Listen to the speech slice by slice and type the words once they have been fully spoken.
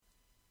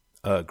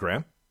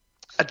Graham?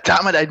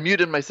 Damn it, I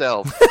muted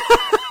myself.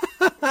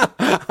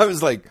 I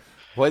was like,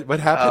 what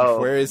happened? Oh,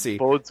 Where is he?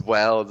 bodes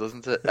well,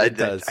 doesn't it? It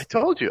does. I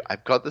told you,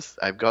 I've got this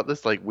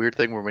like weird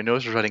thing where my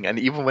nose is running, and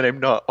even when I'm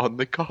not on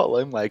the call,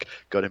 I'm like,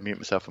 gotta mute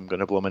myself. I'm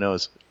gonna blow my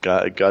nose.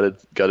 Gotta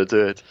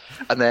do it.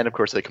 And then, of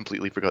course, I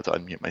completely forgot to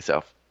unmute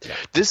myself. Yeah.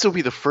 This will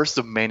be the first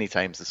of many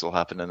times this will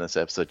happen in this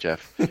episode,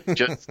 Jeff.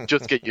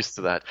 Just get used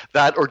to that.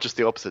 That, or just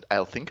the opposite.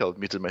 I'll think I've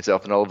muted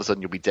myself, and all of a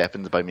sudden you'll be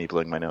deafened by me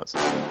blowing my nose.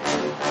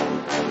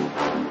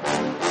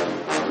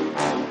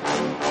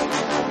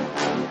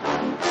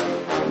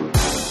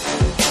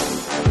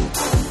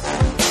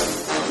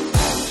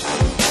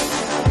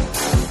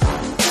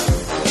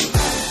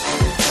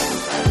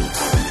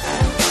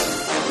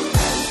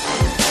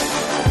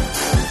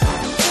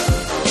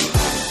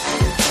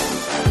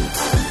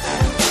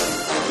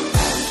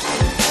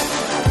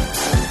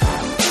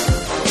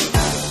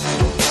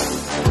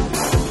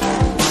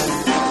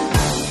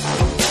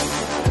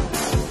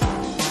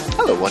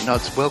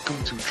 Nuts.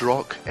 Welcome to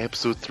Drock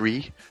Episode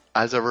 3.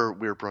 As ever,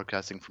 we're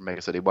broadcasting from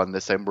Mega City 1.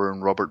 This time we're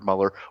in Robert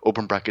Mueller,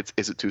 open brackets,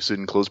 is it too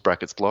soon, close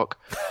brackets, block.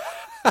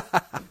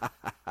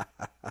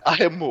 I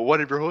am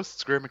one of your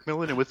hosts, Graham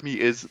McMillan, and with me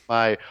is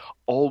my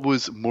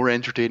always more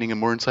entertaining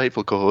and more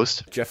insightful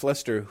co-host, Jeff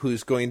Lester,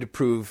 who's going to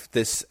prove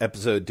this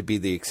episode to be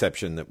the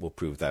exception that will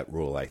prove that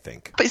rule, I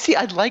think. But see,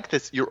 I like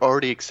this. You're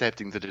already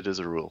accepting that it is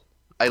a rule.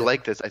 I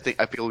like this.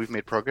 I feel we've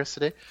made progress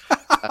today.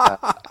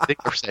 I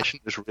think our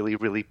session is really,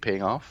 really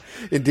paying off.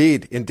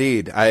 Indeed.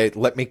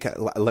 Let me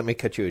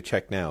cut you a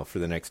check now for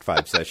the next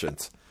 5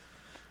 sessions.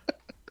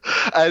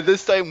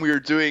 This time we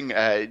are doing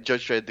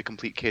Judge Dredd: The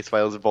Complete Case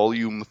Files,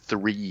 Volume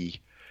 3,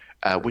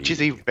 which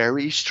is a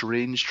very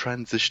strange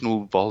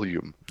transitional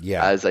volume.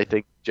 Yeah. As I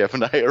think Jeff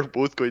and I are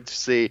both going to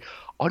say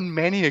on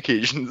many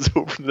occasions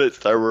over the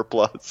next hour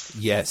plus.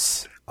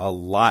 Yes. A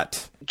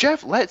lot.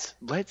 Jeff, let's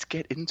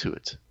get into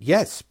it.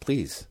 Yes,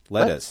 please.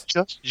 Let's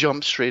just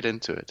jump straight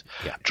into it.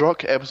 Yeah.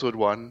 Drock Episode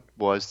 1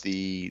 was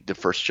the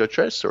first Judge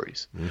Dredd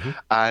stories. Mm-hmm.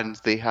 And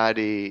they had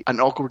an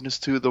awkwardness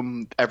to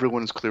them.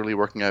 Everyone's clearly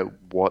working out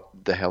what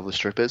the hell the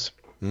strip is.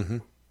 Mm-hmm.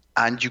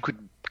 And you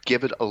could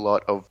give it a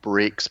lot of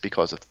breaks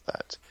because of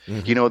that.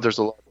 Mm-hmm. You know, there's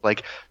a lot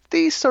like,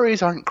 these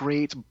stories aren't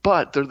great,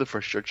 but they're the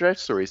first Judge Dredd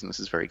stories, and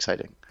this is very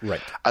exciting. Right.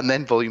 And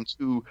then Volume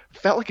 2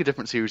 felt like a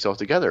different series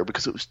altogether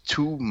because it was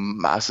 2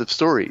 massive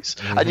stories.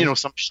 Mm-hmm. And, you know,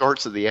 some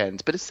shorts at the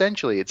end, but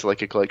essentially it's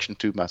like a collection of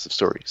 2 massive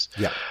stories.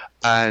 Yeah.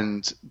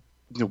 And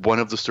you know, one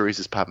of the stories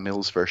is Pat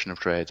Mills' version of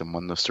Dredd, and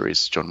one of the stories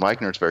is John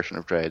Wagner's version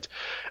of Dredd.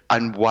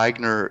 And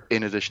Wagner,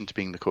 in addition to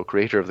being the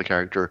co-creator of the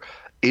character,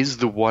 is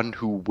the one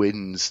who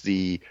wins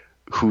the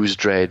who's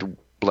Dredd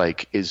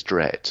like is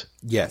Dredd.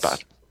 Yes.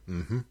 battle.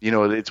 Mm-hmm. You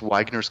know, it's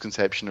Wagner's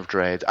conception of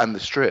Dredd and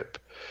the strip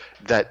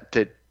that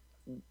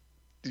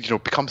you know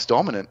becomes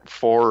dominant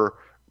for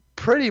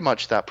pretty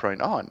much that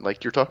point on.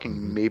 Like you're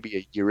talking maybe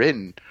a year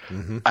in,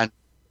 Mm-hmm. and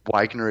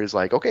Wagner is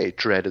like, okay,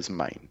 Dredd is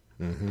mine.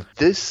 Mm-hmm.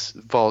 This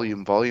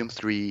volume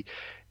 3,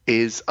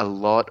 is a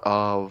lot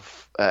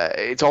of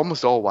it's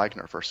almost all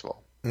Wagner. First of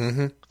all,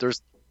 Mm-hmm.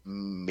 there's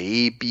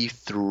maybe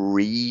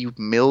 3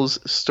 Mills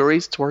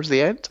stories towards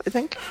the end, I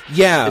think.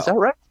 Yeah. Is that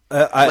right?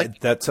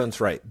 That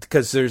sounds right.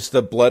 Because there's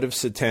the Blood of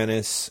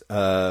Satanas.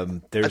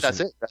 And that's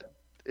it.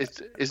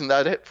 Isn't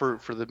that it for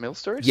the Mills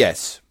stories?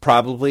 Yes,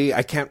 probably.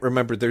 I can't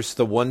remember. There's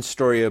the one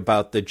story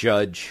about the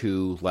judge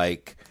who,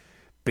 like,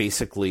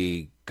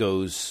 basically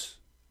goes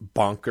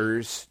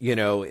bonkers, you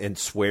know, and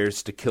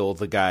swears to kill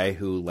the guy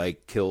who,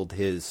 like, killed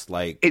his,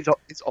 like... It's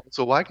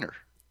also Wagner.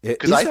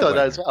 Because I thought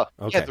that as well.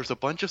 Okay. Yeah, there's a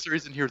bunch of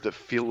stories in here that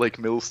feel like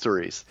Mills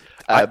stories,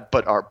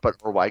 but are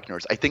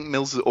Wagner's. I think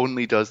Mills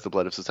only does the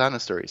Blood of Satana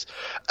stories.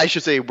 I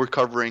should say we're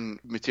covering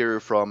material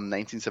from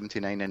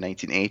 1979 and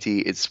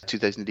 1980. It's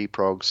 2000 AD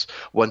Progs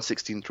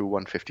 116 through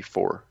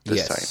 154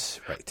 this time. Yes,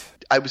 right.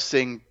 I was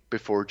saying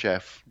before,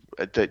 Jeff,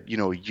 that you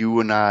know you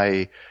and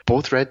I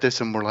both read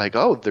this and we're like,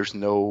 oh, there's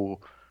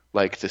no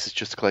like this is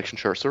just a collection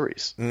of short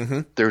stories. Mm-hmm.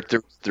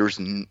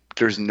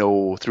 There's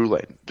no through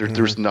line.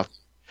 There's nothing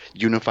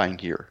unifying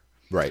here.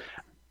 Right.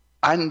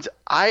 And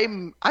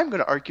I'm going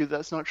to argue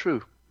that's not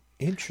true.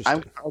 Interesting. I'm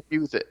going to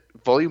argue that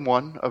Volume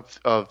 1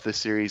 of the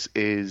series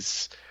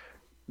is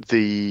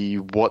the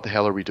what the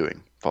hell are we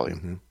doing volume.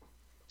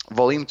 Mm-hmm.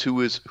 Volume 2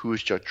 is who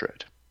is Judge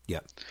Dredd. Yeah.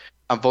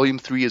 And Volume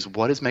 3 is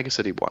what is Mega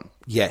City 1.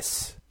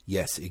 Yes,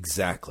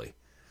 exactly.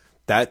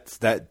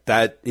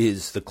 That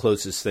is the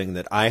closest thing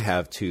that I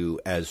have to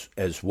as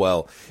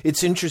well.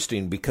 It's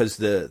interesting because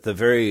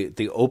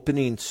the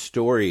opening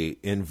story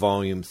in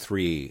Volume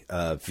 3,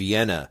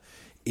 Vienna,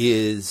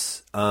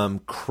 is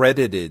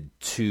credited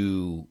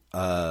to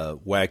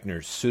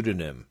Wagner's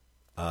pseudonym,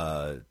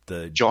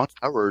 John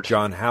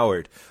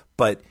Howard.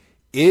 But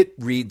it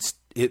reads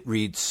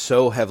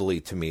so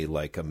heavily to me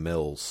like a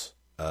Mills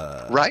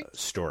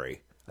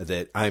story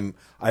that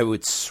I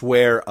would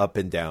swear up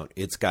and down.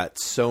 It's got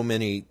so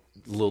many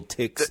little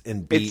ticks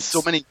and beats. It's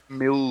so many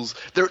Mills.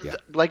 There,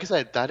 like I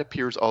said, that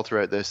appears all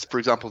throughout this. For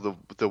example,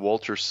 the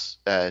Walter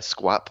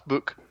Squap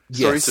book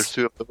stories. Yes. There's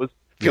 2 of those.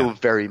 feel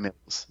very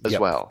Mills as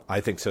Yep. well.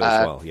 I think so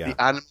as well. Yeah.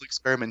 The animal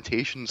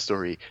experimentation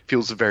story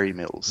feels very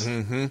Mills.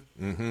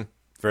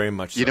 Very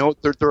much. You so.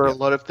 know, there are a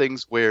lot of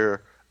things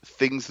where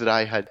things that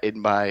I had in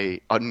my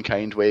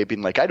unkind way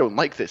been like, I don't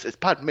like this. It's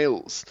Pat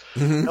Mills.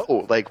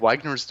 No, like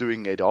Wagner's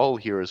doing it all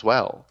here as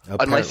well.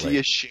 Unless Apparently. he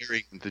is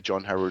sharing the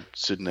John Howard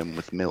pseudonym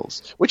with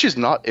Mills, which is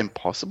not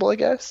impossible, I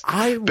guess.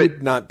 I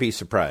would not be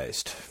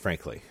surprised,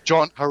 frankly.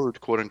 John Howard,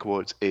 quote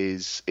unquote,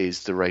 is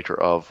the writer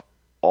of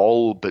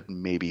all but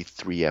maybe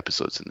 3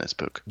 episodes in this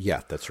book.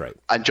 Yeah, that's right.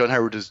 And John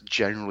Howard is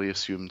generally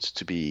assumed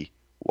to be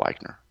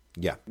Wagner.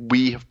 Yeah.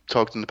 We have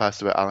talked in the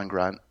past about Alan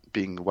Grant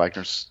being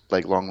Wagner's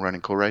like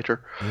long-running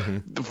co-writer.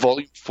 The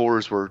volume 4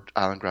 is where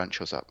Alan Grant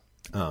shows up.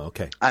 Oh,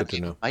 okay. Good And to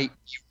he know. might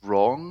be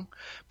wrong,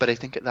 but I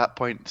think at that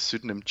point the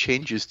pseudonym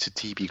changes to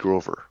T.B.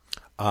 Grover.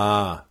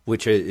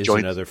 Which is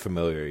Joint- another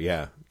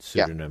familiar,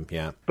 pseudonym.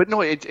 Yeah. But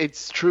no,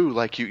 it's true.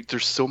 Like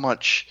there's so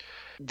much.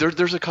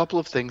 There's a couple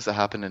of things that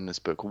happen in this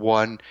book.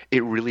 One,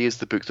 it really is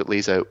the book that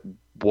lays out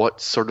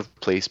what sort of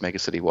place Mega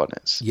City 1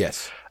 is.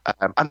 Yes.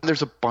 And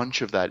there's a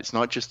bunch of that. It's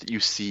not just that you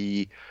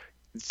see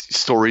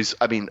stories.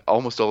 I mean,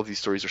 almost all of these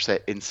stories are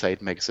set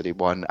inside Mega City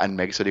 1 and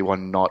Mega City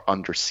 1 not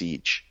under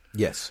siege.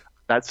 Yes.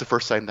 That's the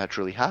first time that's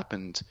really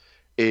happened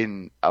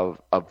in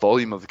a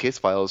volume of the case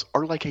files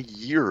or like a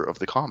year of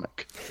the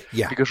comic.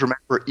 Yeah. Because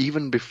remember,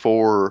 even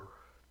before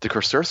the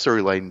Corsair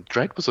storyline,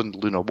 Dredd was on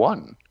Luna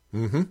 1 for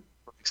an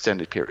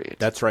extended period.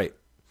 That's right.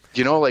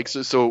 You know, like,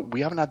 so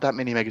we haven't had that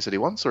many Mega City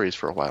 1 stories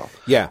for a while.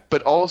 Yeah.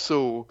 But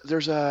also,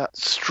 there's a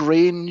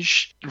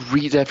strange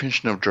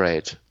redefinition of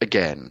Dredd,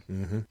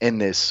 again, in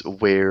this,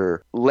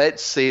 where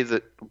let's say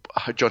that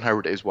John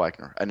Howard is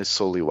Wagner, and is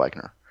solely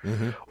Wagner.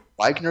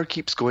 Wagner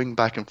keeps going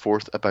back and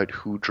forth about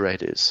who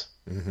Dredd is,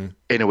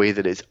 in a way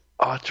that is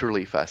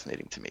utterly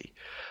fascinating to me.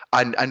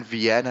 And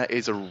Vienna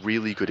is a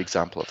really good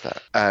example of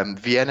that.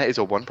 Vienna is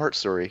a one-part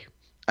story,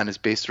 and is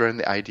based around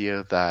the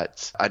idea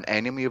that an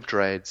enemy of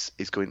Dredd's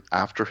is going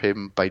after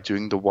him by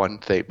doing the one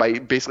thing, by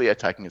basically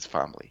attacking his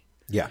family.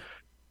 Yeah.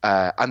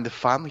 And the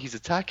family he's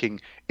attacking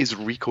is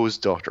Rico's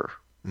daughter.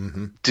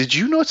 Did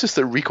you notice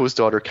that Rico's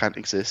daughter can't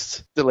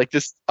exist? They're like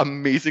this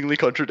amazingly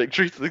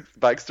contradictory to the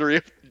backstory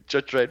of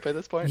Judge Dredd by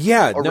this point.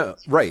 Yeah, Or- no,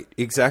 right,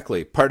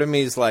 exactly. Part of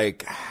me is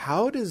like,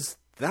 how does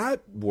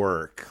that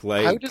work?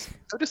 Like,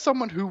 How does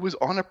someone who was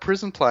on a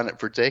prison planet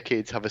for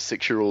decades have a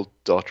 6-year-old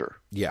daughter?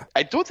 yeah,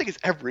 I don't think it's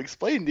ever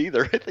explained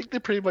either. I think they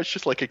pretty much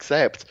just like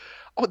accept,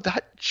 oh,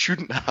 that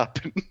shouldn't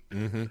happen.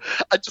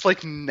 I just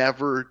like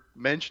never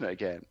mention it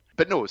again.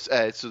 But no, so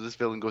this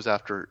villain goes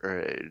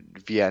after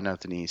Vienna,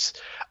 Denise,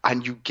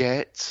 and you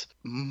get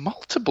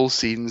multiple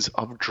scenes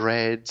of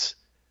Dredd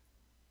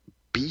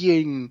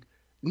being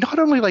not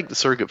only like the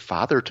surrogate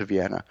father to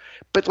Vienna,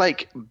 but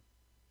like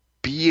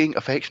being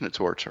affectionate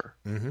towards her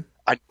and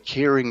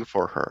caring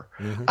for her.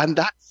 And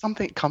that's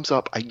something that comes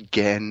up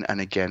again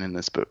and again in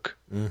this book.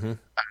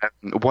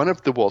 One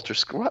of the Walter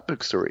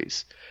Scrapbook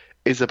stories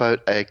is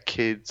about a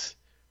kid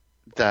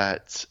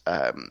that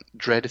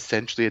Dredd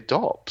essentially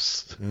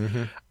adopts.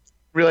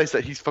 Realize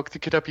that he's fucked the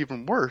kid up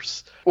even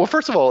worse. Well,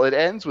 first of all, it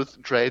ends with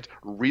Dredd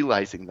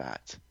realizing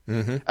that.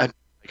 And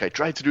like, I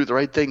tried to do the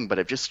right thing, but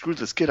I've just screwed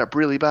this kid up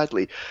really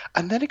badly.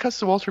 And then it cuts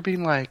to Walter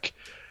being like,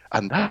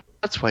 and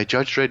that's why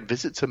Judge Dredd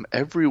visits him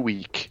every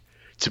week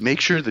to make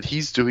sure that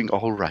he's doing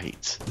all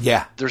right.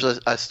 yeah, There's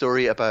a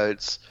story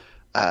about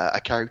a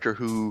character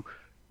who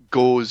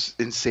goes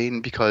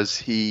insane because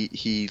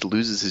he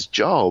loses his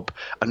job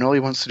and all he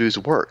wants to do is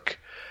work.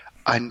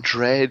 And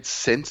Dredd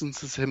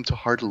sentences him to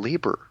hard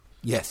labor.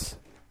 yes,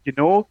 You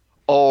know?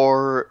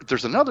 Or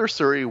there's another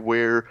story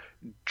where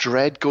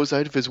Dredd goes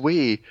out of his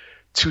way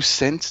to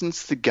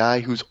sentence the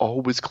guy who's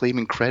always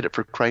claiming credit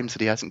for crimes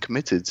that he hasn't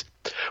committed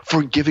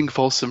for giving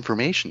false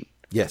information.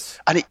 yes,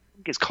 And it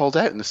gets called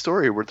out in the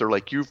story where they're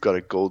like, you've got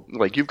a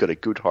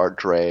good heart,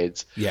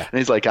 Dredd. Yeah. And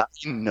he's like, I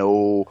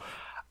know.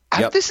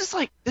 And Yep.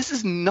 this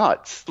is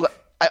nuts. Like,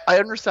 I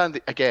understand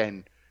that,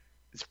 again,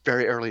 it's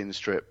very early in the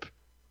strip.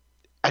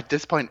 At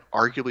this point,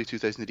 arguably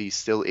 2000 AD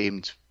still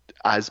aimed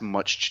as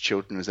much to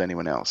children as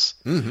anyone else.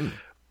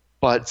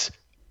 But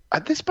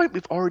at this point,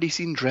 we've already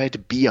seen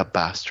Dredd be a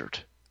bastard,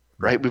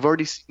 right? We've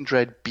already seen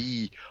Dredd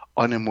be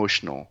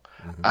unemotional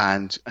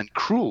and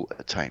cruel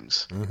at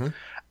times.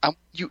 And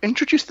you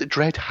introduce that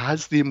Dredd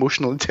has the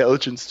emotional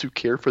intelligence to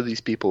care for these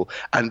people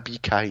and be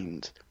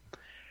kind.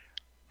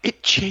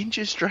 It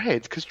changes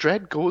Dredd, because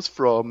Dredd goes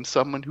from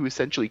someone who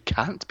essentially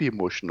can't be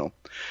emotional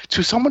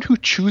to someone who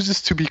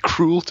chooses to be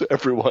cruel to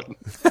everyone.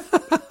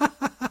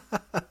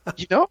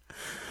 You know?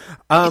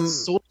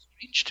 It's so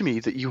strange to me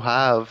that you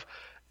have,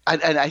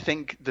 and I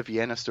think the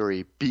Vienna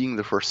story, being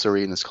the first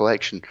story in this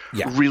collection,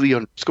 really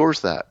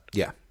underscores that.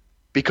 yeah,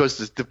 Because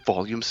the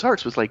volume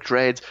starts with like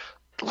Dredd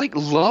like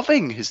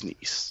loving his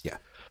niece. yeah,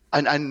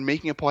 And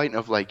making a point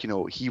of like, you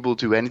know, he will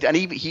do anything. And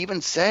he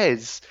even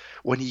says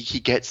when he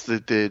gets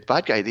the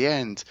bad guy at the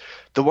end,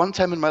 the one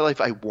time in my life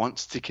I want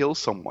to kill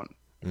someone.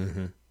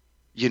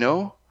 You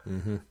know?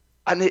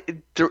 And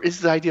there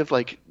is the idea of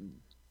like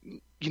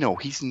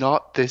he's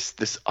not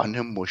this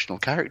unemotional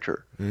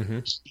character. Mm-hmm.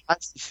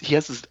 He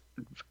has this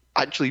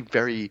actually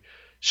very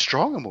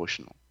strong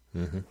emotional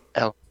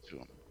element to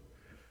him.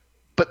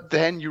 But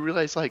then you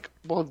realize, like,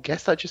 well, I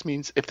guess that just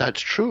means if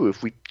that's true,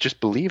 if we just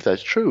believe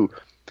that's true,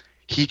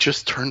 he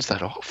just turns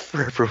that off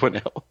for everyone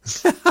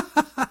else.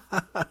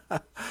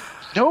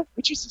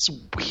 Which is this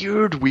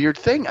weird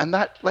thing. And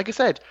that, like I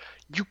said,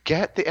 you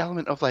get the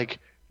element of, like,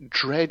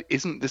 Dredd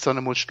isn't this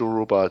unemotional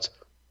robot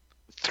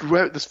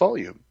throughout this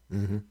volume.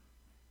 Mm-hmm.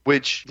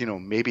 Which,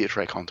 maybe it's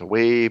retconned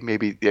away,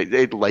 maybe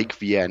they'd like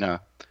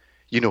Vienna,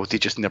 they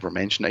just never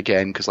mention it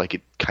again because, like,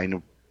 it kind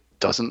of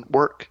doesn't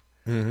work.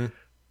 Mm-hmm.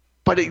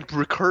 But it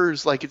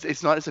recurs, like,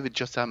 it's not as if it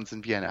just happens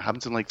in Vienna. It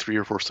happens in, like, 3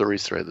 or 4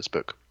 stories throughout this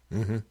book.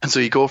 Mm-hmm. And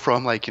so you go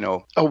from, like,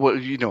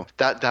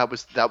 that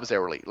was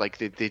early. Like,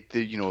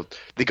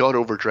 they got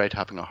over Dredd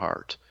having a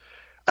heart.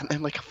 And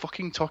then, like, a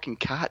fucking talking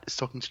cat is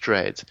talking to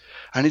Dredd.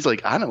 And he's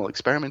like, animal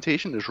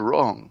experimentation is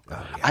wrong.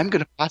 Oh, yeah. I'm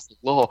going to pass a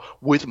law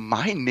with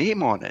my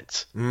name on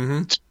it.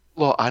 Mm-hmm. To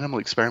law animal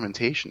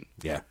experimentation.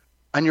 Yeah.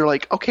 And you're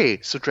like,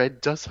 okay, so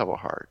Dredd does have a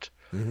heart.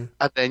 Mm-hmm.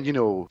 And then,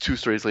 2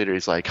 stories later,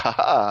 he's like,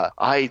 haha,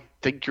 I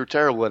think you're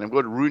terrible and I'm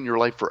going to ruin your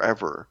life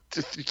forever.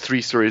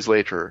 3 stories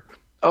later,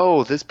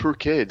 oh, this poor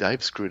kid,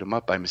 I've screwed him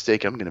up by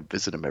mistake. I'm going to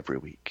visit him every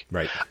week.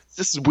 Right.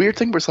 This weird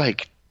thing where it's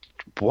like,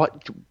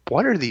 what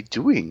are they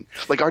doing?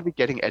 Like, are they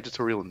getting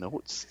editorial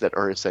notes that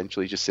are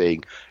essentially just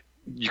saying,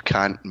 you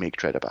can't make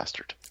Dredd a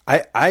bastard?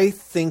 I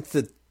think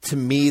that, to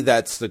me,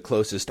 that's the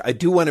closest. I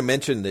do want to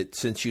mention that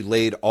since you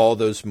laid all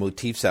those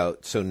motifs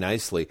out so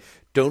nicely,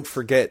 don't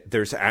forget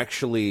there's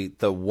actually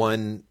the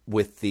one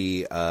with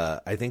the,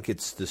 I think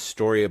it's the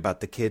story about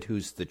the kid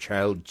who's the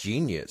child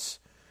genius.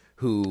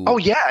 Who? Oh,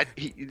 yeah.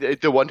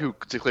 The one who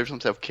declares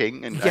himself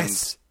king.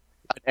 Yes.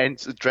 And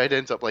Dredd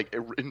ends up, like,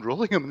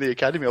 enrolling him in the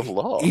Academy of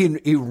Law. He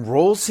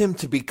enrolls him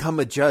to become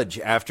a judge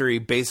after he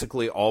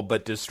basically all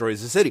but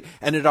destroys the city.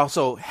 And it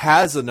also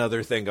has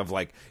another thing of,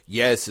 like,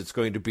 yes, it's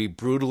going to be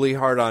brutally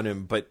hard on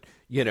him, but,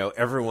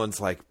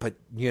 everyone's like, but,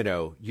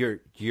 you're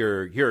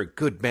a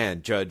good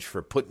man, Judge,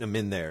 for putting him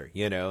in there,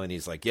 and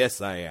he's like, yes,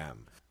 I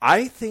am.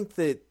 I think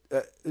that,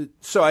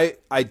 so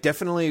I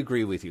definitely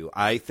agree with you.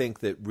 I think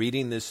that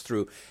reading this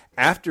through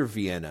after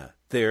Vienna,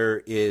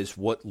 there is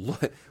what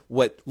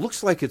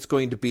looks like it's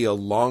going to be a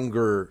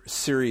longer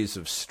series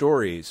of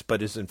stories,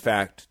 but is in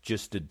fact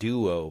just a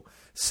duo.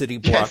 City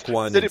Block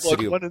 1 and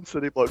City Block 1 and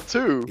City Block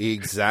 2.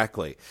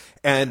 Exactly.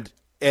 And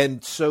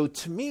so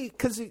to me,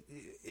 because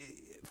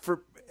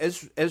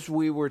as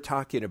we were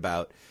talking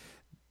about,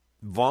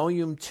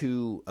 Volume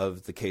 2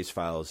 of the Case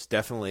Files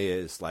definitely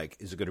is like,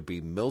 is it going to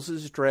be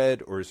Mills's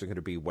Dredd or is it going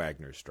to be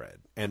Wagner's Dredd?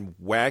 And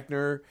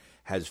Wagner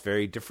has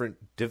very different,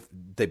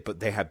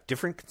 they have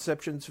different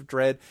conceptions of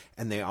Dredd,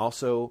 and they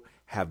also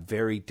have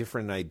very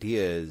different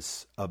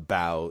ideas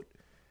about,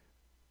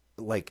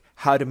 like,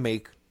 how to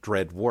make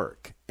Dredd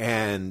work.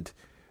 And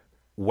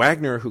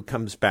Wagner, who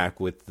comes back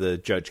with the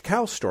Judge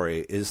Cal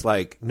story, is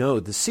like, no,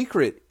 the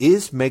secret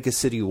is Mega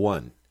City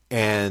 1.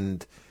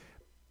 And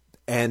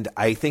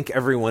I think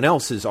everyone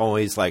else is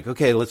always like,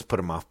 okay, let's put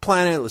him off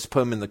planet. Let's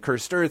put him in the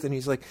cursed earth. And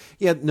he's like,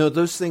 yeah, no,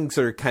 those things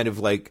are kind of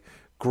like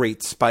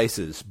great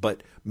spices,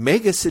 but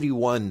Mega City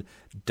 1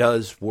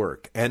 does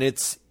work. And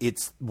it's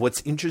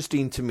what's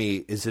interesting to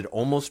me is it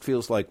almost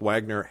feels like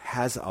Wagner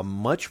has a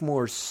much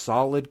more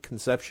solid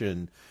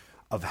conception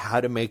of how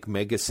to make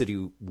Mega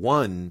City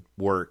 1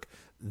 work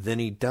than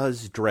he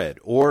does Dredd.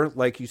 Or,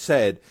 like you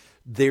said,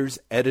 there's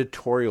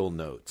editorial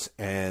notes.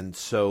 And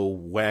so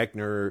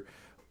Wagner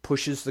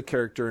pushes the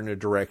character in a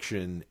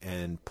direction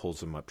and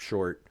pulls him up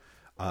short.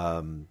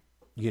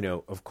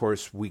 Of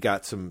course, we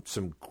got some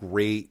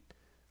great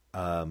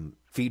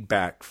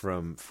feedback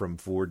from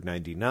Vord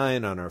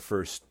 99 on our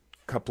first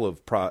couple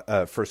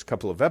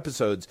of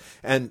episodes,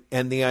 and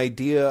the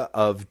idea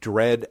of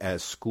Dredd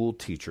as school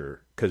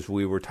teacher, because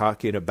we were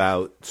talking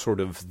about sort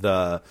of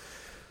the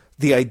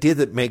idea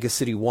that Mega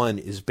City 1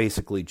 is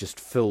basically just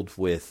filled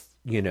with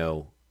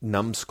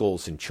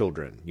numbskulls and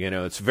children.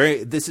 It's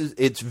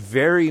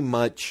very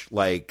much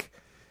like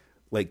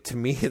to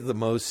me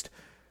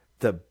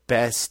the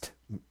best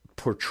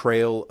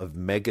portrayal of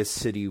Mega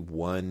City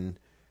 1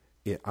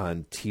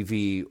 on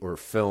TV or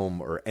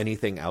film or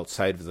anything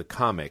outside of the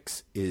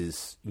comics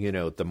is,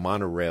 the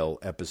monorail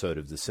episode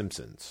of The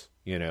Simpsons,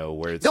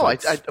 where it's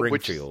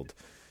Springfield.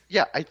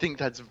 I think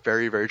that's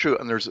very, very true.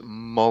 And there's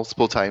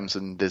multiple times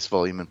in this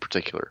volume in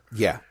particular.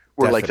 Yeah.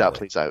 Where definitely. like that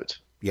plays out.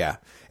 Yeah.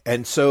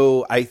 And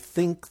so I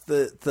think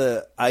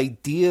the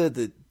idea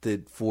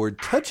that Ford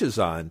touches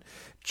on,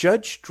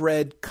 Judge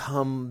Dredd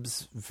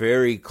comes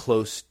very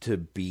close to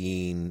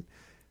being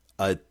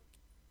a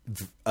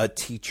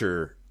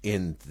teacher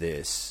in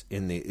this.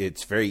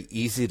 It's very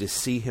easy to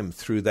see him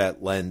through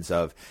that lens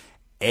of,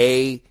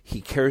 he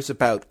cares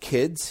about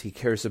kids, he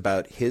cares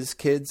about his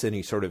kids, and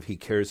he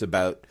cares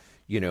about,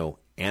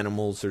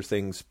 animals or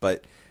things,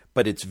 but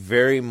it's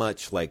very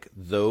much like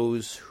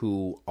those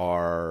who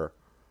are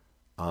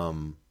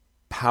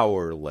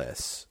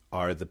powerless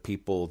are the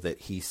people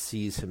that he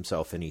sees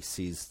himself and he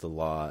sees the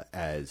law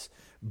as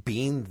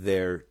being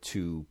there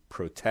to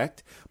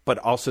protect, but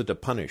also to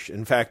punish.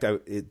 In fact,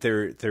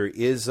 there's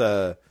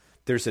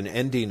an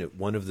ending at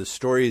one of the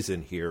stories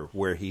in here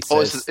where he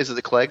says... is it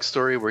the Clegg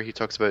story where he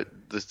talks about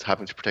this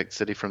having to protect the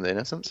city from the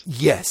innocents?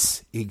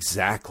 Yes,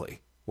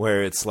 exactly.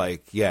 Where it's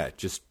like, yeah,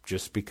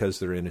 just because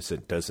they're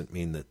innocent doesn't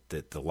mean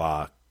that the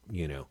law,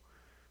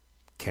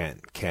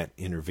 can't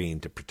intervene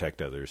to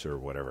protect others or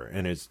whatever.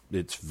 And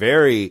it's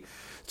very...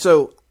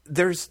 So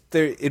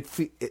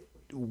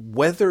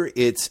whether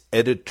it's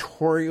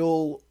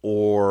editorial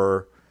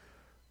or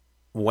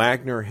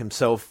Wagner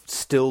himself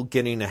still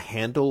getting a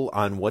handle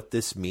on what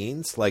this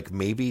means, like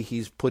maybe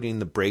he's putting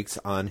the brakes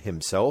on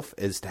himself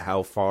as to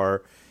how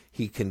far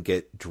he can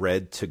get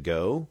Dredd to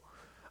go.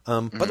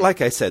 But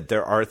like I said,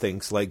 there are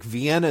things like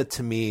Vienna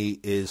to me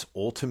is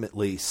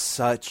ultimately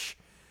such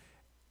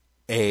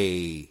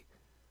a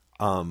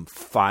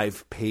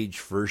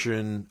 5-page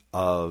version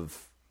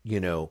of,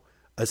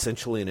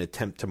 essentially an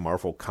attempt to do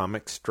Marvel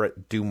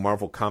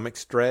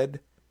Comics Dredd.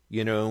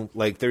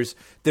 Like there's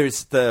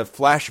the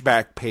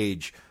flashback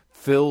page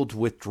filled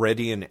with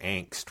Dreddian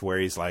angst where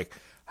he's like,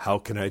 how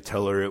can I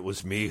tell her it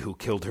was me who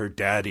killed her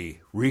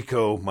daddy,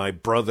 Rico, my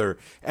brother?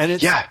 And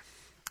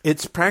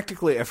it's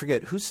practically, I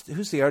forget who's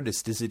the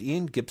artist. Is it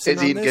Ian Gibson?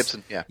 It's Ian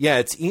Gibson. Yeah.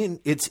 Yeah.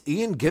 It's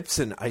Ian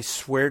Gibson. I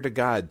swear to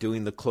God,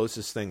 doing the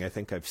closest thing I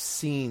think I've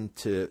seen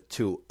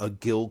to a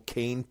Gil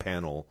Kane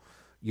panel,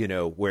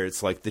 where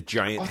it's like the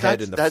giant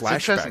head and the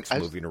flashbacks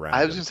moving around.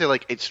 I was going to say,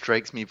 like, it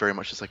strikes me very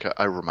much as like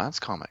a romance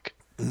comic.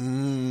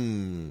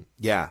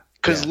 Yeah.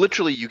 Because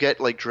literally you get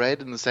like Dredd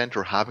in the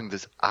center having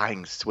this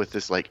angst with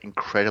this like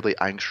incredibly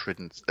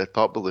angst-ridden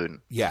thought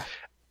balloon. Yeah.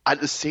 At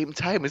the same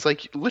time, it's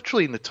like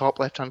literally in the top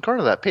left-hand corner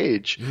of that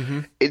page,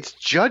 it's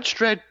Judge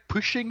Dredd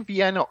pushing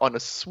Vienna on a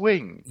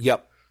swing.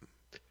 Yep.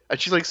 And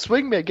she's like,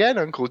 swing me again,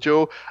 Uncle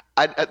Joe.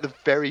 And at the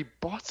very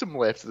bottom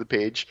left of the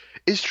page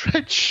is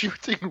Dredd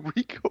shooting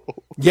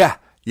Rico. Yeah,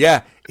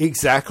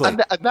 exactly.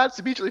 And that's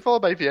immediately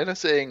followed by Vienna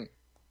saying,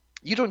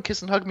 you don't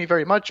kiss and hug me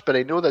very much, but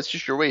I know that's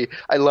just your way.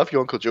 I love you,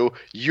 Uncle Joe.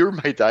 You're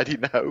my daddy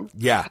now.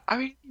 Yeah. I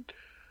mean,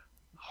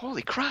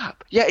 holy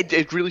crap. Yeah,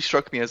 it really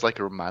struck me as like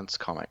a romance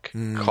comic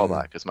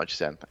callback as much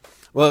as anything.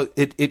 Well,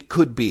 it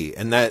could be.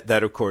 And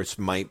that, of course,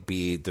 might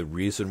be the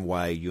reason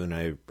why you and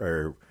I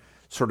are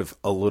sort of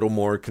a little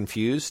more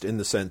confused in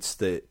the sense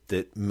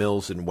that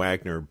Mills and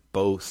Wagner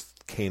both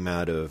came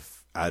out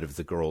of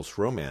the girls'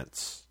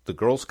 romance, the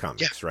girls'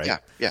 comics, right?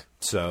 Yeah.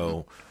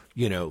 So,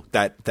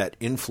 that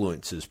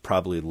influence is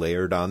probably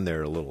layered on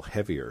there a little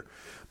heavier.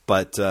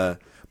 But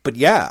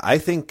yeah, I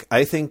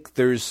think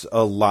there's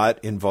a lot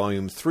in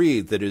Volume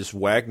 3 that is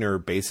Wagner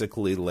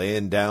basically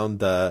laying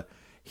down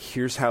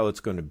here's how it's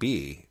going to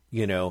be,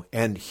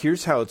 and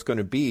here's how it's going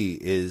to be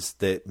is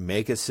that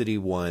Mega City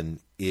 1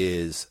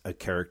 is a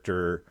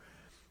character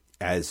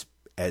as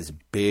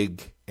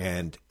big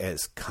and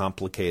as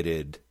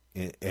complicated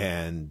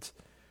and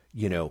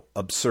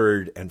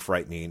absurd and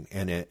frightening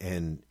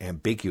and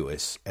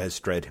ambiguous as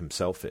Dredd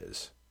himself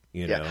is.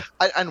 Yeah.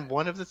 And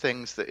one of the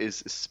things that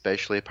is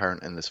especially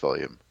apparent in this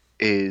volume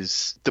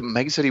is that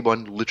Mega City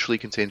 1 literally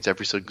contains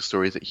every single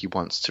story that he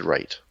wants to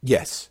write.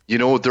 Yes.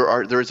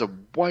 There is a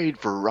wide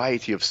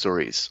variety of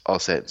stories all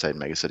set inside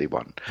Mega City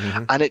 1.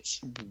 And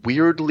it's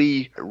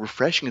weirdly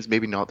refreshing is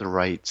maybe not the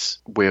right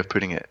way of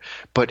putting it.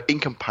 But in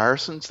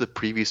comparison to the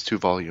previous 2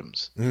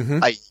 volumes,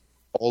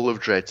 all of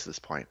Dredd to this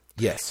point,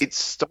 yes, it's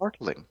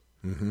startling.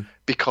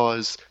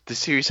 Because the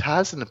series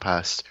has in the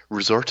past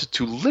resorted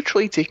to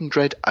literally taking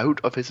Dredd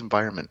out of his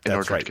environment in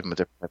order to give him a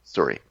different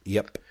story.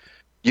 Yep.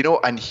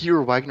 And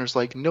here Wagner's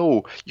like,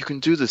 no, you can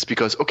do this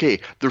because, okay,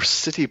 they're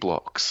city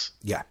blocks.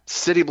 Yeah.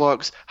 City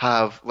blocks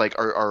have, like,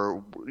 are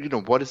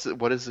what is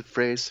the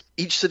phrase?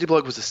 Each city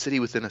block was a city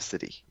within a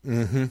city.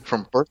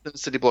 From birth in the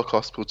city block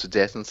hospital to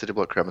death in the city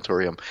block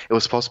crematorium, it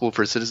was possible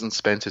for a citizen to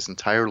spend his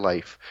entire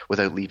life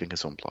without leaving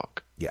his own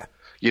block. Yeah.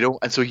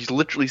 And so he's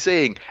literally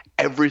saying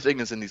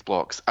everything is in these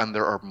blocks, and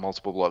there are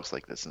multiple blocks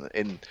like this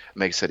in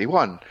Mega City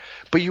 1.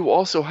 But you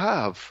also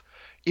have,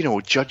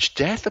 Judge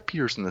Death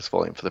appears in this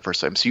volume for the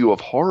first time. So you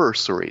have horror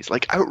stories,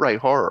 like outright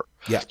horror.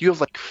 Yeah. You have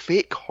like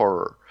fake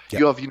horror. Yeah.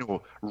 You have,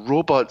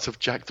 robots of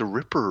Jack the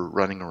Ripper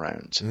running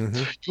around.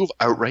 You have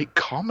outright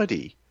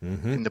comedy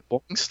in the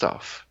Bong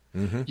stuff.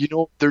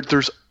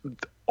 There's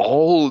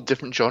all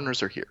different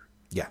genres are here.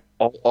 Yeah.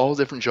 All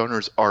different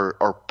genres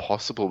are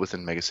possible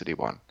within Mega City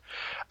 1.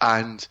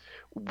 And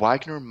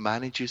Wagner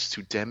manages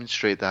to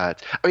demonstrate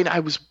that. I mean, I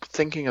was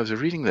thinking, I was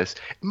reading this.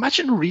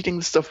 Imagine reading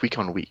this stuff week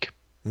on week.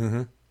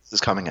 This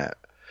is coming out.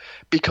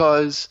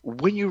 Because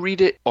when you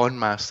read it en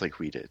masse, like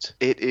read it,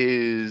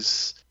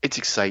 it's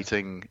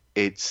exciting,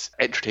 it's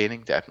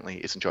entertaining, definitely,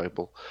 it's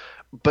enjoyable.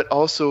 But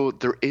also,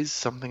 there is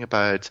something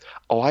about,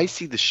 I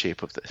see the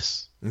shape of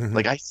this.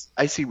 Like,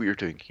 I see what you're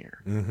doing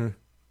here.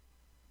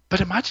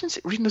 But imagine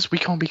reading this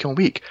week on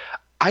week.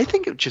 I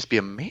think it would just be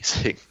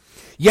amazing.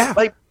 Yeah.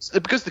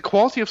 Because the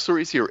quality of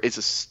stories here is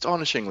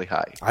astonishingly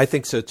high. I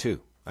think so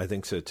too.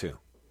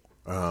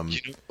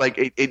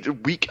 Like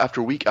it week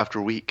after week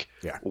after week.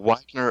 Yeah.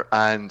 Wagner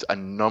and a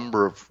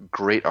number of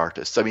great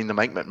artists. I mean, the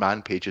Mike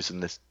McMahon pages in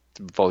this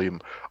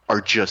volume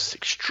are just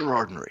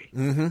extraordinary.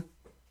 Mm-hmm.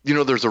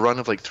 There's a run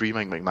of like 3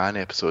 Mike McMahon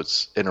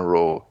episodes in a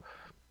row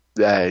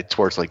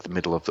towards like the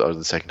middle of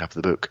the second half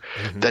of the book.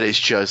 Mm-hmm. That is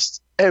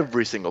just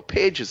every single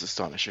page is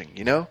astonishing.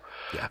 Yeah.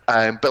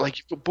 But like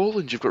you've got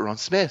Boland, you've got Ron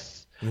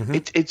Smith. Mm-hmm.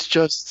 It's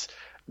just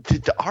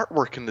the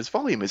artwork in this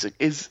volume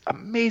is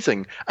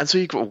amazing. And so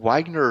you've got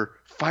Wagner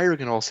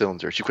firing on all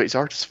cylinders. You've got his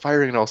artists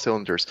firing on all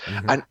cylinders.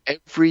 Mm-hmm. And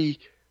every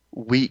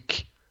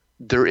week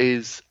there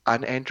is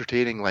an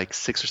entertaining like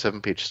 6 or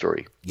 7 page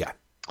story. Yeah.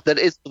 That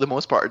is for the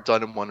most part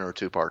done in 1 or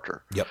 2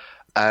 parter. Yep.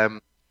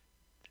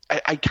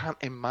 I can't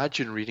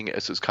imagine reading it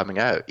as it's coming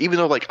out. Even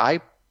though like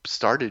I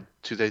started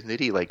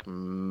 2080 like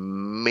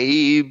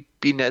maybe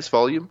next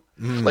volume.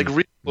 Like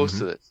really close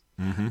to this.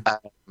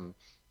 Mm-hmm.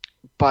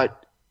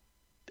 But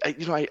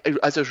I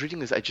as I was reading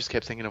this, I just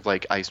kept thinking of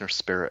like Eisner's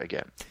Spirit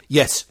again.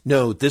 Yes,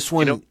 no, this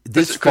one,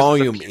 this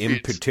volume in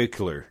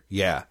particular,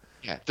 yeah.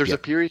 There's a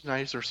period in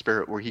Eisner's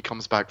Spirit where he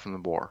comes back from the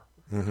war,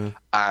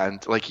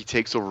 and like he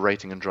takes over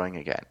writing and drawing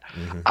again,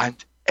 and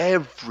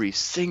every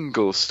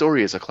single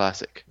story is a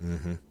classic. Do you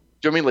know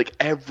what I mean? Like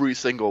every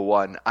single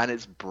one, and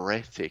it's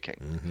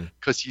breathtaking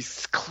because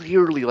he's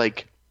clearly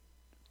like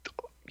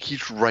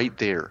he's right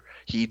there.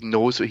 He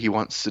knows what he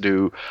wants to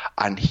do,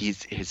 and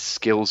his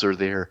skills are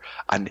there.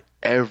 And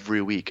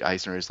every week,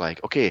 Eisner is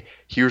like, okay,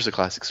 here's a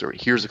classic story,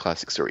 here's a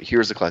classic story,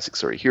 here's a classic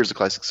story, here's a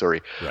classic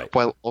story,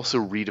 while also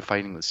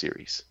redefining the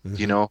series.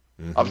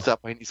 Up to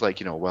that point, he's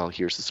like, well,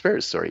 here's the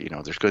Spirit story.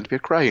 There's going to be a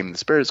crime, the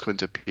Spirit's going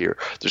to appear.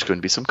 There's going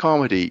to be some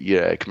comedy.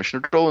 Yeah,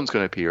 Commissioner Dolan's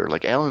going to appear,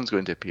 like Ellen's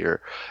going to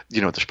appear.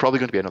 There's probably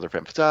going to be another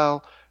femme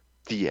fatale.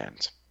 The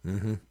end.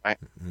 Right?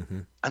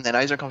 And then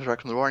Eisner comes back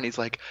from the war, and he's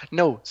like,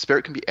 no,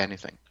 Spirit can be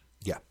anything.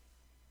 Yeah.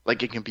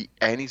 Like, it can be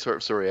any sort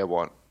of story I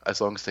want, as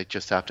long as they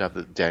just have to have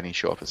the Danny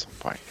show up at some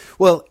point.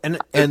 Well,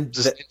 and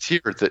it's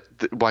here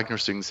that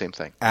Wagner's doing the same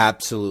thing.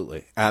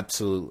 Absolutely.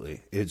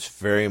 It's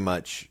very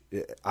much,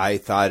 I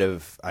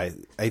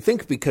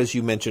think because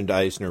you mentioned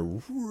Eisner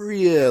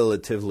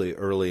relatively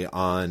early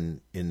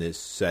on in this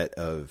set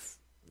of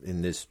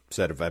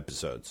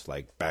episodes,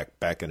 like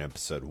back in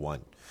episode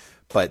 1.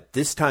 But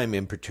this time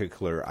in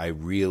particular, I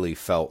really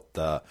felt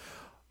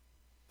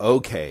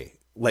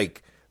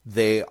like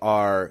they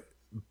are,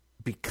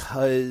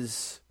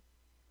 because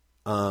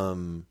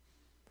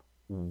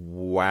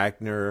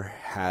Wagner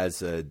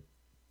has a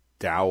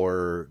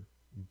dour,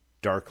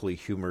 darkly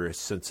humorous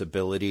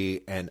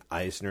sensibility, and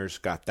Eisner's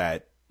got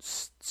that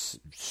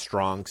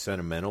strong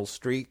sentimental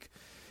streak.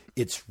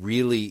 It's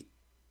really,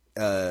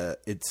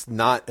 it's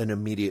not an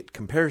immediate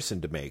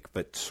comparison to make,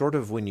 but sort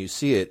of when you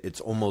see it,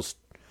 it's almost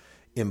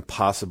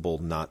impossible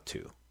not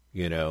to.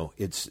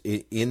 It's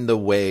in the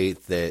way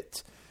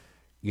that,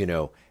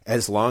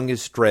 as long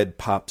as Dredd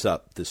pops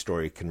up, the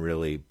story can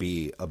really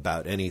be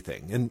about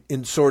anything. And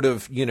in sort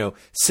of,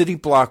 City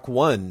Block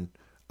 1,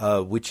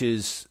 which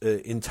is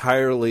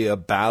entirely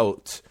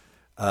about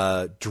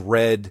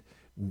Dredd,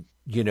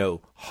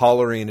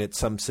 hollering at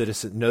some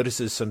citizen,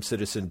 notices some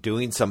citizen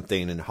doing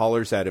something and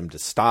hollers at him to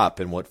stop.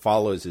 And what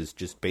follows is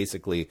just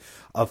basically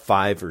a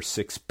 5 or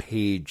 6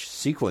 page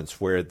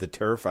sequence where the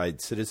terrified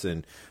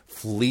citizen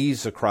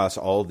flees across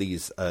all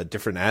these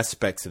different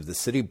aspects of the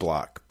city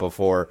block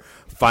before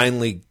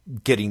finally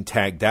getting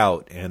tagged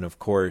out. And of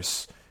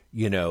course,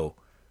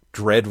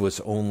 Dredd was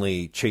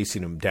only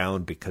chasing him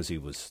down because he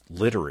was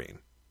littering,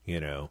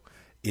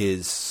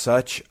 is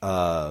such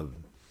a...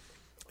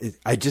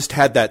 I just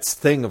had that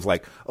thing of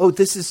like, oh,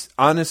 this is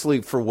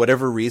honestly, for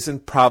whatever reason,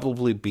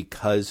 probably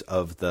because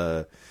of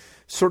the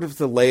sort of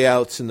the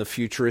layouts in the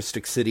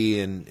futuristic city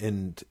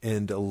and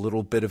a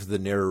little bit of the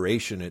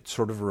narration. It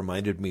sort of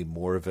reminded me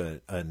more of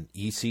an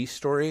EC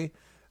story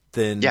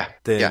than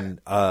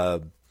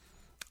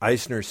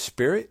Eisner's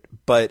Spirit.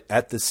 But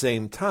at the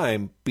same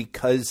time,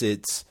 because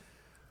it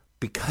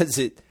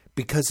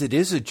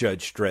is a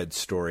Judge Dredd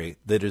story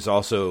that is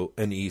also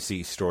an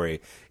EC story,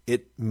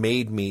 it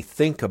made me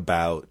think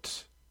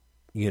about,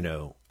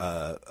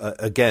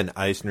 again,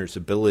 Eisner's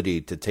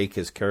ability to take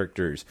his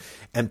characters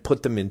and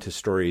put them into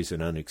stories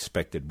in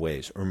unexpected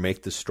ways, or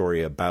make the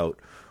story about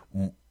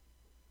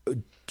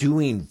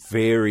doing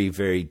very,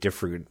 very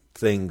different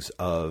things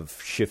of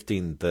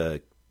shifting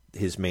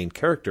his main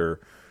character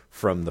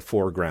from the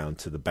foreground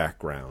to the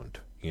background.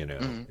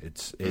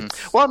 It's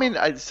well, I mean,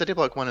 City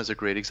Block 1 is a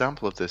great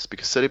example of this,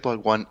 because City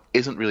Block 1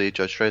 isn't really a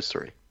Judge Dredd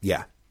story.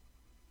 Yeah.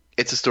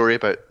 It's a story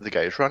about the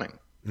guy who's running.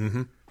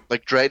 Mm-hmm.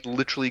 Like, Dredd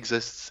literally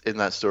exists in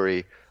that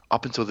story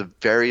up until the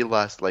very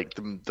last, like,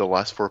 the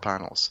last 4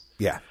 panels.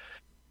 Yeah.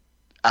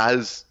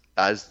 As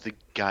the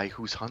guy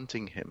who's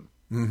hunting him.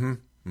 Mm-hmm.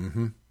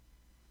 Mm-hmm.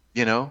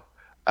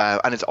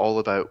 And it's all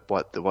about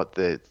what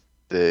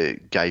the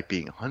guy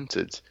being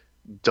hunted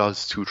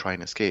does to try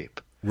and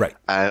escape. Right.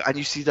 And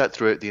you see that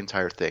throughout the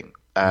entire thing.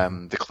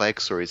 The Clegg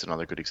story is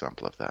another good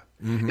example of that.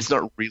 Mm-hmm. It's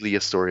not really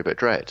a story about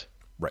Dredd.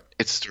 Right.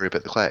 It's a story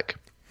about the Clegg.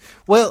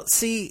 Well,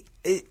 see,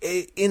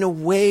 In a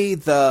way,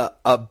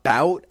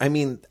 I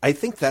mean, I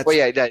think that's... Well,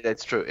 yeah,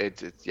 that's true. I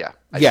see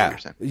what you're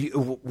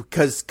saying.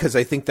 Because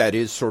I think that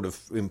is sort of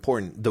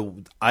important.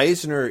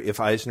 If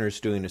Eisner's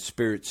doing a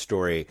spirit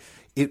story,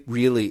 it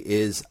really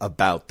is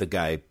about the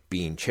guy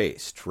being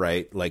chased,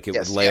 right? Like it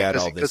would lay out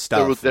all this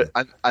stuff.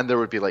 And there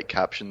would be like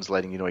captions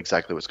letting you know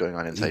exactly what's going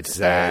on inside his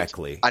head.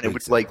 And it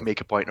would like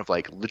make a point of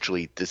like,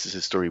 literally, this is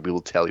his story. We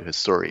will tell you his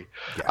story.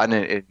 Yeah.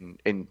 And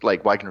in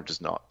like Wagner does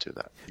not do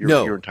that.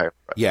 You're entirely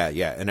right.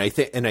 Yeah. And I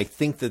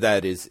think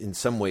that is in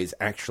some ways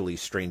actually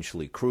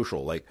strangely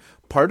crucial. Like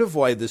part of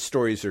why the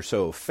stories are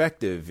so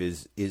effective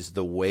is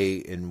the way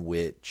in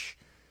which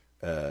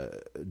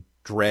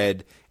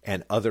Dredd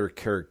and other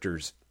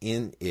characters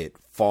in it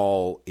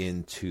fall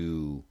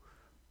into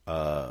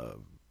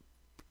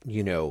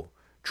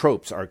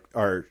tropes,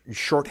 are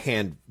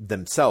shorthand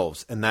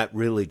themselves, and that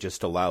really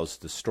just allows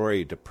the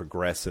story to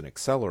progress and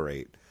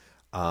accelerate.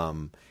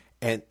 And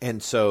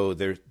so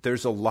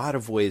there's a lot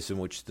of ways in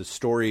which the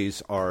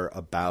stories are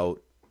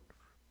about,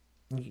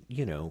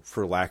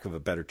 for lack of a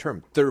better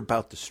term, they're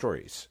about the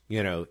stories.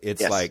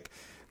 It's like,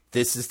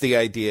 this is the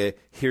idea,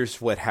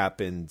 here's what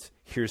happened,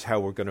 here's how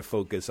we're going to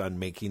focus on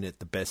making it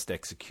the best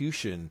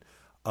execution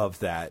of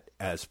that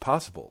as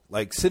possible.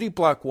 Like City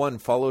Block 1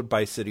 followed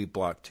by City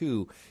Block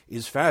 2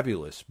 is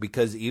fabulous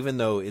because even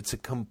though it's a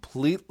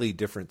completely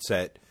different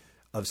set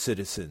of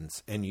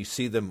citizens and you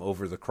see them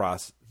over the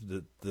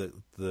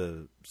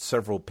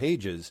several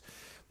pages,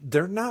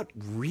 they're not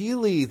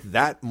really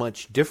that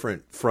much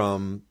different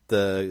from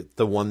the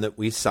one that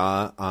we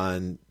saw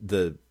on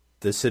the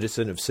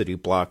Citizen of City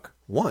Block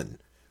 1.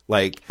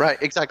 Like, right,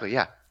 exactly,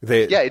 yeah.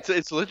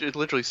 It's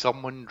literally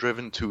someone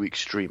driven to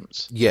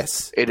extremes.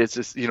 Yes. It is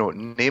this,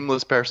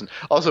 nameless person.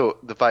 Also,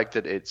 the fact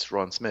that it's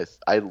Ron Smith.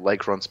 I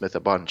like Ron Smith a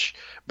bunch,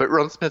 but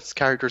Ron Smith's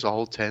characters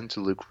all tend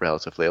to look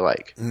relatively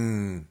alike.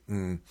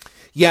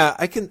 Yeah,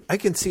 I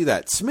can see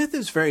that. Smith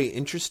is very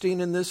interesting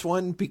in this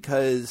one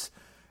because,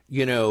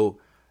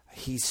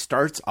 he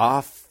starts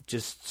off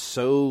just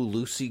so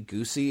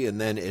loosey-goosey,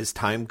 and then as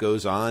time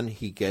goes on,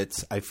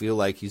 I feel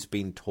like he's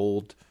being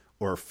told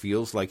or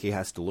feels like he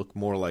has to look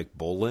more like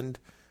Boland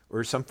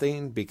or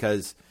something,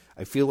 because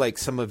I feel like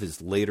some of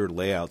his later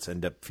layouts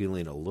end up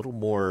feeling a little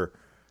more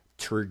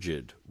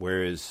turgid,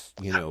 whereas,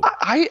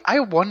 I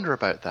wonder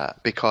about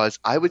that, because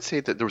I would say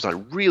that there was a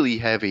really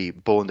heavy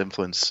Boland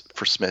influence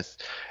for Smith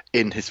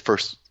in his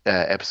first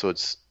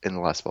episodes in the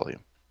last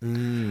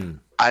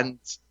volume. And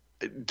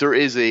there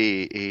is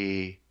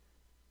a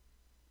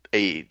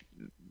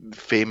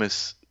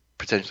famous,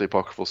 potentially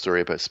apocryphal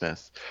story about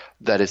Smith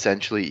that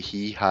essentially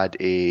he had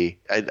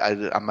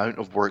an amount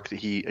of work that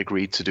he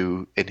agreed to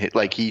do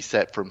like he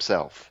set for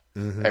himself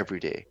every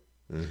day.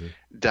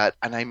 That,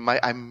 and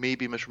I may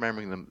be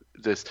misremembering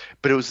this,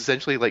 but it was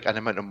essentially like an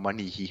amount of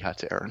money he had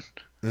to earn.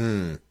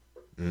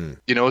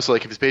 So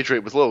like if his page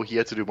rate was low, he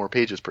had to do more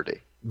pages per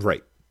day.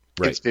 Right.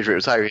 If his page rate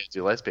was higher, he had to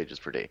do less pages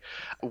per day,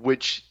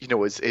 which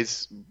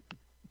is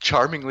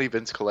charmingly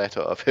Vince Coletta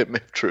of him,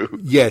 if true.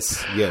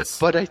 Yes.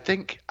 But I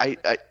think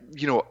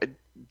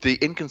the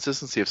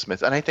inconsistency of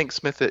Smith, and I think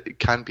Smith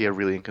can be a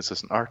really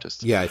inconsistent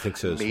artist. Yeah, I think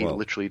so as well. May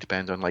literally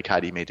depend on like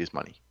how he made his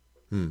money.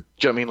 Do you know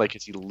what I mean? Like,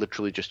 is he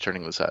literally just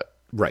churning this out?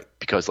 Right.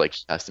 Because like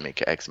he has to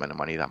make X amount of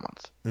money that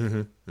month.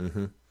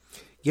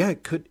 Yeah,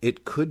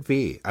 it could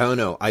be. I don't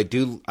know. I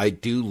do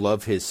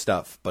love his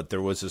stuff, but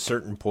there was a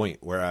certain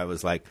point where I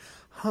was like,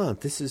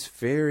 this is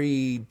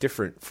very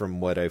different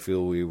from what I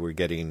feel we were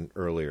getting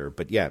earlier.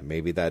 But yeah,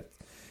 maybe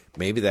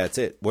that's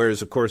it.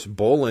 Whereas, of course,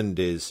 Boland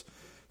is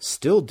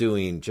still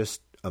doing just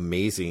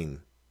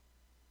amazing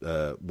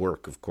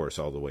work, of course,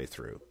 all the way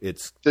through.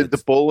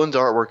 The Boland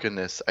artwork in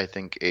this, I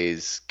think,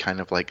 is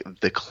kind of like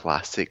the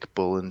classic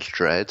Boland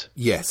Dredd.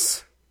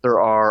 Yes.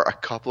 There are a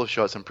couple of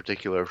shots in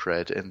particular of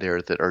Dredd in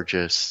there that are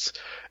just,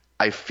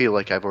 I feel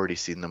like I've already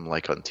seen them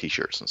like on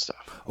T-shirts and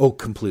stuff. Oh,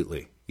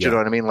 completely. Do you know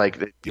what I mean? Like,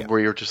 where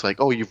you're just like,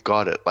 oh, you've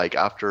got it. Like,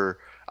 after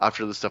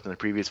the stuff in the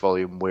previous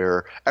volume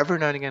where every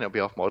now and again it'll be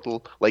off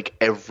model, like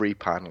every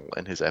panel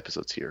in his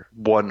episodes here,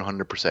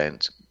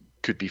 100%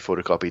 could be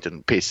photocopied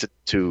and pasted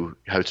to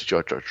How to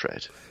Judge Our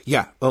Dredd.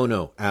 Yeah. Oh,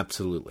 no,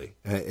 absolutely.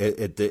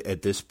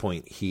 At this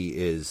point,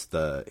 he's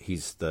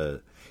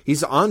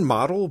on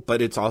model,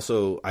 but it's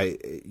also,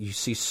 you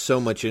see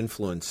so much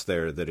influence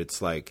there that it's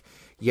like,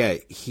 yeah,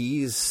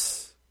 he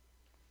is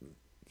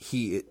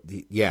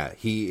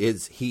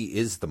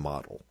the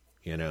model,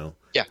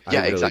 Yeah, I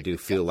really exactly. do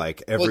feel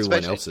like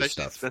everyone else's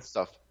stuff.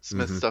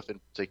 Smith stuff in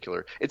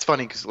particular. It's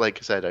funny because, like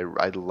I said,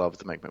 I love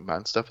the Mike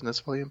McMahon stuff in this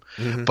volume,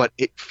 but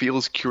it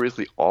feels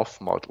curiously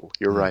off model.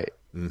 You're right.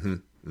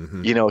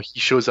 He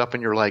shows up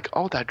and you're like,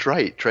 oh, that's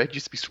right. Dredd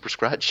used to be super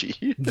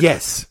scratchy.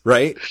 Yes,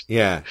 right?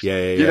 Yeah.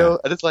 And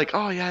it's like,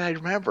 oh yeah, I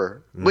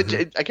remember. Which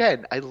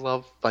again, I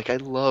love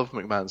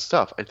McMahon's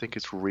stuff. I think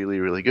it's really,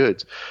 really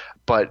good.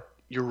 But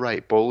you're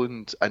right,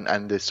 Boland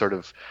and this sort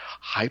of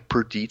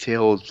hyper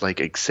detailed, like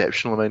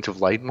exceptional amount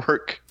of line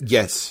work.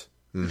 Yes.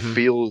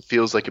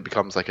 Feels like it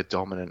becomes like a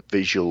dominant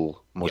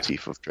visual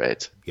motif of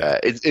Dredd.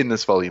 It's in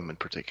this volume in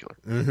particular.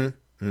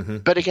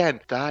 But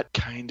again, that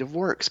kind of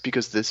works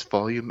because this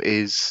volume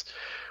is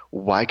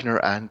Wagner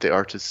and the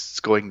artists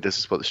going, this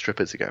is what the strip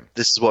is again.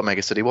 This is what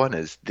Mega City 1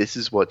 is. This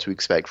is what to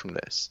expect from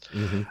this.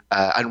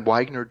 And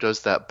Wagner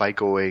does that by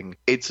going,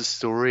 it's a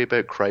story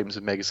about crimes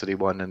in Mega City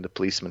 1 and the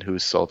policeman who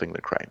is solving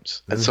the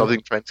crimes. And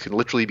solving crimes can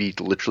literally be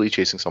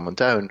chasing someone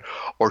down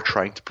or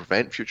trying to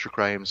prevent future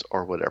crimes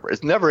or whatever.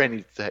 It's never any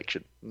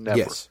detection. Never.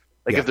 Yes.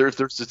 Like if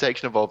there's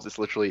detection involved, it's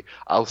literally,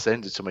 I'll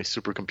send it to my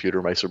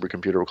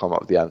supercomputer will come up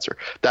with the answer.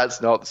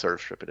 That's not the sort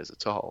of strip it is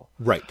at all.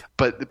 Right.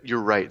 But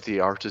you're right, the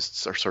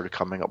artists are sort of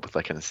coming up with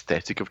like an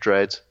aesthetic of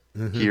Dread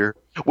here,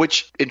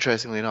 which,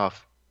 interestingly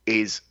enough,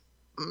 is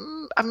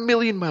a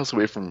million miles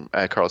away from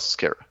Carlos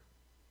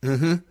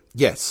Ezquerra.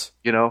 Yes.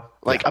 You know,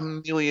 like a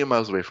million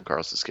miles away from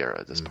Carlos Ezquerra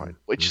at this point,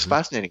 which is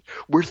fascinating.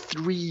 We're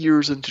 3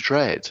 years into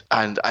Dread,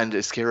 and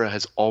Ezquerra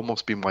has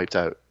almost been wiped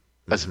out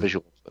as a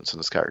visual influence on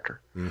this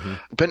character.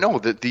 But no,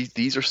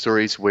 these are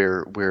stories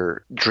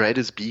where Dread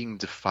is being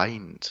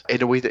defined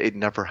in a way that it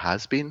never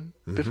has been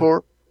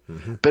before,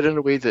 but in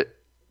a way that,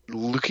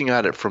 looking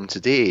at it from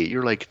today,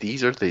 you're like,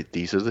 these are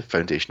the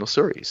foundational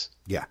stories.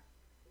 Yeah.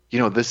 You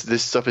know,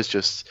 this stuff is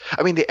just,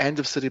 I mean, the end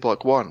of City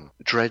Block 1,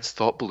 Dread's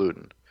thought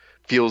balloon,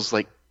 feels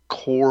like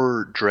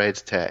core Dread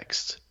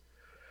text.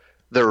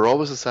 There are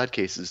always the sad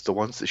cases, the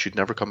ones that should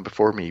never come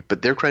before me,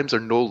 but their crimes are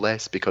no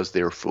less because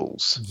they're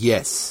fools.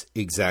 Yes,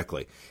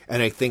 exactly.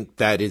 And I think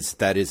that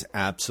is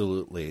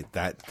absolutely,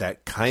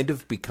 that kind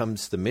of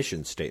becomes the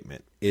mission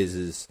statement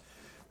is,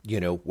 you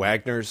know,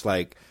 Wagner's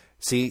like,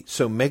 see,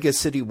 so Mega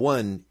City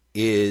 1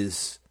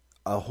 is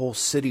a whole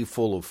city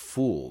full of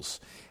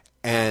fools.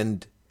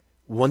 And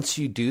once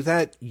you do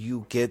that,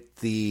 you get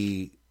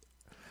the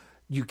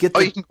you can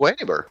go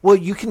anywhere. Well,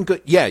 you can go.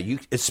 Yeah, you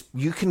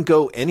can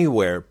go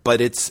anywhere,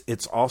 but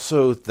it's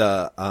also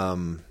the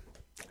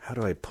how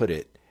do I put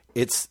it?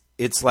 It's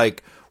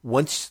like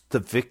once the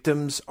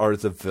victims are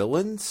the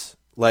villains,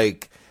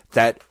 like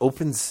that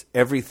opens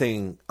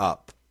everything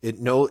up.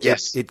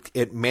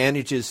 It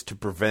manages to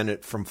prevent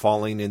it from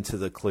falling into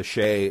the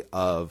cliche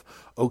of,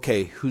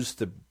 okay, who's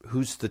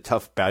the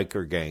tough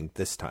biker gang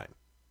this time?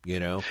 You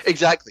know,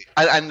 exactly.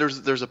 And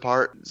there's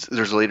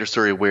a later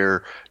story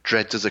where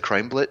Dredd does a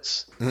crime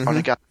blitz on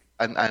a guy,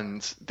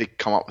 and they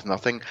come up with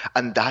nothing,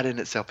 and that in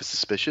itself is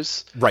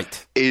suspicious.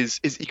 Right,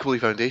 is equally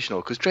foundational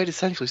because Dredd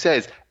essentially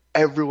says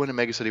everyone in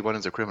Mega City 1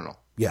 is a criminal.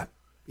 Yeah,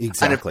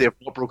 exactly. And if they have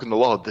not broken the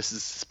law, this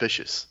is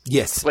suspicious.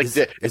 Yes, like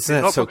isn't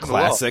that so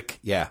classic?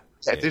 Yeah.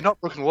 Yeah, if they've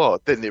not broken the law,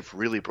 then they've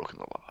really broken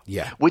the law.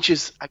 Yeah. Which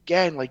is,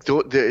 again, like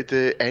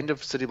the end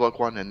of City Block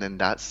 1 and then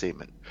that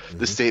statement.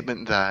 The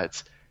statement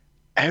that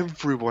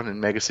everyone in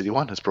Mega City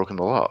 1 has broken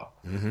the law.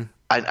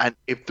 And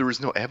if there is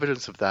no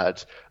evidence of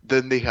that,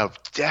 then they have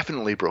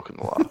definitely broken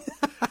the law.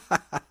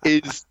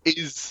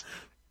 is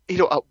you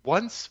know, at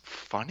once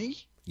funny.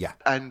 Yeah.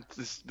 And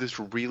this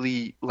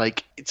really,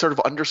 like, it sort of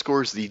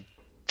underscores the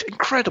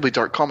incredibly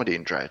dark comedy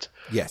in Dredd.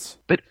 Yes.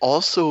 But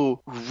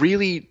also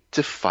really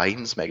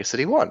defines Mega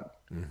City 1.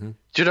 Do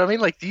you know what I mean?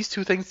 Like, these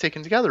two things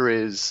taken together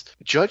is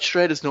Judge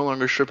Dredd is no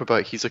longer a strip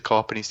about he's a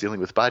cop and he's dealing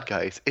with bad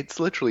guys. It's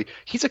literally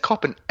he's a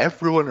cop and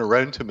everyone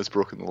around him has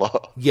broken the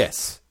law.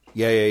 Yes.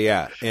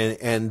 Yeah.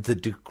 And the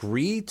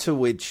degree to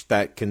which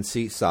that can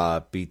seesaw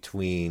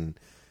between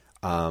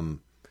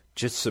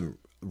just some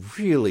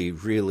really,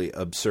 really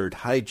absurd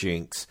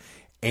hijinks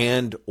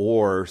and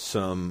or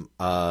some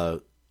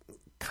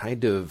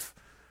kind of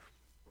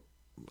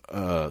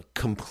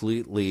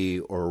completely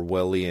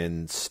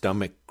Orwellian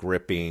stomach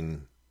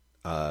gripping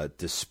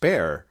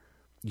despair,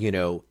 you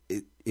know,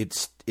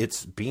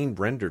 it's being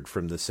rendered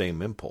from the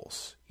same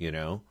impulse, you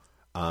know.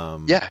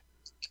 Yeah,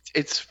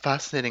 it's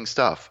fascinating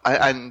stuff.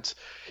 And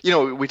you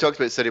know, we talked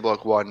about City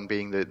Block 1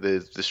 being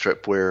the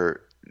strip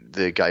where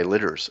the guy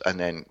litters and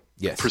then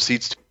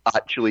proceeds to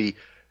actually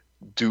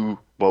do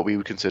what we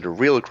would consider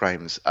real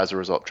crimes as a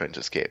result, trying to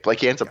escape.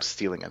 Like, he ends up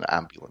stealing an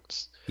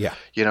ambulance. Yeah,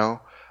 you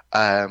know.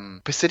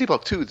 But City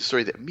Block 2, the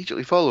story that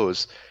immediately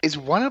follows, is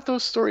one of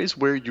those stories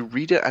where you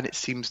read it and it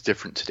seems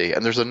different today.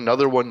 And there's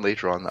another one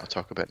later on that I'll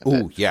talk about in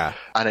a bit. Yeah.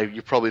 And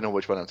you probably know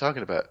which one I'm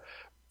talking about.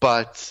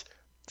 But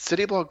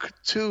City Block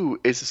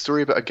 2 is a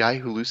story about a guy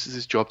who loses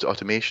his job to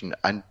automation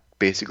and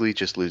basically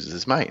just loses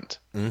his mind.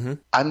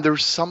 And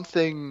there's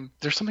something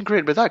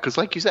great about that because,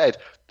 like you said,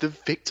 the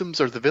victims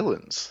are the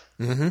villains.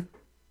 Do you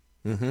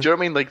know what I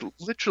mean? Like,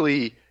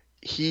 literally,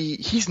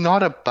 he's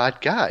not a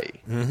bad guy.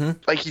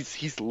 Like,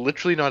 he's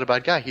literally not a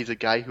bad guy. He's a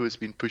guy who has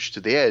been pushed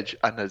to the edge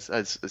and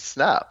has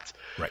snapped.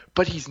 Right.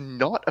 But he's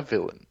not a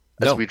villain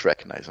as we'd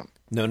recognize him.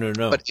 No.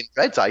 But in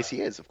Dredd's eyes,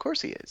 he is. Of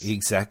course he is.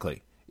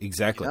 Exactly. You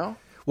know?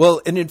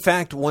 Well, and in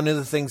fact, one of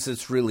the things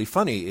that's really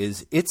funny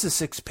is it's a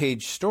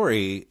 6-page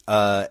story,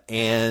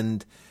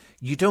 and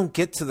you don't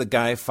get to the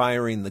guy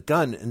firing the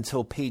gun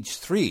until page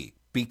 3,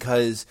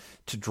 because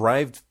to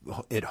drive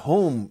it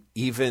home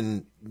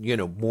even, you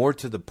know, more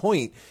to the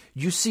point,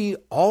 you see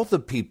all the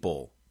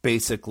people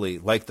basically,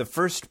 like the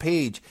first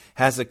page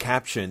has a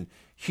caption,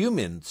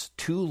 "Humans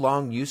too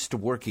long used to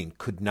working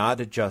could not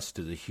adjust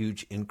to the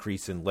huge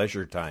increase in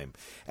leisure time."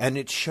 And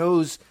it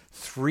shows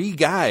 3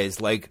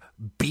 guys like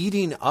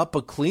beating up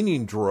a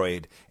cleaning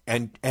droid,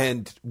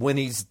 and when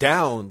he's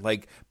down,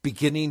 like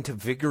beginning to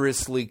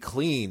vigorously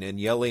clean and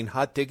yelling,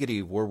 "Hot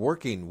diggity, we're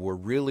working, we're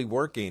really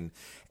working."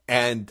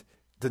 And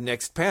the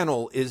next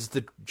panel is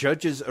the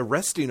judges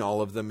arresting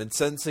all of them and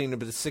sentencing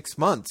them to 6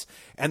 months.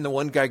 And the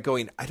one guy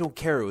going, "I don't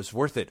care. It was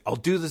worth it. I'll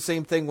do the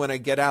same thing when I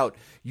get out.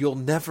 You'll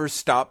never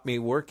stop me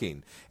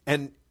working."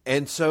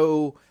 And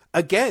so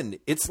again,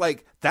 it's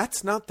like,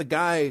 that's not the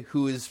guy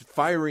who is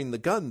firing the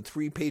gun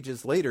 3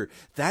 pages later.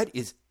 That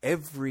is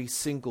every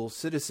single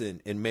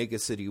citizen in Mega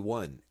City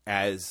 1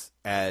 as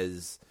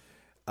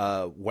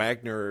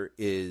Wagner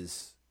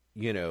is,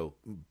 you know,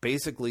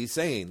 basically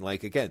saying,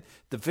 like, again,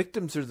 the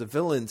victims are the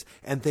villains,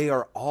 and they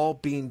are all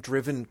being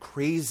driven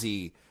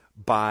crazy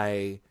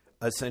by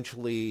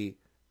essentially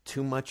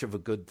too much of a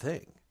good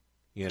thing.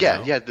 You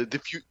know? Yeah.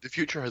 The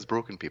future has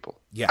broken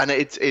people. Yeah, and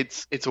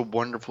it's a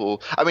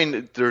wonderful. I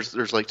mean,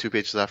 there's like 2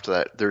 pages after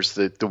that. There's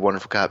the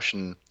wonderful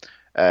caption.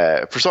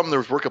 For some, there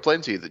was work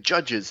aplenty. The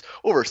judges,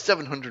 over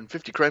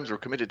 750 crimes were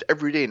committed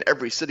every day in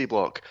every city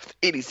block,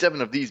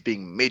 87 of these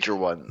being major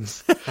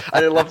ones.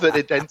 And I love that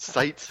it then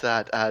cites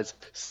that as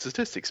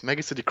statistics,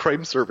 Megacity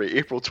Crime Survey,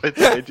 April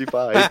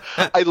 2095.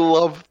 I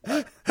love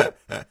that.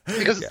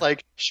 Because it's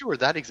like, sure,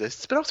 that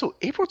exists, but also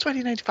April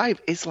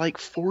 2095 is like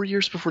 4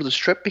 years before the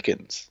strip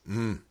begins.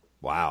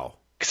 Wow.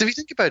 Because if you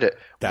think about it,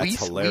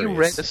 we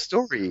read a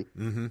story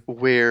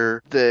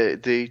where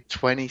the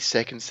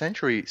 22nd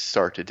century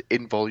started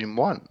in Volume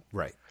 1.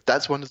 Right.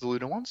 That's one of the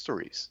Luna 1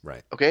 stories.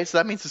 Right. Okay, so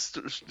that means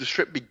the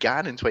strip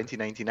began in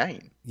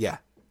 2099. Yeah,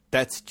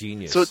 that's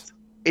genius. So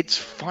it's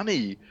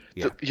funny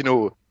that, you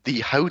know, the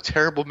how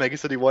terrible Mega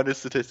City 1 is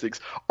statistics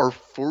are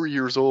 4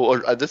 years old,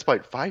 or at this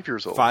point 5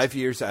 years old. 5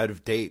 years out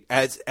of date,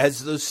 as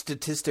those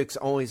statistics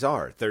always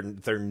are.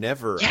 They're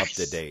never up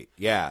to date.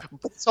 Yeah.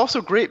 But it's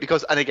also great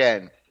because, and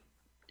again,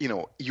 you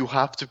know, you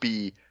have to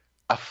be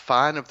a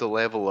fan of the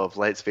level of,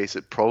 let's face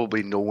it,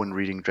 probably no one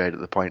reading Dredd at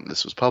the point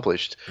this was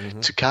published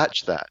to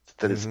catch that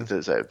it's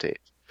out of date.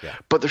 Yeah.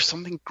 But there's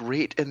something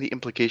great in the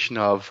implication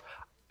of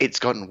it's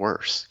gotten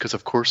worse, because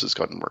of course it's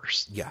gotten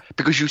worse. Yeah.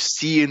 Because you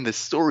see in the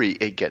story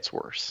it gets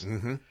worse.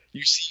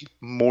 You see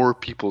more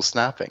people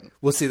snapping.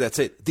 Well, see, that's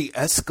it. The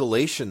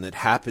escalation that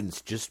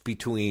happens just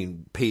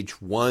between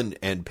page 1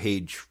 and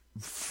page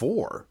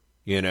 4,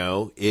 you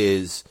know,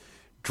 is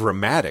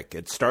dramatic.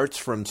 It starts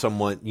from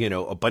someone, you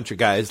know, a bunch of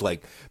guys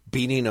like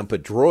beating up a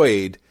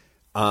droid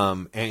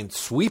and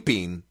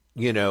sweeping,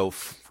 you know,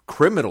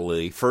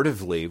 criminally,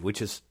 furtively, which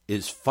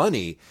is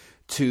funny,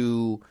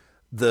 to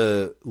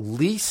the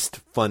least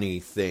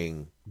funny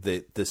thing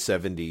that the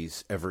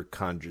 70s ever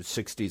conjured,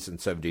 60s and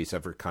 70s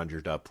ever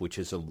conjured up, which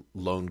is a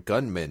lone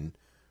gunman,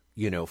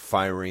 you know,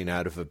 firing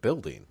out of a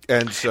building.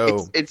 And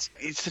so it's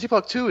City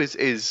Block 2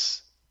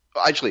 is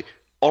actually,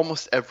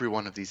 almost every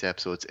one of these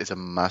episodes is a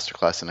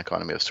masterclass in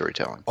economy of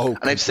storytelling. Oh,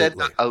 and I've said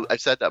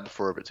that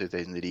before about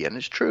 2000 AD, and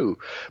it's true.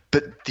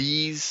 But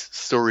these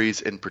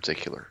stories in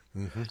particular,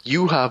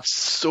 you have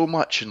so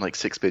much in like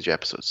 6-page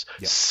episodes.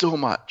 Yeah. So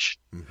much.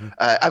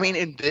 I mean,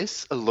 in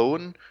this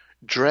alone,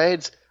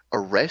 Dredd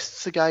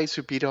arrests the guys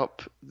who beat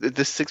up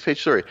this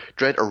 6-page story.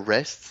 Dredd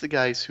arrests the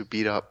guys who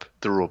beat up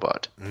the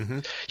robot.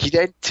 He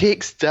then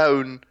takes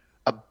down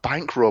a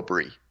bank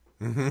robbery,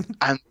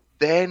 and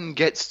then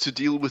gets to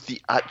deal with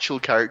the actual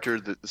character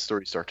that the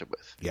story started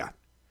with. Yeah.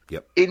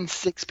 Yep. In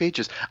 6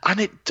 pages. And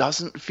it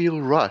doesn't feel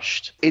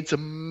rushed. It's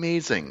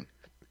amazing.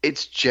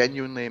 It's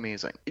genuinely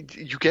amazing.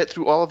 You get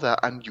through all of that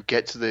and you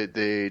get to the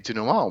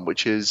denouement,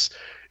 which is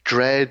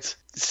Dredd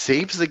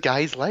saves the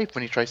guy's life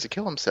when he tries to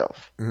kill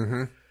himself.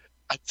 And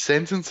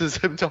sentences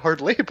him to hard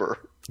labor.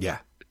 Yeah.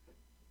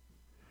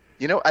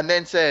 You know, and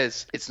then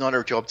says, it's not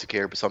our job to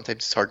care, but sometimes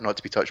it's hard not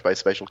to be touched by a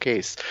special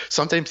case.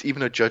 Sometimes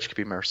even a judge can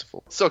be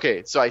merciful. So,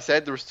 okay, so I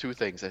said there was 2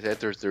 things. I said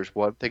there's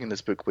one thing in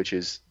this book which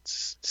is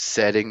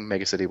setting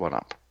Mega City 1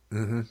 up.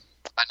 And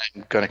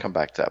I'm going to come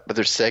back to that. But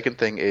their second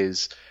thing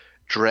is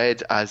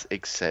Dredd as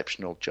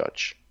exceptional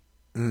judge.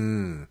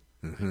 And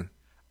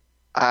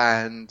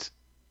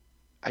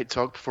I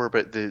talked before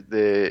about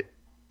the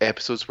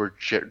episodes where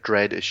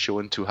Dredd is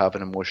shown to have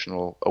an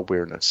emotional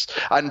awareness.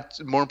 And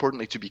more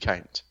importantly, to be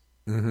kind.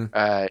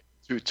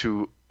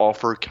 To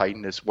offer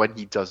kindness when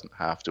he doesn't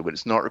have to, when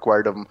it's not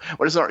required of him,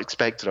 when it's not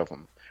expected of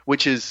him,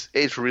 which is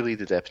really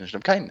the definition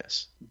of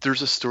kindness.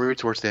 There's a story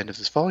towards the end of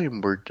this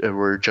volume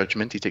where Judge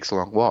Minty takes a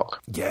long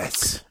walk.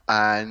 Yes.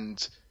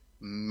 And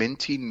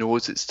Minty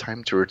knows it's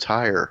time to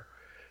retire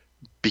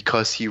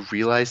because he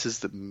realizes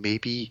that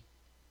maybe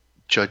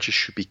judges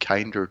should be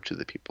kinder to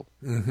the people.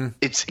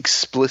 It's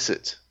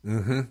explicit.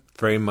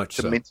 Very much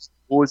so. Minty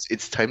knows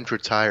it's time to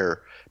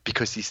retire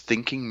because he's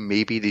thinking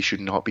maybe they should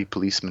not be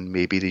policemen,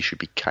 maybe they should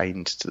be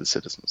kind to the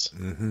citizens.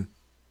 And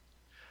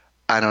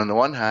on the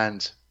one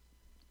hand,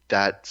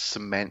 that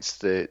cements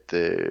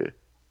the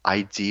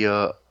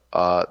idea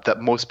that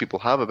most people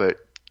have about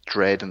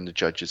Dredd and the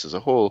judges as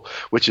a whole,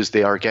 which is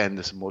they are, again,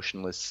 this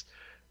emotionless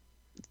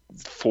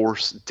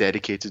force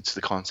dedicated to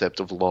the concept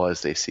of law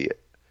as they see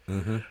it.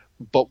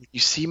 But when you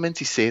see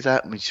Minty say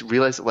that, when you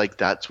realize that like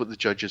that's what the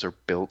judges are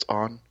built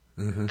on,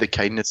 the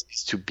kindness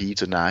is to be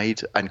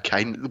denied, and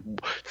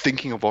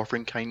thinking of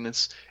offering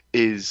kindness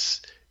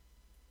is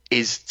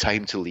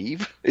time to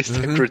leave, is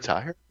time to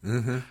retire.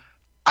 And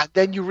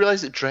then you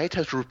realize that Dredd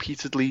has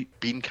repeatedly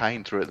been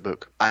kind throughout the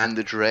book, and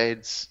the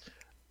Dredds.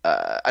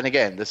 And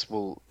again, this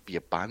will be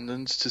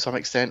abandoned to some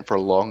extent for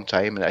a long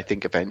time, and I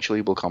think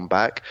eventually will come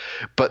back.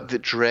 But the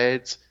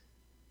Dredd,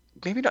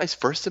 maybe not his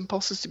first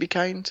impulse is to be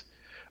kind,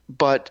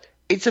 but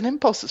it's an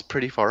impulse that's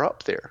pretty far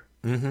up there.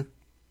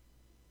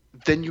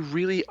 Then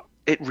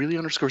it really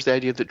underscores the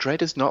idea that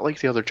Dredd is not like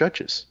the other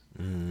judges.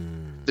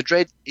 The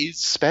Dredd is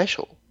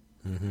special.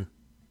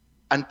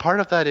 And part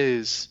of that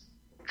is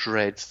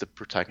Dredd's the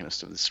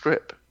protagonist of the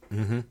strip.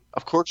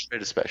 Of course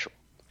Dredd is special.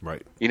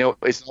 Right. You know,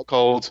 it's not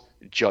called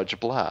Judge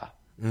Blah.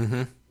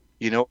 You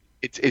know,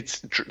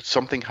 it's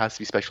something has to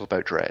be special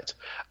about Dredd.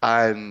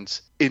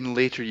 And in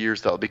later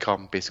years, that'll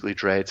become basically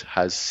Dredd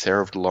has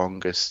served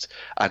longest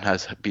and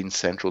has been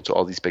central to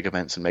all these big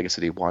events in Mega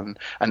City 1,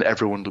 and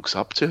everyone looks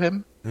up to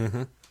him.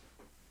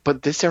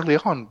 But this early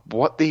on,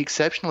 what the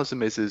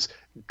exceptionalism is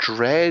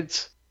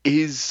Dredd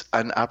is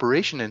an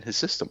aberration in his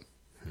system.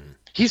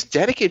 He's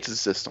dedicated to the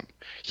system.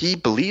 He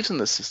believes in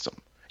the system.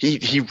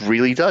 He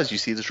really does. You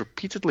see this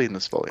repeatedly in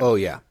this volume. Oh,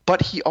 yeah.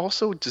 But he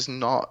also does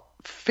not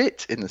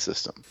fit in the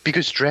system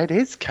because Dredd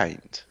is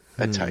kind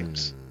at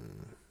times.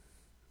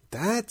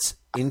 That's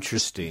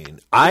interesting.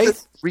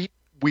 It's a really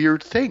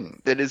weird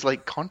thing that is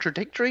like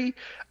contradictory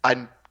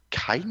and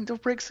kind of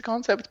breaks the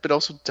concept, but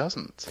also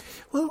doesn't.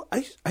 Well,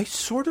 I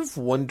sort of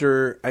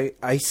wonder.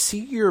 I see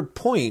your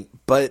point,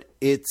 but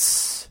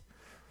it's.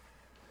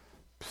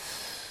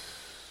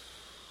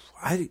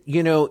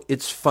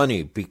 It's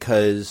funny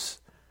because.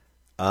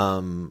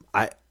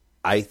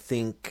 I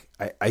think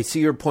I see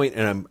your point,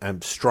 and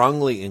I'm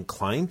strongly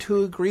inclined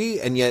to agree,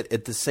 and yet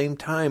at the same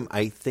time,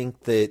 I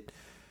think that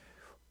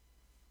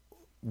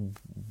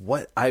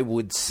what I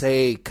would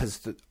say,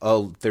 because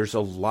there's a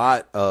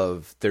lot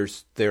of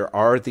there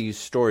are these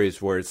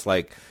stories where it's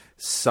like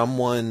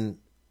someone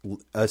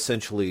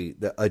essentially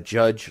a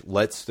judge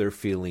lets their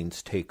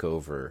feelings take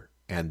over,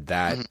 and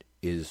that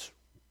is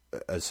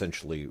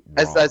essentially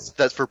wrong.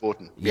 That's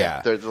verboten.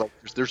 Yeah.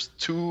 There's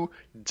two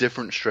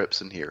different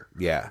strips in here.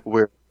 Yeah.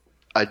 Where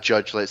a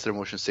judge lets their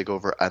emotions take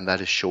over, and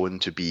that is shown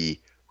to be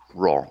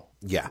wrong.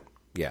 Yeah.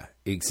 Yeah,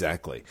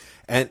 exactly.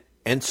 And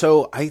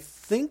so I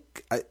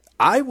think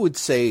I would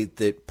say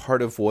that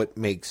part of what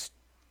makes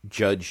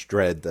Judge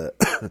Dredd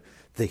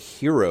the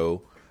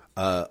hero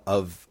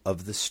of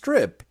the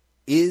strip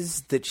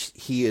is that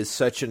he is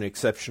such an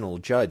exceptional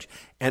judge.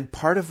 And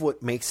part of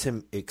what makes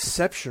him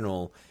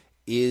exceptional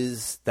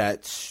is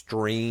that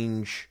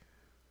strange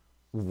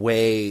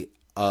way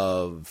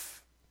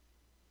of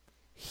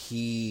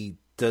he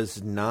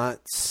does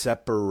not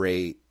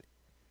separate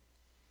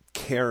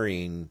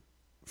caring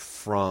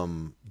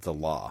from the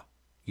law.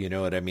 You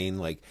know what I mean?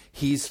 Like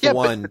he's the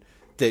one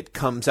that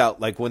comes out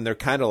like when they're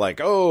kind of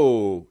like,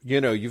 oh,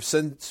 you've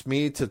sentenced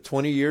me to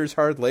 20 years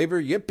hard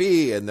labor.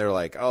 Yippee. And they're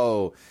like,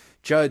 oh,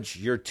 Judge,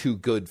 you're too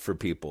good for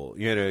people,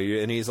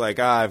 and he's like,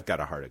 I've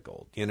got a heart of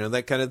gold,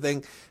 that kind of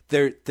thing.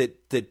 That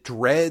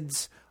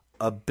Dredd's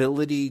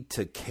ability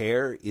to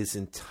care is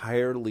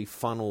entirely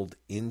funneled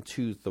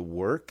into the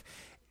work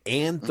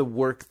and the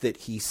work that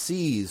he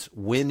sees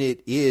when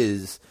it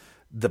is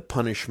the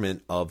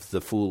punishment of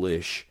the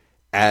foolish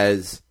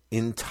as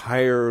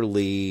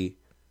entirely,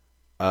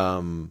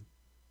 as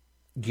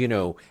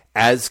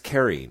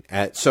caring.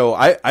 So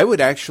I would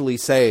actually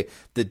say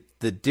that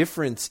the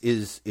difference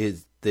is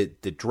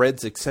that the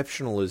Dredd's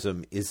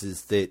exceptionalism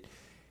is that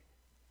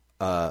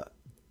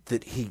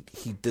that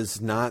he does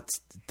not,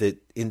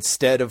 that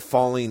instead of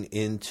falling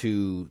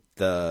into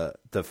the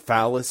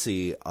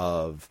fallacy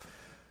of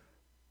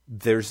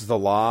there's the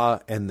law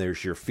and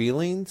there's your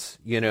feelings,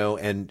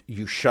 and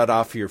you shut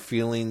off your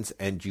feelings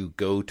and you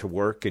go to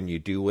work and you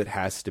do what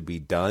has to be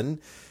done.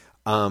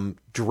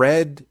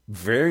 Dredd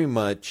very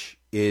much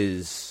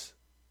is,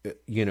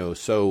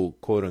 so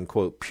quote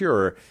unquote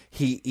pure.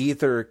 He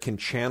either can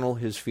channel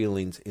his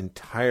feelings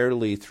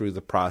entirely through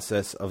the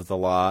process of the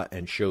law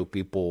and show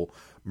people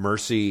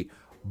mercy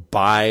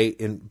by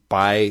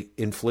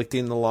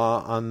inflicting the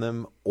law on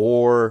them,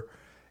 or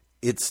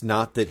it's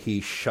not that he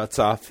shuts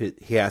off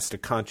he has to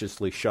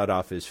consciously shut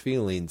off his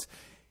feelings.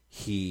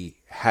 He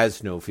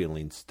has no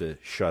feelings to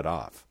shut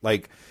off.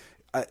 Like,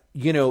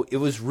 it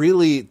was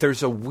really,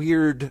 there's a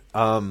weird,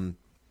 I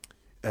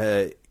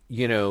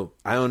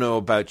don't know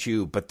about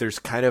you, but there's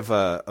kind of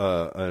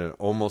a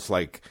almost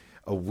like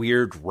a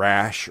weird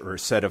rash or a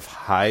set of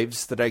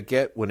hives that I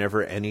get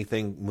whenever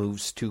anything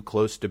moves too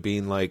close to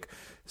being like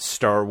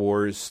Star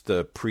Wars,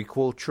 the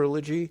prequel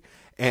trilogy.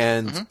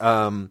 And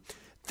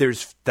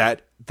there's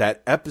that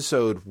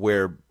episode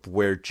where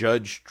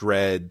Judge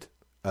Dredd,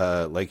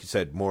 like you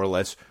said, more or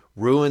less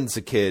ruins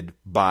a kid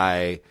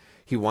by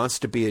he wants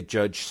to be a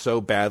judge so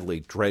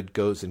badly. Dredd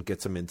goes and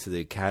gets him into the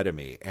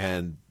academy.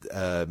 And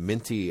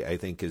Minty, I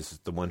think, is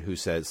the one who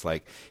says,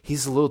 like,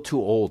 he's a little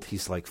too old.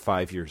 He's like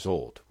 5 years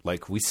old.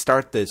 Like, we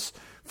start this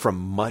from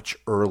much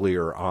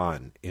earlier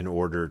on in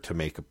order to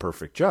make a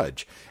perfect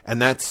judge.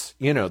 And that's,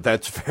 you know,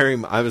 that's very,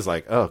 I was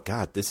like, oh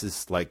God, this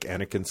is like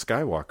Anakin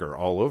Skywalker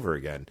all over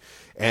again.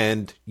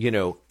 And, you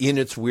know, in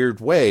its weird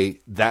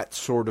way, that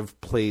sort of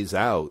plays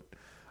out,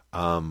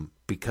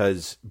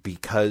 because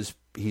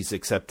he's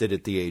accepted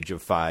at the age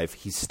of 5,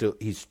 he's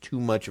too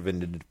much of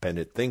an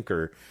independent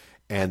thinker,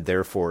 and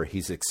therefore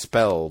he's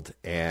expelled,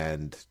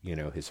 and, you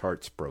know, his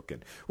heart's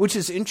broken, which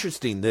is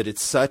interesting that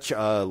it's such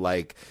a,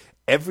 like,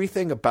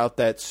 everything about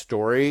that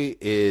story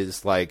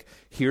is like,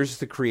 here's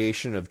the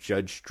creation of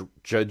Judge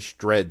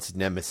Dredd's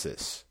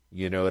nemesis.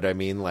 You know what I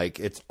mean? Like,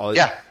 it's all,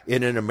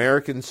 in an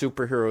American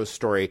superhero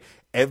story,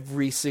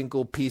 every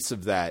single piece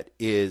of that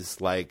is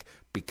like,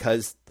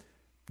 because,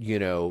 you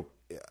know,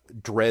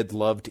 Dredd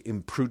loved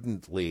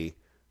imprudently,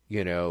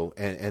 you know,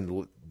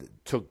 and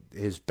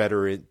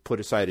put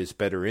aside his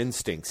better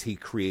instincts, he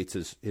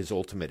creates his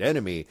ultimate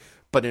enemy.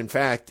 But in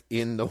fact,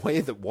 in the way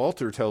that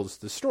Walter tells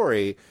the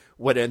story,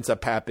 what ends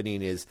up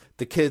happening is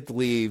the kid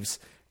leaves,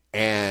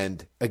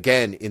 and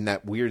again, in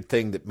that weird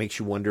thing that makes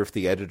you wonder if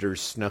the editors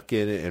snuck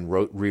in and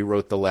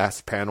rewrote the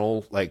last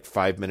panel like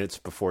 5 minutes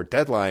before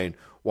deadline,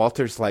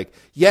 Walter's like,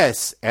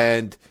 yes,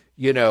 and,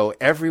 you know,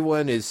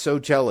 everyone is so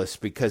jealous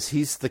because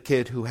he's the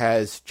kid who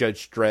has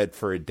Judge Dredd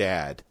for a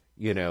dad,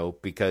 you know,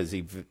 because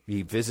he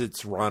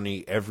visits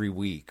Ronnie every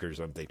week or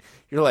something.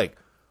 You're like,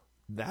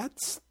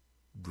 that's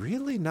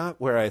really not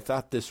where I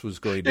thought this was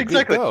going to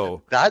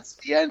go. That's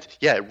the end.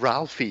 Yeah,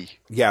 Ralphie.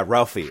 Yeah,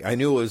 Ralphie. I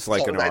knew it was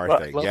like an R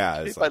thing.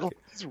 Yeah, it's like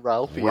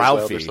Ralphie.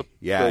 Ralphie. Well.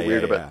 Yeah,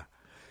 weird about.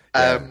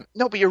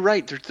 No, but you're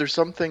right. There's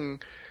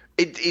something.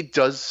 It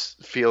does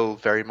feel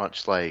very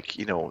much like,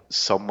 you know,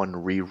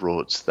 someone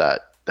rewrote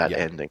that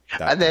ending,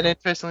 and then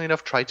interestingly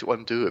enough tried to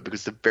undo it,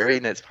 because the very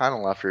next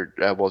panel after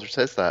Walter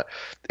says that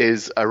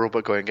is a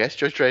robot going, "Yes,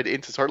 Judge Dredd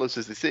ain't as heartless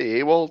as they say,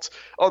 eh, Walt?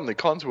 On the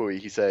contrary,"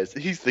 he says,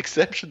 "he's the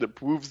exception that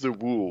proves the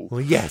rule."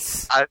 Well,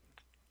 yes. And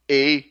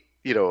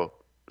you know,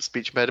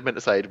 speech impediment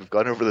aside, we've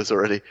gone over this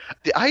already.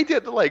 The idea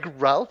that, like,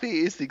 Ralphie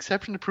is the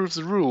exception that proves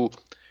the rule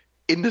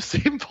in the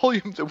same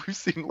volume that we've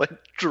seen, like,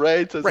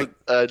 Dredd as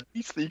a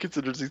niece that he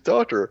considers his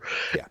daughter,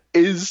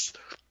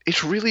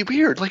 it's really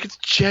weird. Like, it's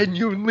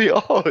genuinely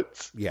odd.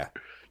 Yeah.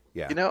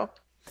 You know?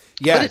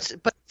 Yeah.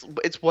 But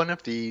it's one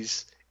of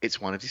these.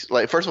 It's one of these.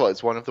 Like, first of all,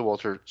 it's one of the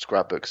Walter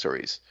scrapbook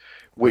stories,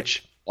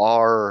 which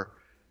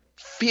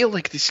feel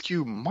like they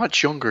skew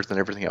much younger than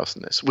everything else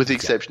in this, with the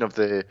exception of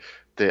the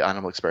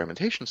animal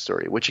experimentation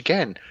story, which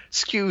again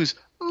skews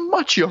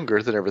much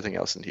younger than everything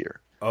else in here.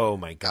 Oh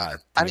my God!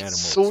 And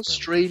it's so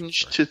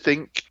strange to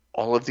think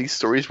all of these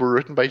stories were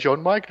written by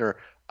John Wagner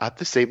at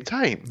the same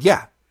time.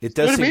 Yeah, it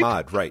does seem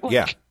odd, right? Like,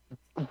 yeah.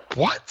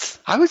 What?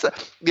 How is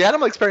that? The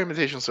animal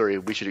experimentation story,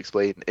 we should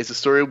explain, is a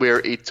story where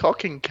a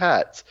talking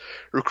cat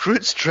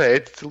recruits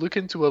Dredd to look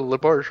into a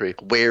laboratory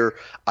where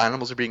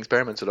animals are being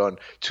experimented on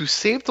to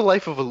save the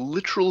life of a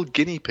literal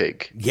guinea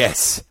pig.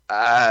 Yes.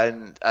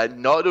 And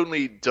not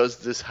only does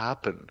this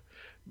happen,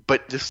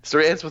 but the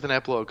story ends with an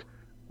epilogue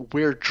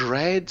where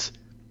Dredd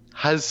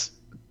has,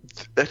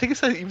 I think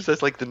it even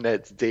says, like, the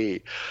next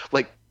day,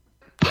 like,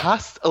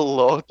 passed a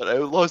law that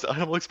outlaws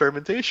animal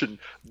experimentation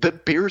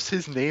that bears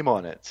his name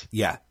on it.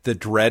 Yeah, the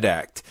Dredd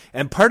Act.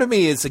 And part of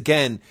me is,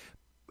 again,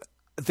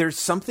 there's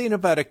something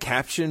about a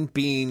caption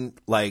being,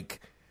 like,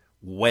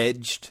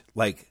 wedged,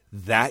 like,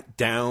 that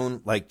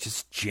down, like,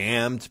 just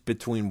jammed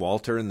between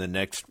Walter and the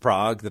next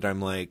prog that I'm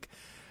like,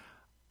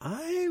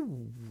 I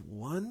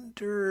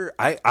wonder.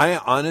 I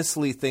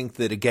honestly think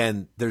that,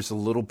 again, there's a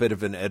little bit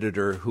of an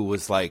editor who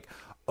was like,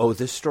 oh,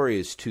 this story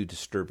is too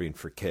disturbing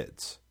for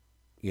kids,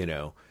 you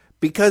know?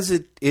 Because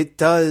it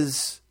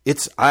does.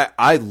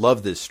 I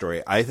love this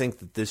story. I think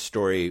that this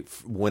story,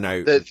 when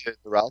the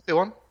Ralphie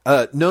one.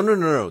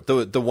 No.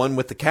 The one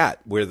with the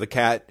cat, where the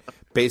cat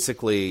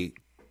basically,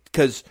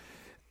 because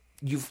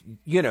you've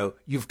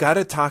got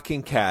a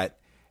talking cat,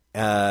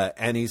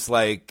 and he's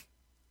like,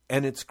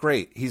 and it's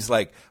great. He's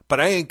like, but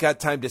I ain't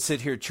got time to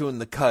sit here chewing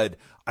the cud.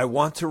 I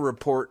want to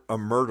report a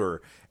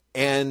murder,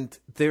 and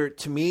there,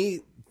 to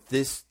me,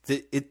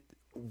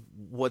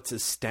 what's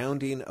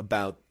astounding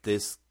about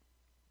this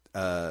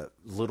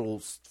little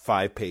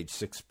 5-page,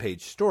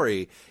 6-page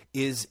story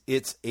is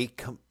it's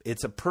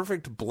a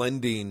perfect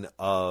blending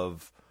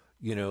of,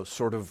 you know,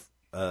 sort of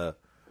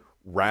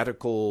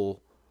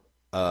radical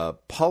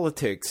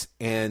politics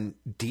and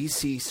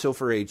DC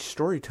Silver Age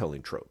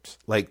storytelling tropes.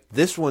 Like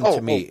this one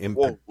to me in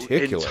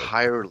particular.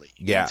 Entirely.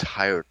 Yeah.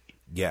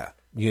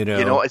 You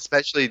know,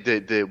 especially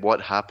the what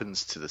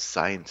happens to the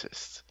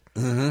scientist.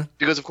 Mm-hmm.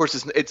 Because, of course,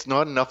 it's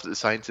not enough that the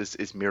scientist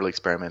is merely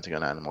experimenting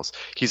on animals.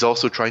 He's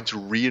also trying to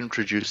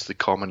reintroduce the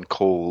common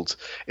cold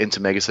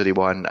into Mega City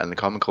 1, and the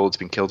common cold's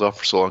been killed off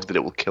for so long that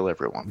it will kill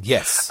everyone.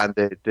 Yes. And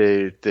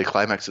the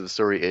climax of the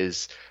story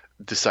is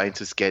the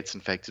scientist gets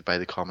infected by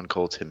the common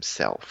cold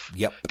himself.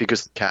 Yep.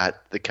 Because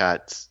the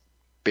cat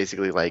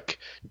basically like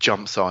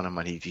jumps on him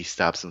and he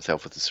stabs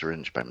himself with a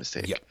syringe by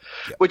mistake. Yep.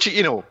 Yep. Which,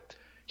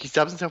 he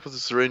stabs himself with a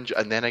syringe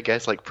and then I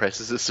guess like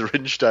presses the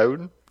syringe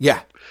down. Yeah.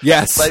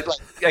 Yes. Like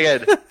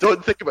again,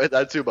 don't think about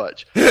that too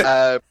much.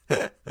 But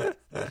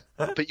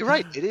you're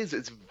right. It is.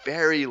 It's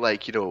very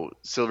like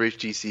Silver Age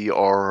DC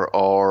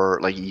or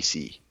like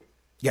EC.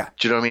 Yeah.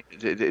 Do you know what I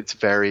mean? It's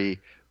very,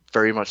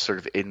 very much sort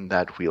of in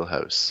that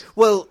wheelhouse.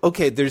 Well,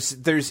 okay.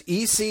 There's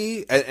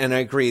EC, and I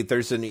agree.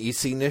 There's an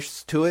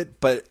EC-ness to it,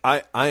 but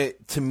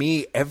to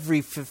me,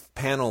 every fifth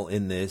panel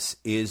in this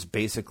is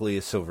basically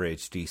a Silver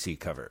Age DC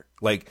cover.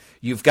 Like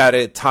you've got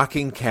a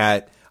talking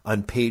cat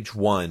on page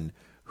 1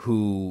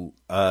 who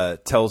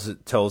tells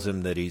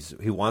him that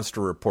he wants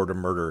to report a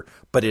murder,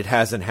 but it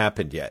hasn't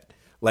happened yet.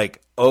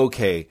 Like,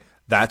 okay,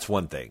 that's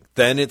one thing.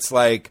 Then it's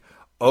like,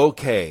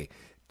 okay,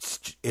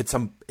 it's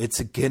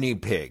a guinea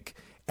pig.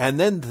 And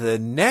then the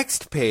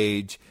next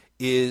page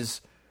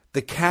is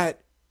the cat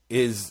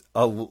is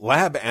a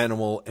lab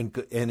animal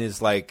and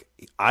is like,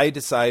 I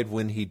decide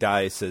when he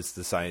dies, says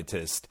the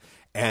scientist.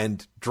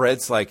 And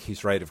Dredd's like,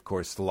 he's right, of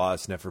course, the law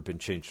has never been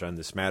changed on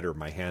this matter.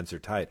 My hands are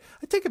tied.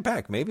 I take it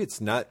back. Maybe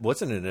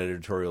wasn't an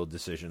editorial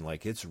decision.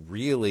 Like, it's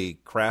really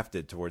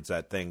crafted towards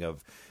that thing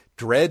of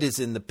Dredd is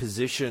in the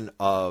position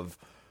of,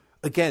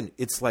 again,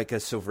 it's like a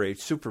Silver Age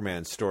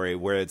Superman story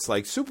where it's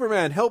like,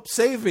 Superman, help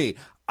save me.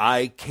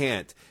 I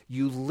can't.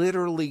 You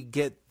literally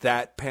get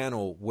that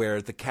panel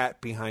where the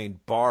cat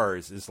behind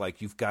bars is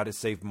like, you've got to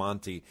save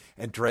Monty.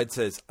 And Dredd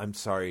says, I'm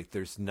sorry,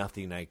 there's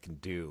nothing I can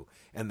do.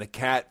 And the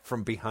cat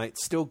from behind,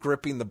 still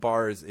gripping the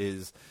bars,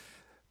 is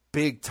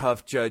big,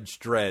 tough Judge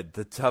Dredd,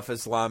 the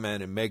toughest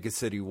lawman in Mega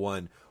City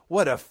 1.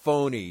 What a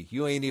phony.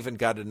 You ain't even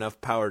got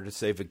enough power to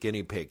save a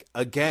guinea pig.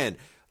 Again,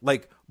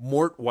 like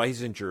Mort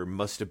Weisinger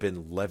must have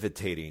been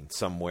levitating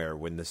somewhere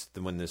when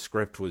the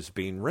script was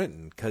being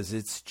written, because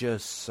it's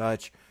just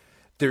such.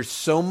 There's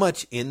so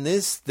much in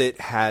this that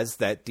has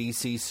that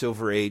DC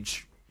Silver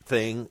Age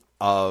thing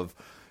of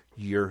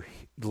you're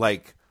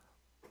like,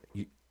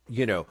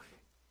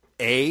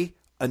 A,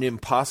 an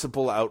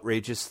impossible,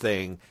 outrageous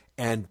thing,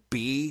 and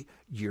B,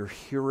 your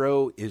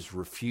hero is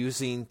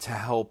refusing to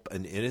help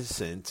an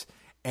innocent,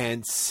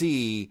 and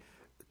C,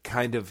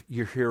 kind of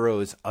your hero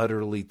is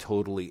utterly,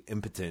 totally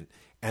impotent.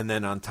 And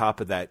then on top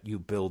of that, you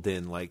build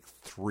in like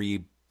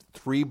three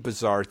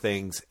bizarre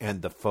things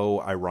and the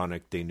faux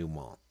ironic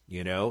denouement.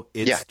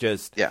 It's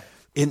just,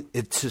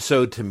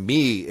 so to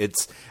me,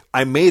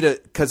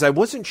 because I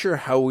wasn't sure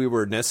how we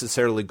were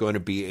necessarily going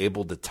to be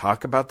able to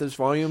talk about this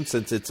volume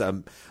since it's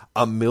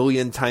a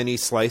million tiny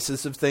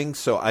slices of things.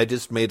 So I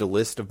just made a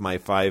list of my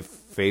 5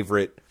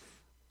 favorite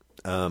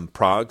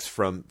progs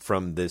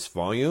from this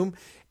volume.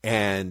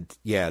 And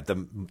yeah,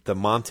 the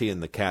Monty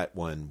and the cat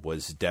one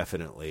was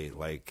definitely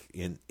like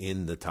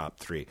in the top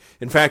 3.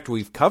 In fact,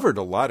 we've covered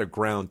a lot of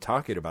ground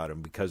talking about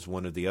them because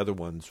one of the other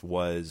ones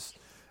was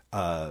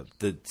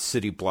the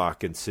City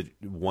Block and City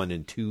 1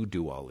 and 2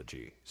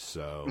 duology.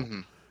 So,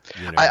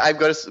 I've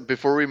got to,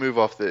 before we move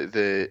off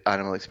the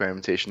animal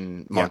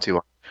experimentation Monty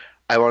one,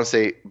 I want to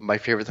say my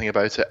favorite thing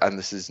about it, and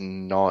this is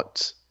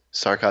not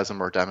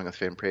sarcasm or damning with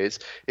faint praise,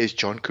 is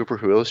John Cooper,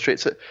 who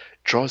illustrates it,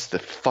 draws the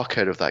fuck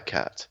out of that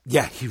cat.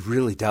 Yeah, he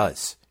really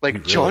does. Like,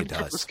 really John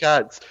Cooper's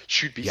cats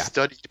should be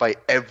studied by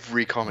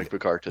every comic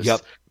book artist.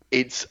 Yep.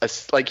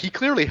 It's like, he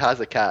clearly has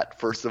a cat,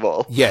 first of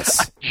all.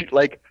 Yes.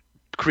 Like,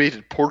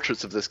 created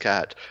portraits of this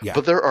cat. Yeah.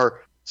 But there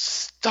are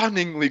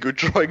stunningly good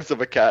drawings of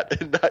a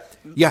cat in that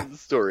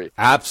story.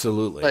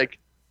 Absolutely. Like,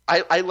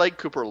 I like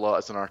Cooper a lot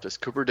as an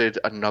artist. Cooper did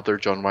another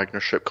John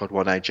Wagner strip called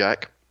One-Eyed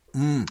Jack.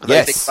 Yes.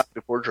 I think back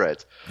before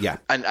Dredd. Yeah.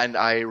 And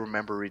I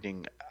remember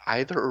reading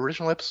either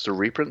original episodes or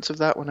reprints of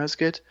that when I was a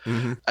kid.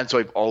 Mm-hmm. And so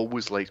I've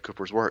always liked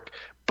Cooper's work.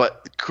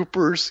 But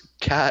Cooper's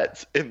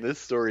cat in this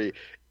story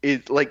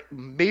is like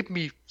made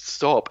me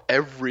stop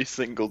every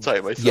single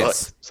time I saw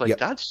it. It's like,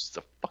 that's just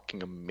a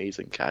fucking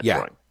amazing cat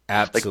drawing.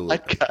 Absolutely.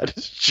 Like, that cat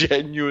is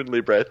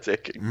genuinely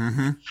breathtaking.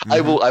 Mm-hmm. Mm-hmm.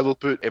 I will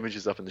put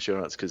images up in the show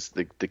notes because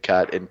the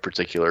cat in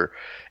particular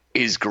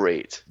is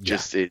great.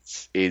 Just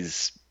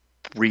is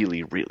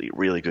really, really,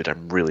 really good.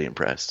 I'm really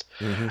impressed.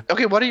 Mm-hmm.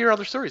 Okay, what are your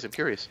other stories? I'm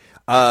curious.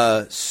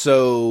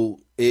 So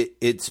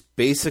it's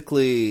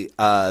basically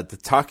the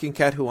talking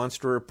cat who wants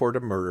to report a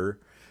murder.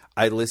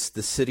 I list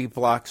the City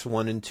Blocks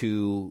 1 and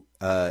 2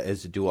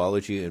 as a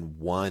duology in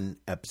one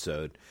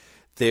episode.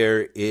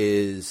 There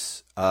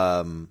is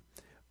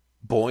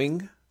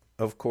Boing,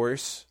 of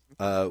course,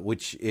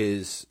 which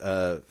is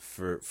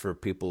for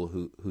people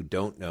who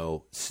don't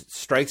know,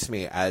 strikes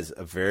me as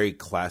a very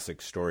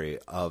classic story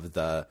of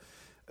the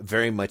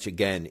very much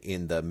again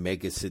in the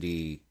Mega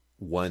City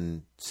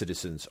 1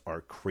 citizens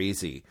are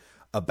crazy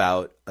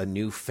about a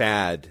new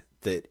fad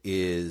that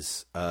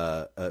is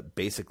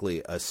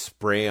basically a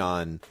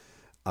spray-on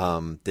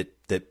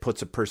that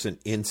puts a person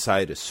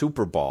inside a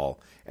Super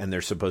Ball, and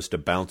they're supposed to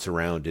bounce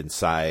around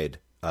inside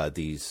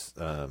these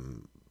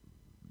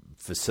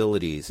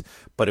facilities.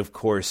 But of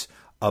course,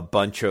 a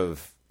bunch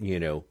of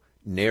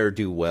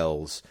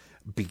ne'er-do-wells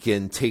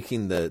begin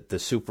taking the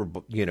Super,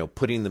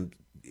 putting them,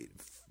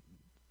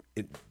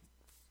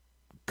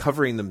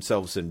 covering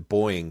themselves in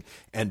Boeing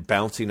and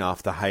bouncing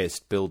off the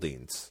highest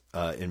buildings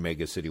in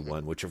Mega City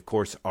 1, which of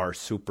course are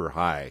super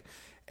high.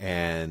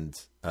 And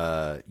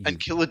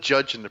kill a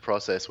judge in the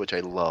process, which I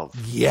love.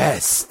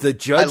 Yes, the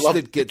judge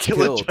that gets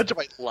killed. A judge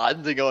by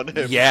landing on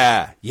him.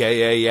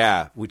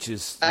 Yeah. Which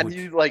is,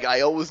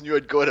 I always knew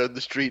I'd go down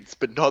the streets,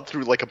 but not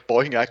through like a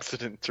Boeing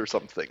accident or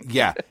something.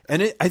 Yeah,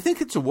 and I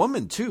think it's a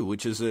woman too,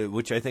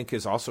 which I think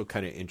is also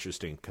kind of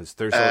interesting because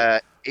there's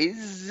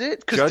is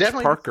it Judge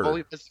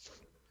Parker.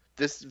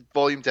 This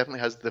volume definitely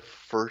has the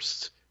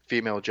first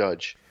female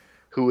judge,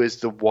 who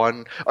is the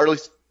one, or at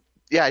least.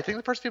 Yeah, I think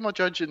the first female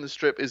judge in the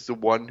strip is the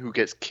one who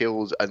gets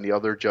killed, and the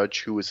other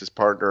judge, who is his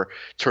partner,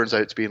 turns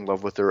out to be in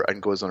love with her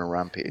and goes on a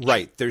rampage.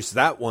 Right, there's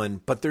that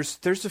one, but there's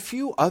a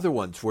few other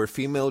ones where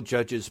female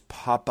judges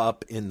pop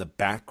up in the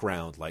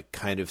background, like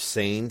kind of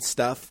saying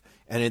stuff,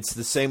 and it's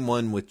the same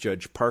one with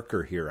Judge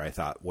Parker here, I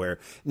thought, where,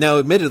 now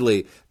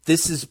admittedly,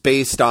 this is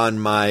based on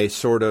my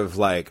sort of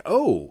like,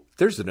 oh,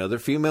 there's another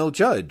female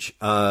judge,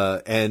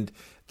 and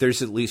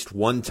there's at least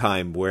one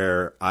time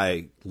where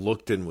I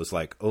looked and was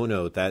like, oh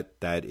no, that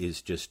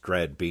is just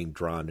Dredd being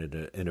drawn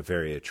in a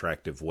very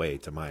attractive way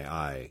to my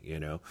eye, you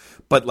know?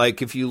 But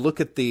like, if you look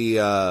at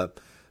the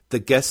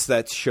Guess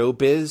That's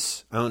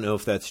Showbiz, I don't know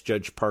if that's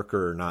Judge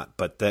Parker or not,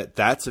 but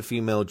that's a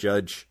female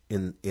judge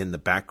in the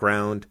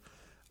background.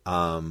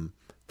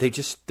 They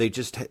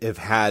just have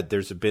had,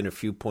 there's been a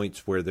few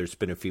points where there's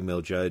been a female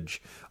judge.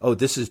 Oh,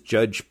 this is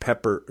Judge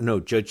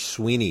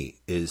Sweeney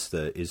is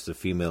the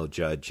female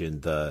judge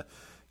in the,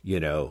 you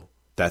know,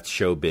 That's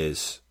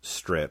Showbiz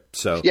strip.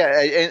 So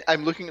yeah,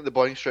 I'm looking at the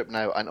Boeing strip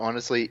now, and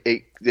honestly,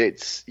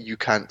 it's you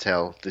can't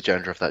tell the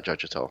gender of that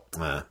judge at all.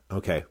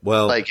 Okay,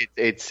 well, like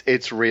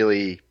it's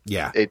really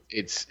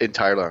it's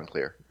entirely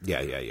unclear.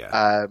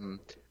 Yeah.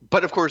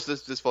 But of course,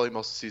 this volume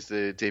also sees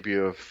the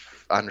debut of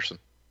Anderson.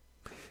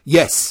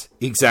 Yes,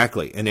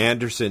 exactly, and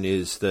Anderson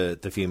is the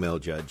female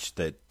judge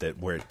that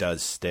where it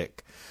does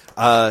stick.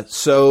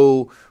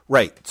 So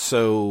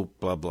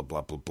blah blah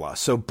blah blah blah.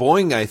 So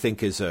Boeing, I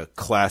think, is a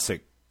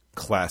classic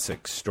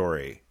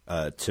story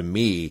to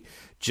me,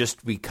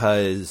 just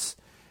because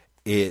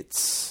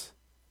it's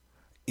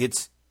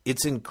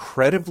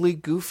incredibly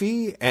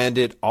goofy, and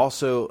it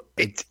also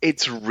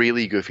it's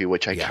really goofy,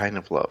 which I kind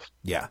of love.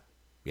 Yeah.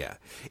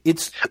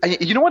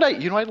 You know what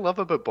I love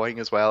about Boeing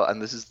as well,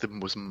 and this is the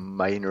most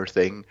minor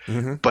thing,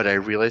 but I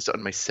realized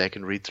on my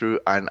second read through,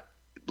 and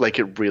like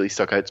it really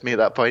stuck out to me at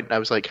that point. And I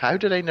was like, how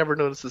did I never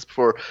notice this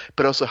before?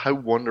 But also, how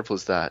wonderful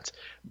is that?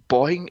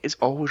 Boeing is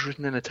always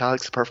written in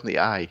italics apart from the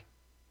I.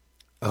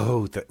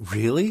 Oh,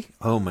 really?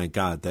 Oh my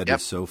God, that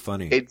is so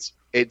funny.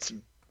 It's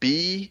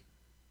B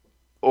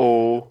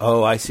O.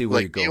 Oh, I see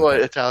where you're going. B-O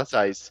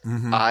italicized.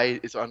 I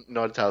is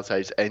not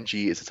italicized. NG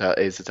is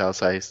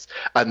italicized,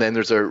 and then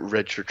there's a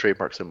registered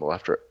trademark symbol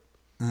after it.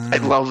 I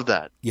love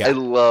that. Yeah. I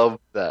love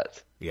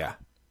that. Yeah.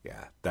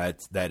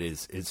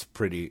 It's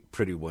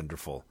pretty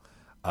wonderful.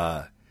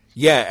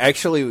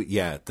 Actually,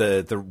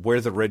 the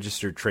where the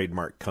registered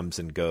trademark comes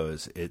and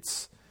goes,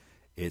 it's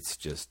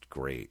just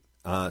great.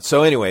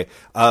 So anyway,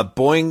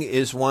 Boeing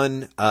is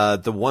one.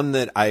 The one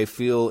that I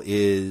feel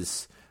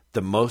is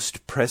the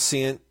most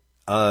prescient,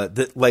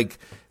 the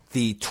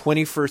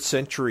 21st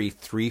century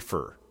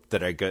threefer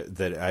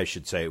that I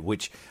should say,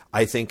 which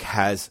I think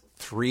has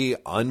 3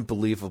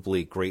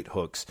 unbelievably great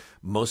hooks,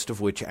 most of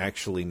which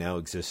actually now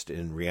exist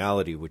in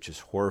reality, which is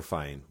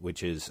horrifying,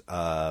 which is,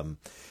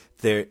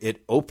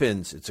 it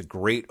opens, it's a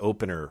great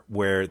opener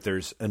where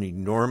there's an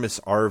enormous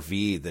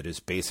RV that is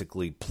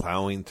basically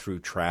plowing through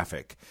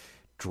traffic.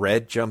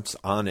 Dredd jumps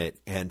on it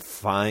and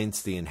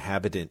finds the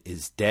inhabitant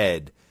is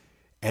dead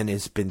and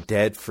has been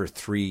dead for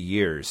 3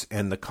 years.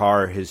 And the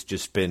car has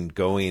just been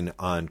going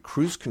on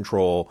cruise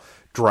control,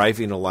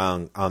 driving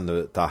along on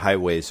the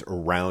highways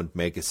around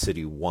Mega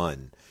City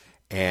 1.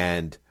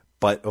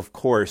 But of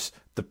course,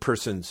 the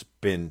person's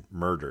been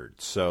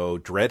murdered. So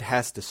Dredd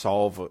has to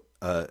solve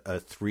a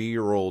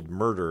 3-year-old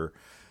murder.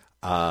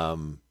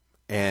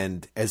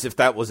 And as if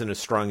that wasn't a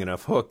strong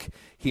enough hook,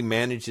 he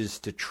manages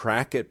to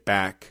track it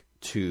back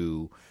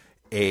to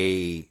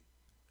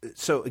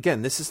so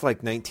again, this is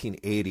like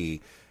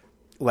 1980.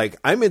 Like,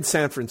 I'm in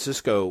San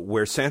Francisco,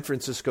 where San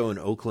Francisco and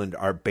Oakland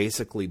are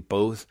basically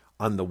both,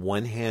 on the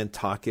one hand,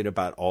 talking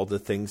about all the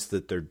things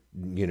that they're,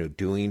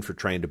 doing for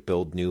trying to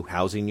build new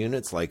housing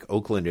units. Like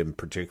Oakland in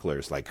particular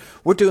is like,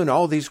 we're doing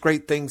all these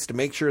great things to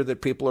make sure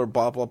that people are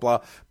blah, blah, blah.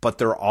 But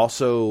they're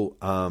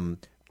also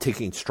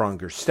taking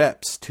stronger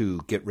steps to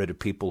get rid of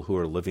people who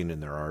are living in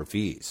their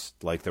RVs.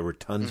 Like, there were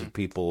tons of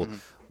people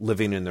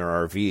living in their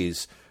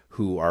RVs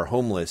who are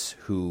homeless,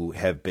 who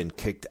have been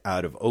kicked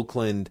out of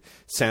Oakland.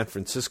 San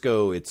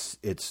Francisco, it's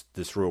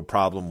this real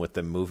problem with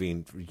them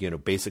moving,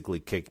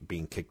 basically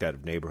being kicked out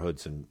of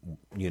neighborhoods and,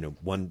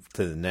 one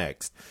to the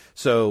next.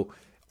 So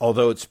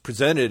although it's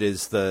presented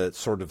as the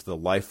sort of the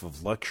life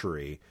of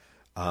luxury,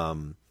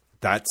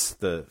 that's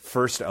the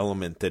first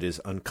element that is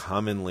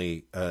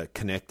uncommonly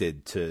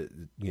connected to,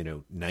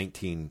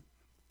 1980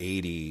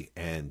 1980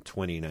 and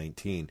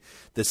 2019.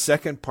 The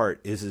second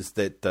part is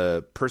that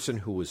the person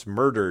who was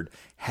murdered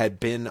had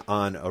been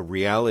on a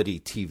reality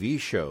TV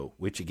show,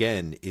 which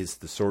again is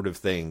the sort of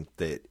thing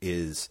that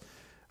is,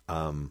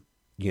 kind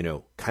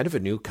of a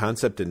new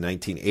concept in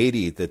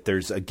 1980, that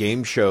there's a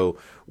game show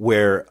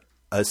where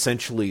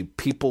essentially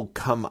people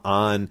come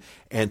on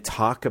and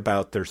talk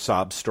about their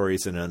sob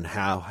stories and on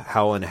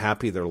how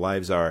unhappy their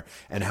lives are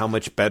and how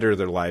much better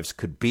their lives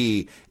could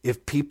be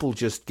if people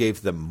just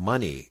gave them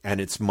money. And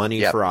it's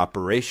money for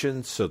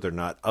operations, so they're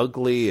not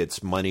ugly.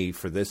 It's money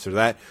for this or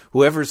that.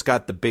 Whoever's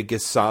got the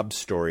biggest sob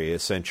story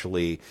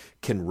essentially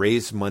can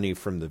raise money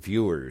from the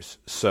viewers.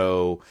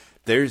 So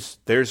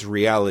there's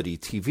reality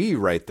TV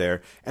right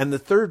there. And the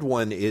third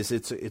one is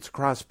it's a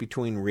cross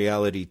between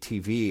reality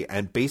TV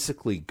and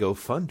basically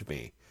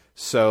GoFundMe.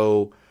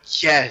 So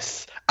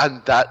yes,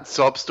 and that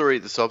sob story,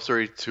 the sob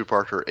story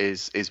two-parter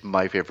is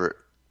my favorite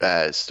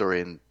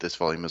story in this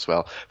volume as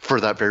well. For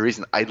that very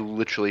reason, I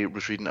literally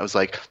was reading, I was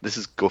like, this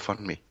is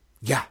GoFundMe.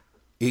 Yeah,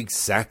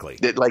 exactly.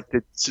 This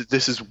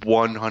is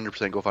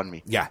 100%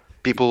 GoFundMe. Yeah,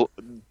 people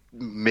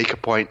make a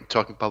point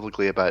talking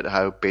publicly about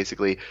how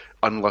basically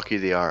unlucky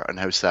they are and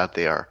how sad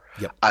they are,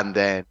 and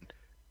then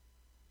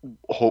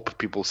hope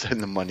people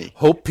send them money.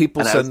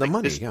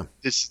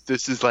 This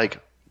is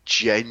like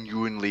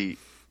genuinely,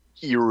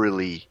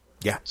 eerily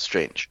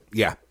strange.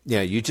 Yeah.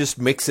 You just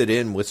mix it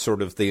in with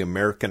sort of the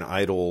American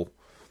Idol,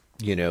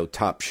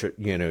 top,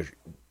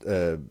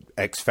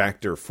 X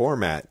Factor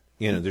format.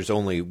 There's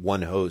only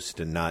one host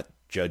and not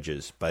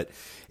judges, but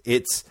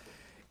it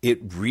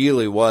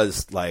really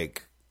was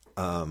like.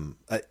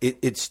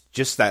 It's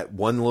just that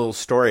one little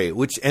story,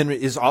 and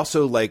is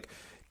also like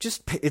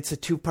it's a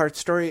two-part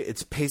story.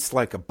 It's paced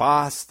like a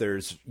boss.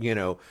 There's,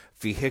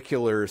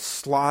 vehicular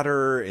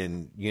slaughter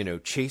and,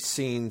 chase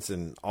scenes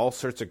and all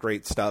sorts of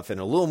great stuff,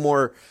 and a little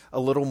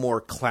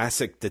more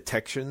classic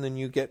detection than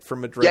you get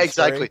from a Dredd. Yeah,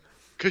 exactly.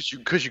 Because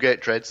you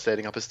get Dredd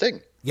setting up a sting.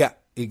 Yeah,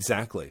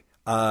 exactly.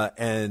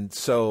 And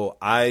so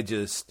I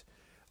just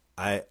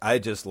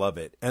love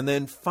it. And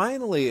then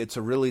finally, it's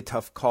a really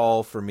tough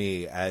call for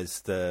me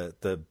as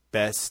the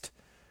best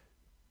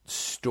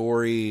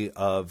story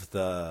of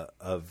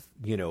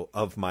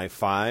my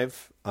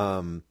five,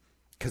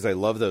 because I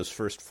love those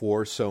first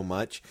four so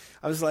much.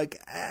 I was like,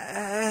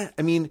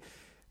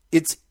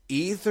 it's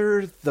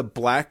either the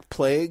Black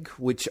Plague,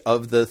 which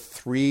of the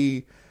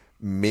three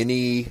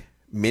mini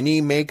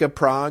mega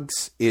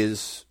progs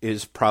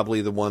is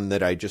probably the one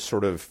that I just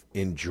sort of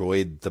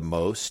enjoyed the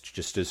most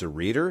just as a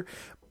reader.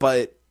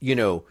 But,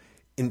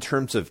 in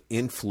terms of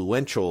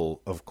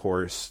influential, of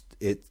course,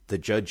 the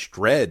Judge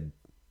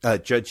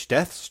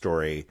Death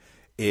story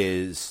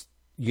is,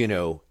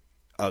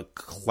 a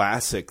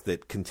classic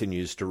that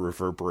continues to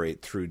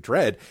reverberate through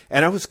Dredd.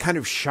 And I was kind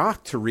of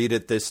shocked to read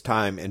it this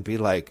time and be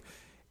like,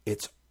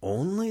 it's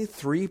only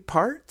 3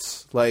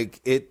 parts? Like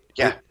it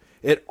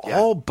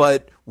all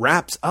but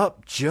wraps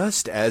up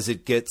just as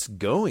it gets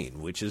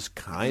going, which is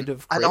kind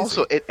of crazy. And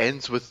also it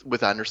ends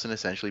with Anderson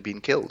essentially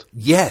being killed.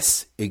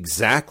 Yes,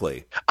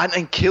 exactly.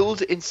 And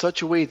killed in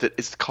such a way that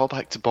it's the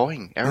callback to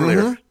Boeing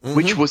earlier,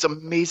 which was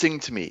amazing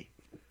to me.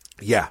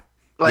 Yeah.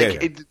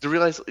 To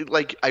realize,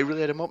 I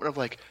really had a moment of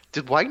like,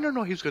 did Wagner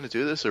know he was going to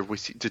do this, or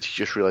did he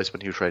just realize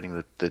when he was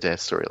writing the Death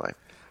storyline?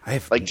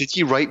 Did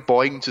he write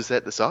Boeing to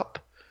set this up?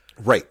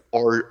 Right.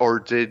 Or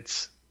did...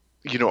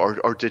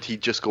 or did he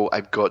just go,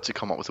 I've got to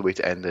come up with a way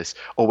to end this.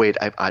 Oh, wait,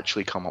 I've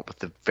actually come up with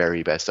the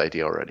very best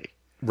idea already.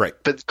 Right.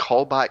 But the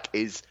callback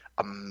is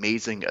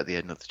amazing at the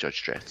end of the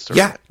Judge Dredd story.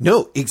 Yeah,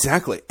 no,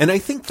 exactly. And I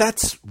think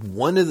that's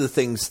one of the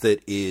things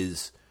that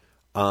is,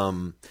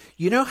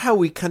 how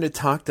we kind of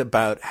talked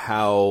about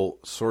how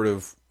sort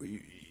of,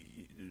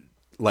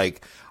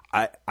 like,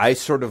 I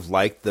sort of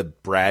like the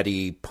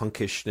bratty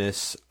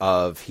punkishness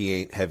of He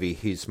Ain't Heavy,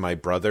 He's My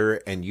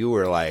Brother. And you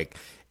were like,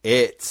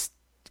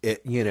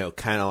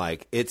 kind of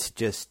like, it's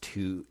just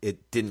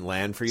it didn't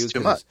land for you. It's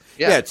too much.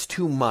 Yeah, it's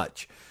too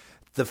much.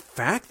 The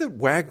fact that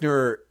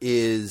Wagner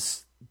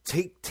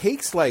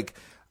takes like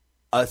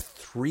a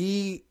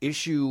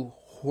 3-issue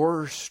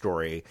horror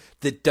story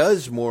that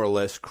does more or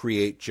less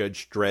create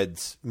Judge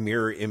Dredd's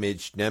mirror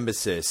image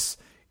nemesis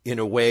in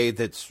a way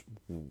that's,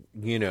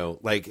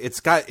 it's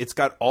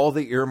got all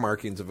the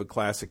earmarkings of a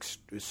classic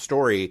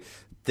story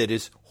that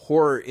is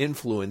horror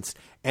influenced,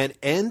 and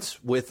ends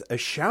with a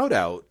shout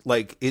out,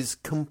 is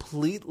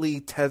completely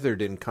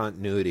tethered in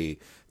continuity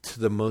to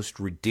the most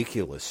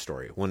ridiculous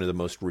story. One of the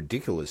most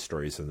ridiculous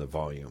stories in the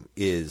volume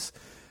is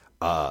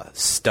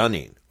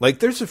stunning.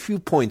 There's a few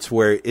points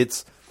where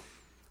it's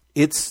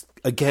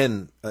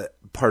again,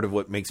 part of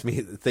what makes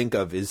me think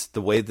of is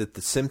the way that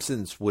The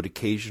Simpsons would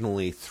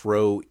occasionally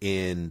throw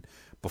in,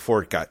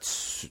 before it got,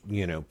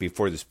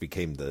 before this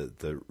became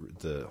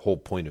the whole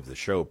point of the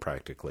show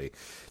practically,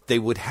 they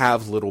would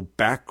have little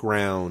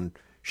background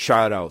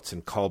shout-outs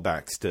and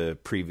callbacks to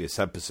previous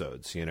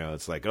episodes.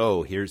 It's like,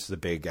 oh, here's the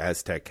big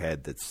Aztec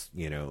head that's,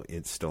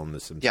 it's still in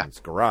the Simpsons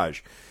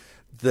garage.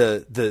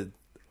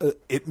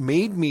 It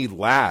made me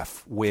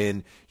laugh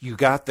when you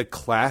got the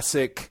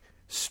classic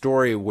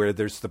story where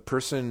there's the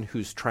person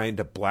who's trying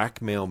to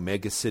blackmail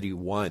Mega City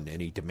 1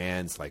 and he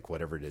demands like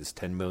whatever it is,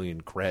 10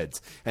 million creds.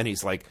 And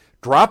he's like,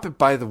 drop it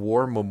by the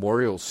war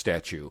memorial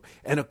statue.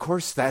 And of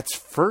course that's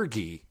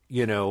Fergie,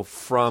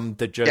 from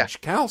the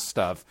Judge Cal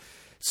stuff.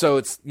 So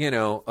it's,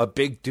 a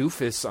big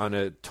doofus on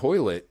a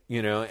toilet,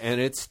 and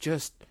it's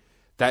just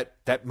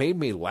that made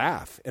me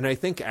laugh. And I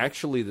think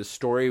actually the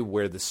story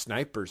where the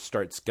sniper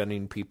starts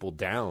gunning people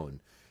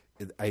down,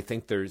 I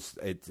think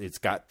it's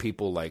got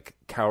people like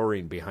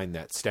cowering behind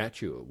that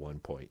statue at one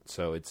point.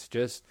 So it's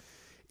just,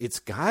 there's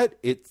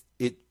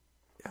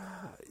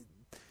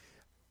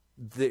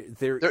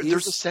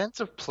a sense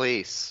of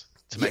place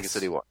to Mega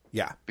City 1.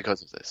 Yeah.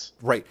 Because of this.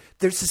 Right.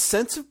 There's a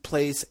sense of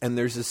place and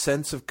there's a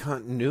sense of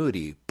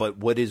continuity. But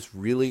what is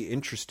really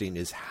interesting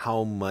is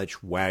how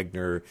much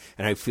Wagner,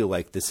 and I feel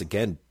like this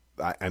again,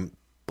 I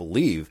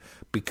believe,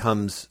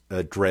 becomes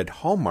a Dredd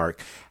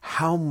hallmark,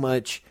 how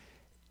much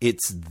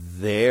it's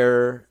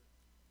there.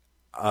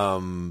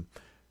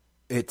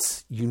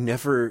 It's going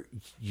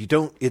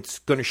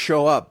to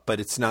show up, but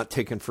it's not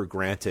taken for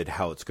granted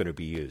how it's going to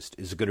be used.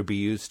 Is it going to be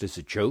used as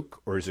a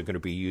joke, or is it going to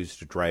be used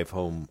to drive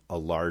home a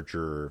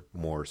larger,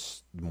 more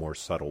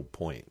subtle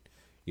point?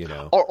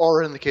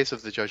 Or in the case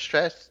of the Judge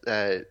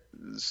Dredd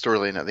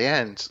storyline at the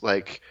end,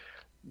 like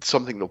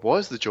something that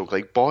was the joke.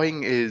 Like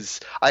Boing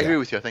is, I agree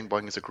with you. I think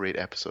Boing is a great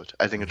episode.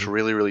 I think it's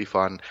really, really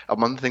fun. And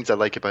one of the things I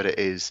like about it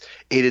is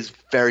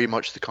very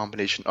much the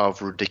combination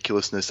of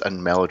ridiculousness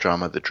and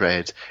melodrama that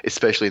Dredd,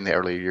 especially in the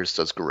earlier years,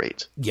 does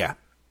great. Yeah.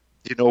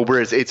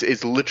 Whereas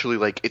it's literally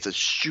like it's a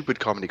stupid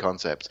comedy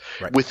concept.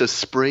 Right. With a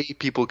spray,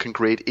 people can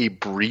create a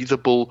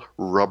breathable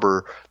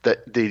rubber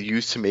that they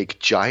use to make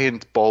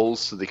giant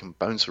balls so they can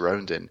bounce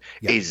around in.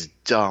 Is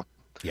dumb.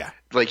 Yeah.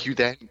 Like you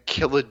then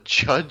kill a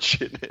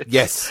judge in it.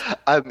 Yes.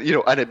 And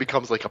it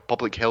becomes like a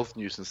public health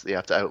nuisance that they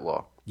have to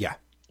outlaw. Yeah.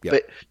 Yep.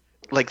 But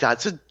like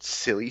that's a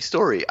silly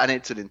story, and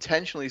it's an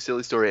intentionally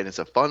silly story, and it's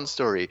a fun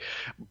story.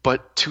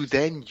 But to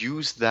then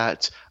use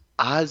that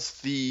as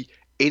the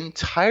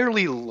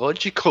entirely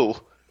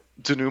logical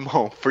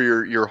denouement for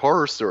your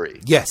horror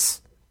story.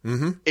 Yes.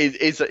 Mm-hmm.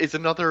 Is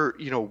another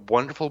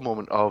wonderful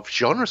moment of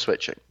genre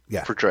switching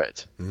for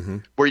Dredd,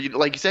 where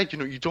like you said,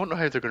 you don't know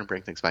how they're going to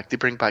bring things back. They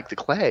bring back the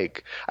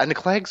Clegg, and the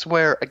Cleggs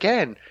were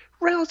again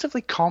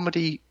relatively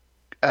comedy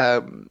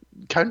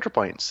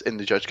counterpoints in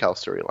the Judge Cal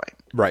storyline,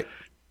 right?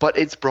 But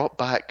it's brought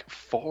back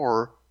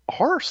for a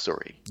horror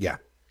story, and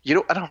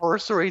a horror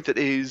story that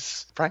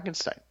is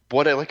Frankenstein.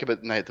 What I like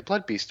about Night of the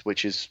Blood Beast,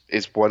 which is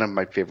one of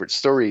my favorite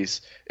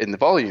stories in the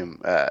volume,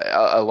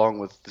 along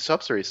with the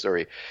sub-story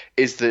story,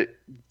 is that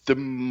the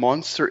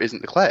monster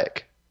isn't the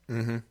Clegg.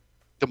 Mm-hmm.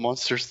 The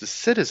monster's the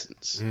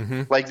citizens.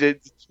 Mm-hmm. Like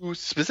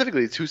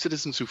specifically the two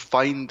citizens who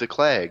find the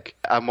Clegg,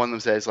 and one of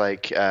them says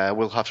like,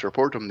 "We'll have to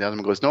report him." The other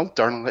one goes, "No,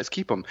 darling, let's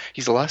keep him.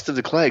 He's the last of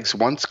the Cleggs.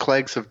 Once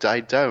Cleggs have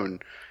died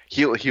down,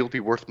 he'll be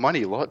worth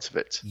money, lots of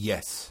it."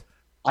 Yes.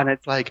 And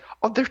it's like,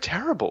 oh, they're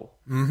terrible.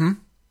 Mm-hmm.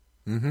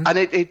 Mm-hmm. And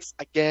it's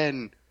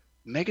again,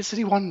 Mega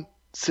City 1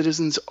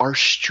 citizens are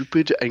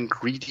stupid and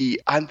greedy,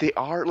 and they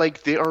are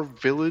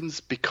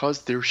villains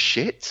because they're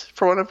shit,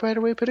 for want of a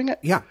better way of putting it.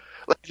 Yeah.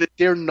 Like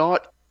they're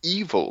not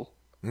evil,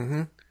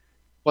 mm-hmm.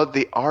 but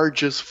they are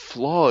just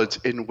flawed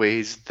in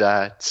ways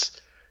that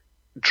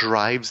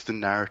drives the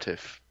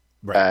narrative.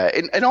 Right.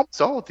 In almost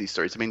all of these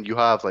stories. I mean, you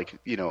have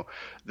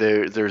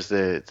there's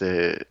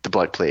the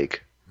Blood Plague,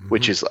 mm-hmm.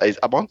 which is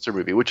a monster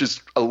movie, which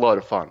is a lot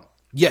of fun.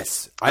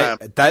 Yes,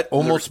 that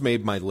almost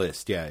made my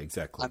list. Yeah,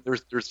 exactly. And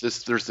there's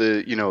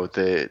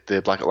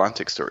the Black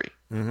Atlantic story,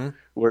 mm-hmm.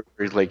 where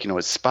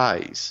it's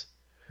spies,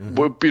 mm-hmm.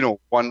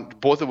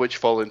 Both of which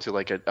fall into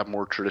like a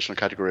more traditional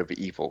category of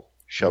evil,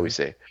 shall mm-hmm. we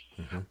say?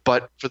 Mm-hmm.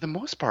 But for the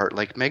most part,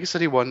 like Mega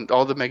City 1,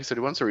 all the Mega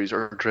City 1 stories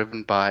are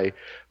driven by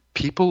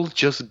people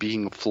just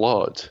being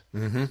flawed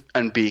mm-hmm.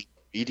 and being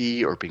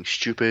greedy or being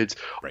stupid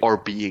right. or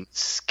being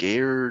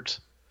scared.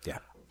 Yeah,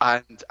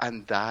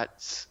 and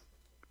that's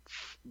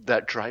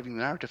that driving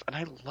the narrative, and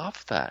I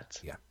love that.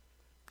 Yeah.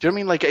 Do you know what I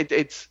mean? Like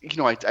it's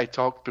I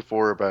talked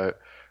before about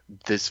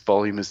this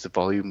volume is the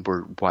volume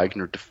where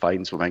Wagner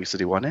defines what Mega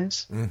City 1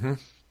 is, mm-hmm.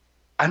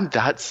 and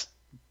that's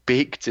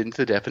baked into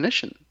the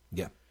definition.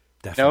 Yeah,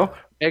 definitely.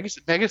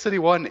 Mega City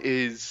 1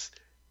 is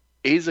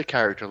a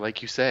character,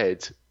 like you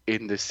said,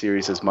 in this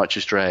series as much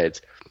as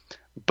Dredd,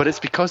 but it's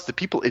because the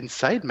people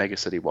inside Mega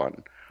City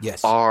 1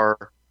 yes.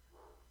 are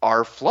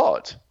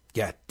flawed.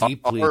 Yeah,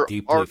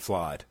 deeply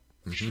flawed.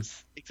 Mm-hmm.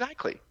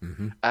 Exactly.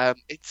 Mm-hmm.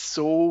 It's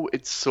so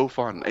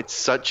fun.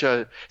 It's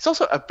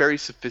also a very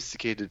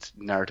sophisticated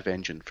narrative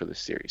engine for this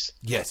series.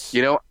 Yes.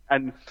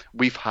 And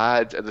we've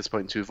had at this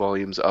point 2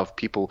 volumes of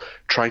people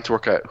trying to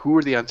work out who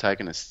are the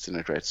antagonists in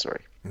a Dredd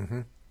story.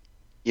 Mm-hmm.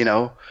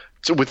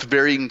 So with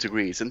varying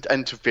degrees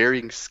and to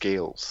varying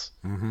scales.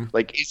 Mm-hmm.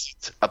 Like, is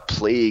it a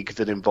plague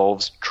that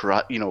involves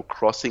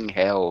crossing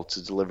hell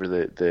to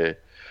deliver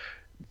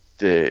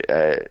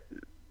the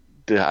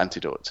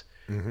antidote?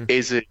 Mm-hmm.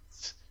 Is it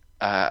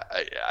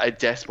a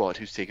despot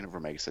who's taken over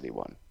Mega City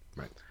 1?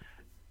 Right.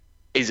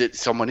 Is it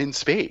someone in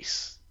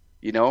space?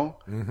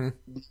 Mm-hmm.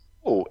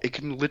 Oh, it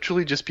can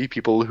literally just be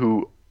people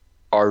who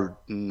are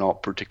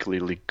not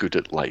particularly good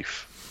at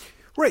life.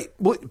 Right.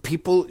 Well,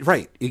 people,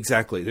 right,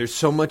 exactly. There's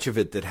so much of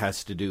it that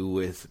has to do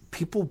with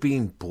people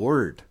being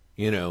bored,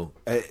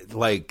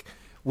 like,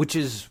 which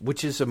is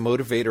a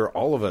motivator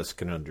all of us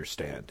can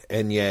understand.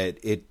 And yet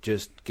it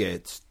just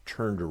gets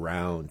turned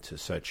around to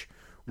such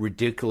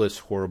ridiculous,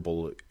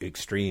 horrible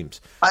extremes.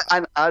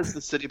 And as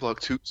the City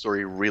Block 2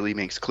 story really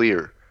makes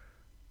clear,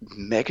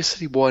 Mega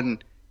City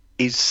 1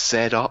 is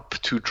set up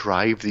to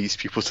drive these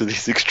people to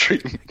these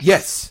extremes.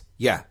 Yes.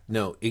 Yeah.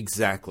 No,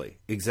 exactly.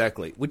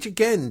 Exactly. Which,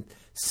 again,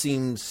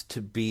 seems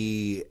to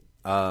be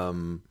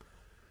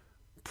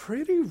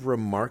pretty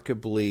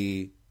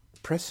remarkably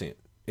prescient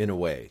in a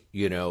way,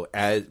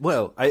 as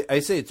well. I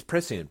say it's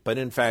prescient, but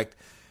in fact,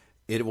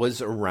 it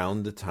was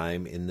around the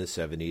time in the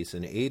 70s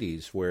and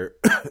 80s where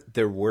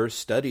there were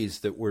studies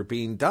that were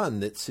being done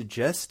that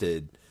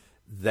suggested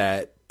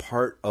that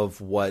part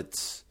of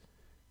what's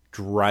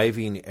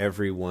driving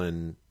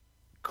everyone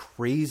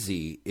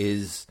crazy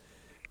is,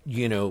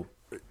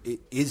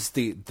 is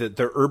the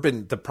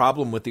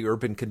problem with the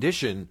urban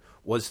condition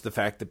was the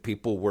fact that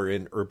people were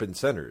in urban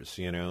centers,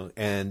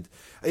 and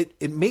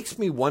it makes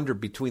me wonder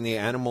between the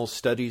animal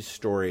studies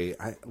story,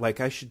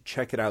 I should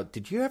check it out.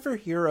 Did you ever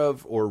hear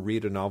of or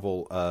read a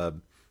novel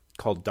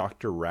called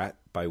Dr. Rat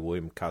by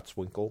William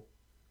Kotzwinkle?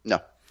 No.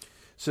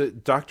 So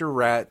Dr.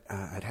 Rat,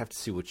 I'd have to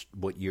see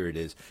what year it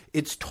is.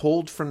 It's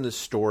told from the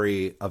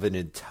story of an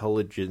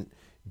intelligent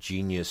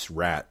genius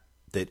rat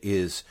that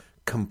is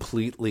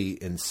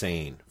completely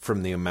insane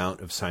from the amount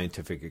of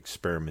scientific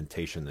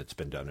experimentation that's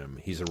been done on him.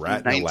 He's a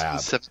rat in a lab.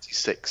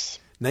 1976.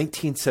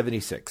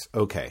 1976.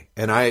 Okay.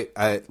 And I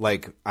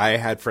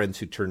had friends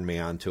who turned me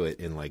on to it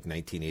in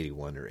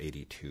 1981 or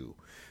 82.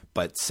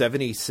 But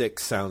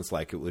 76 sounds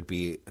like it would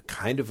be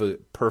kind of a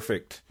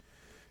perfect,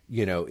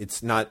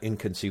 it's not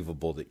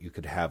inconceivable that you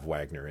could have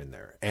Wagner in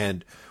there.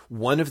 And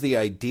one of the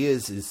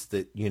ideas is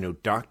that,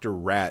 Dr.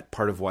 Rat,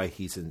 part of why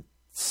he's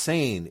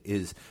insane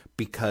is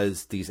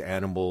because these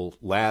animal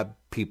lab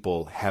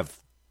people have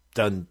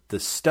done the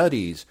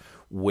studies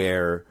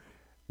where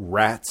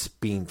rats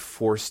being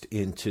forced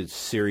into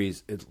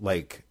series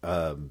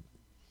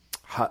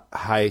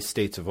high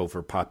states of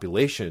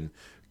overpopulation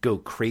go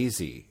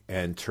crazy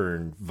and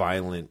turn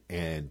violent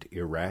and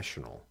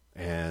irrational.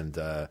 And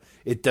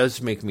it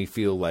does make me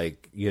feel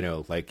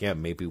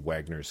maybe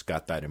Wagner's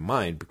got that in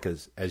mind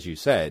because, as you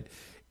said,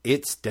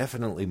 it's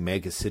definitely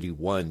Mega City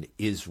 1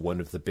 is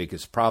one of the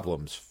biggest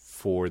problems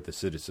for the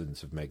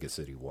citizens of Mega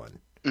City 1.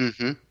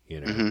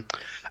 Mm-hmm.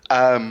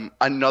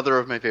 Another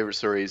of my favorite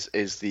stories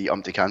is the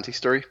Umpty Canty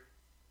story.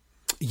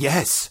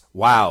 Yes.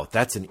 Wow.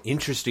 That's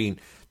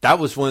that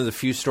was one of the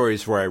few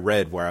stories where I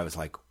read where I was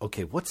like,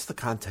 okay, what's the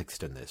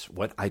context in this?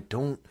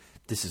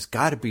 This has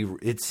got to be,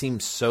 it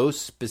seems so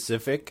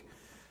specific.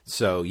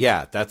 So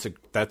yeah, that's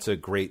a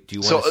great, do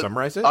you want to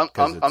summarize it?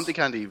 Umpty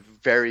Candy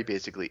very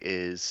basically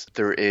is,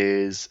 there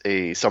is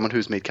someone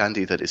who's made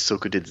candy that is so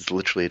good it is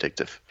literally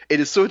addictive. It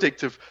is so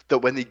addictive that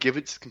when they give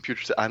it to the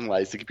computer to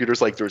analyze, the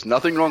computer's like, there's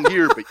nothing wrong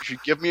here, but you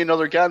should give me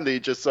another candy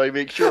just so I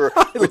make sure.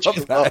 I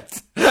love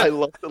that. I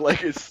love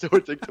that, it's so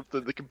addictive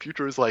that the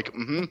computer is like,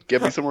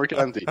 give me some more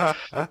candy.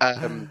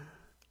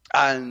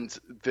 And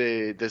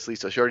this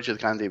leads to a shortage of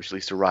the candy, which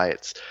leads to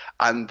riots.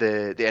 And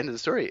the end of the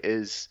story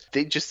is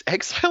they just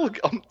exile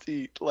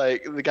Umpty,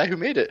 the guy who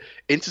made it,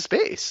 into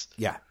space.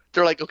 Yeah.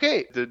 They're like,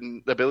 okay,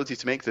 the ability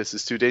to make this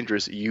is too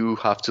dangerous. You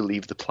have to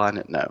leave the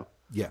planet now.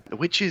 Yeah.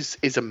 Which is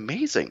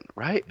amazing,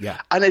 right?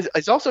 Yeah. And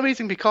it's also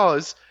amazing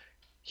because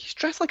he's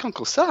dressed like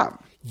Uncle Sam.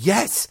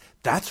 Yes.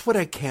 That's what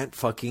I can't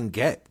fucking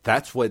get.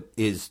 That's what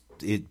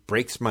it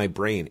breaks my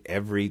brain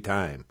every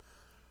time.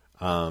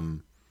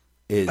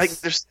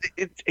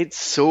 It's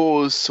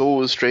so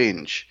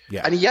strange.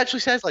 Yeah. And he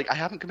actually says, I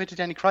haven't committed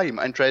any crime.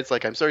 And Dread's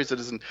like, I'm sorry,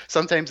 citizen.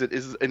 Sometimes it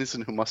is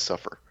innocent who must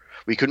suffer.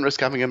 We couldn't risk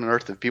having him on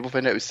Earth. If people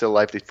find out he was still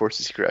alive, they'd force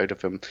the secret out of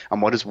him.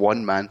 And what is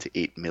one man to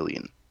 8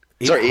 million?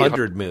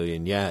 800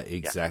 million. Yeah,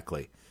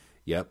 exactly.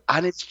 Yeah. Yep.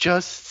 And it's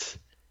just,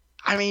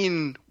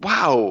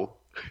 wow.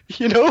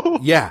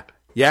 Yeah.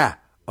 Yeah.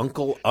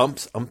 Uncle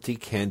Ump's Umpty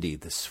Candy,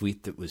 the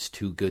sweet that was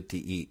too good to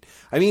eat.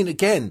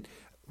 Again,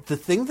 the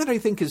thing that I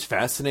think is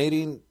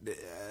fascinating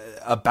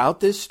about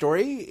this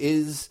story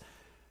is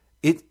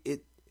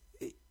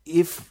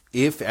if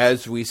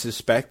as we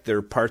suspect, there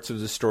are parts of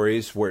the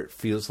stories where it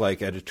feels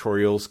like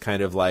editorials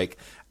kind of like,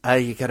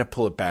 you got to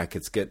pull it back.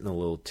 It's getting a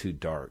little too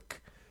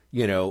dark,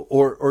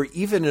 or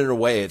even in a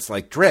way it's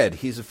like Dredd.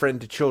 He's a friend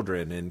to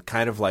children, and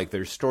kind of like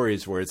there's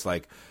stories where it's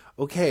like,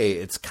 okay,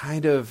 it's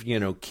kind of,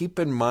 keep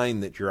in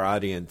mind that your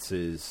audience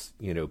is,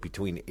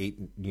 between 8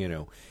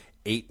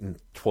 and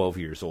 12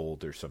 years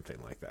old or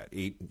something like that,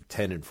 8,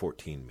 10 and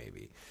 14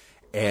 maybe.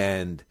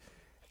 And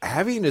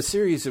having a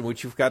series in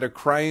which you've got a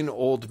crying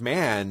old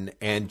man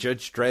and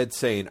Judge Dredd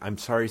saying, I'm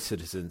sorry,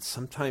 citizens,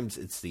 sometimes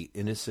it's the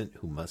innocent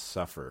who must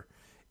suffer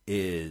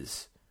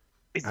it's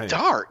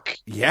dark.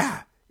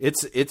 Yeah.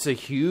 It's a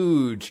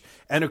huge,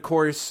 and of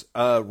course,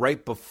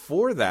 right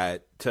before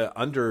that, to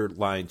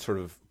underline sort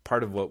of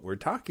part of what we're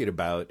talking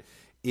about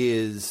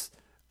is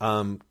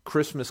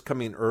Christmas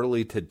Coming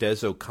Early to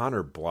Des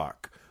O'Connor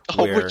block.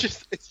 Which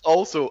is it's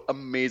also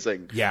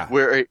amazing. Yeah.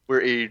 Where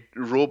a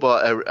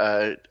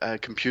robot, a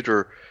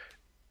computer,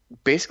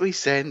 basically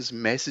sends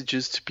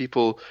messages to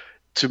people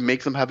to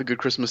make them have a good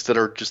Christmas that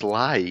are just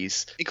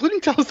lies, including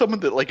telling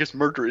someone that, like, his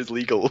murder is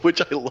legal,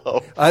 which I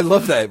love. I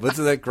love that.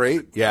 Wasn't that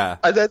great? Yeah.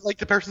 And then, like,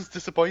 the person's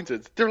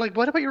disappointed. They're like,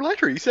 "What about your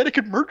letter? You said I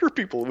could murder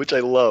people," which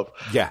I love.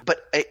 Yeah.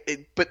 But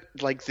it's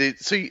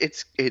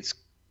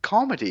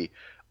comedy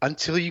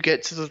until you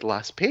get to the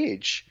last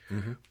page,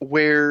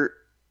 where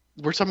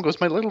someone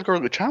goes, "My little girl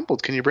got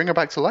trampled. Can you bring her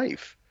back to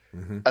life?"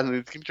 And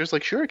the computer's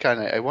like, "Sure, I can.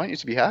 I want you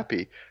to be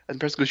happy." And the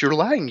person goes, "You're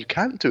lying. You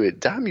can't do it.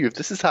 Damn you. If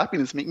this is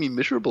happiness, make me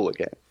miserable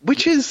again."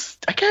 Which is,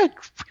 again,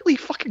 really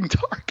fucking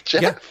dark,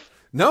 Jeff. Yeah.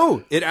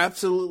 No, it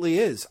absolutely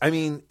is. I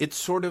mean, it's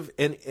sort of,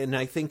 and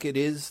I think it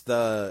is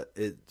the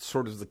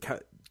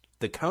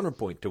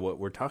counterpoint to what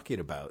we're talking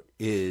about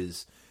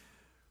is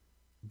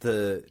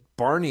the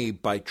Barney,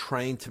 by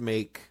trying to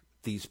make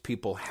these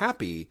people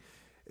happy,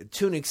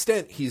 to an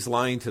extent, he's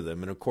lying to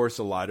them. And of course,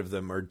 a lot of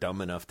them are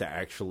dumb enough to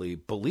actually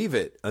believe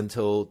it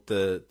until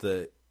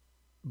the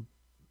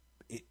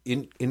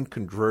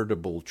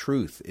incontrovertible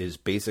truth is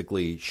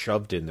basically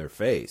shoved in their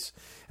face.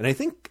 And I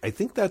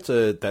think that's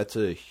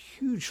a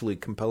hugely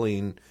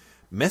compelling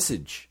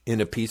message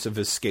in a piece of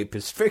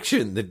escapist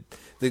fiction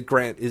that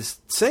Grant is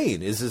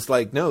saying is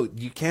like, no,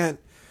 you can't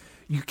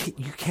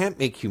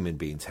make human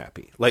beings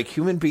happy. Like,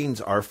 human beings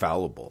are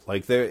fallible.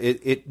 Like,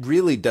 it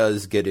really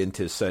does get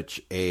into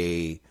such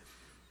a,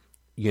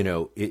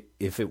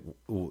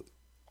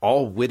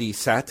 all witty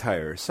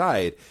satire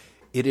aside,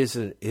 it is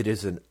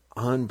an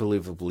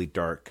unbelievably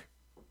dark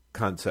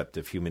concept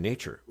of human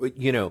nature.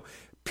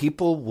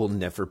 People will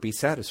never be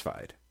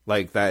satisfied.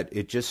 Like that,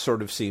 it just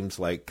sort of seems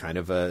like kind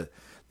of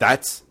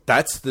that's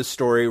the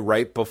story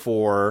right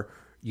before,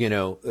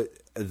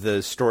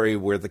 the story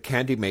where the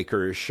candy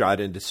maker is shot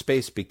into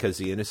space because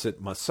the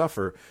innocent must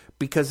suffer,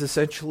 because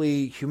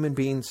essentially human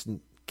beings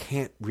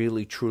can't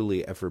really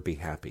truly ever be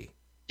happy.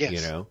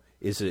 Yes.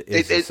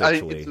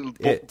 Essentially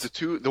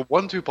the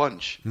 1-2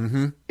 punch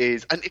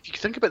is, and if you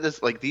think about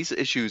this, like, these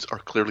issues are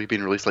clearly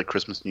being released like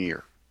Christmas, New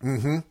Year.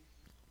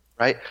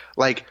 Right?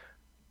 Like,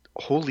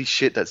 holy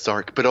shit, that's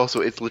dark. But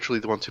also, it's literally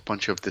the 1-2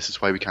 punch of this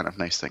is why we can't have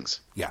nice things.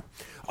 Yeah.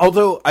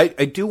 Although I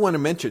do want to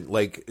mention,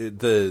 like,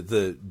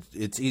 the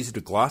it's easy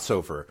to gloss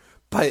over,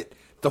 but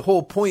the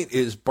whole point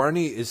is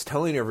Barney is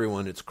telling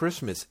everyone it's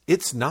Christmas.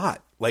 It's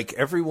not. Like,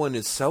 everyone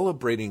is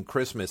celebrating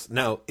Christmas.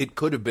 Now, it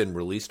could have been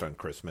released on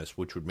Christmas,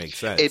 which would make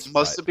sense. It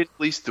must have been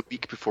released the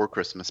week before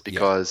Christmas,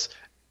 because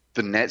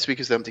the next week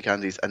is the Empty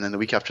Candies, and then the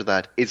week after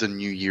that is a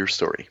New Year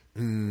story.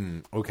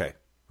 Okay.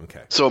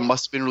 So it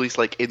must have been released,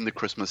 like, in the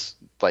Christmas,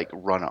 like,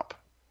 run-up.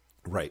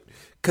 Right.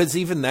 Because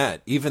even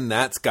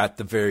that's got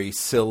the very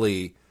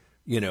silly,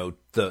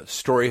 the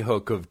story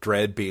hook of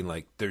Dredd being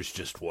like, there's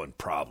just one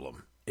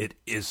problem. It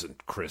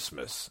isn't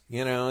Christmas.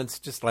 It's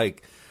just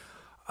like,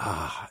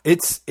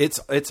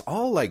 it's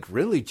all like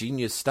really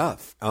genius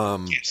stuff.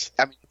 Yes.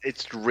 I mean,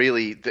 it's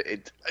really,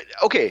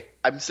 okay,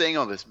 I'm saying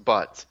all this,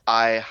 but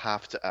I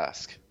have to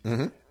ask.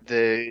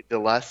 The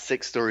last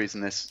 6 stories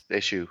in this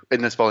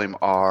volume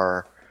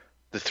are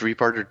the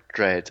 3-parter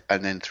Dredd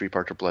and then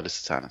 3-parter Blood of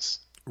Satanas.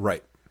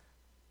 Right.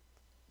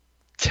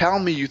 Tell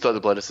me you thought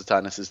the Blood of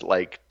Satanas is,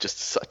 like,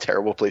 just a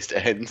terrible place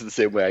to end the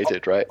same way I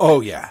did, right?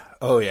 Oh yeah.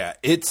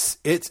 It's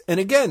and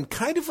again,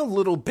 kind of a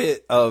little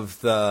bit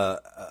of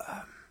the,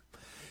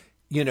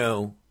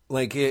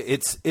 like,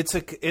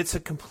 it's a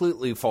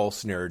completely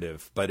false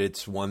narrative, but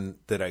it's one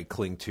that I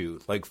cling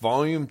to. Like,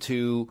 volume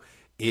 2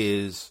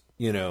 is,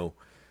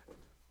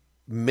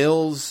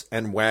 Mills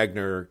and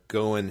Wagner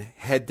going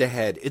head to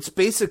head. It's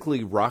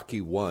basically Rocky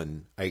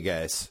 1, I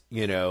guess.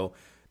 No,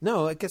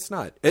 I guess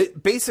not.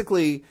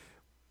 Basically,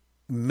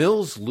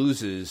 Mills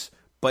loses,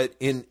 but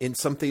in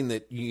something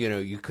that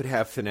you could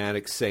have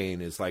fanatics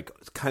saying is like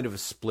kind of a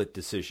split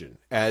decision.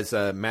 As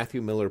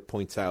Matthew Miller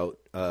points out,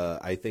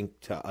 I think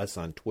to us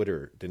on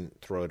Twitter, didn't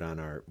throw it on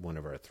one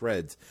of our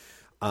threads.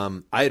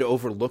 I had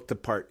overlooked the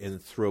part in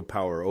Throw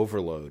Power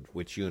Overload,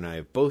 which you and I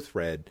have both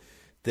read,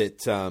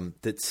 that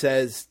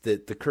says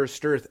that the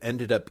Cursed Earth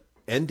ended up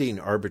ending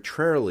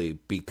arbitrarily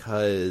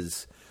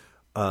because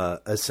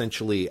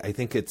essentially, I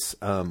think it's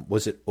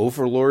was it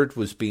Overlord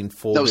was being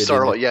folded? No,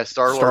 Star-Lord. Yeah,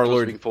 Star-Lord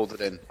was being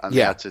folded in, and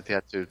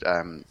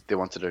they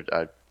wanted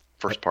a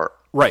first part.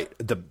 Right,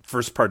 the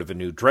first part of a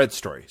new Dredd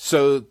story.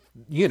 So,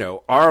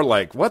 are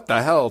like, what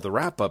the hell? The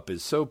wrap-up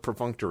is so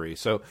perfunctory.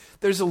 So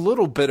there's a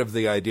little bit of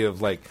the idea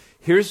of like,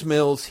 here's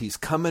Mills, he's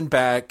coming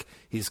back,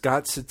 he's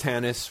got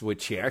Satanas,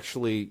 which he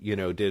actually,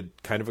 did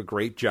kind of a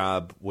great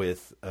job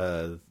with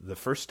the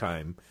first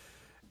time.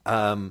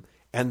 And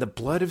the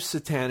Blood of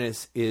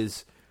Satanas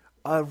is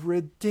a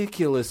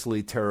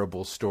ridiculously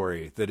terrible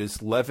story that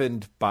is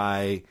leavened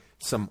by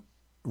some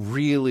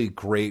really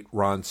great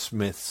Ron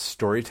Smith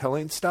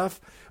storytelling stuff,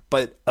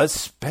 but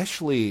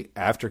especially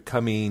after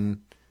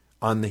coming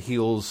on the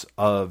heels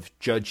of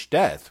Judge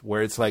Death,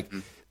 where it's like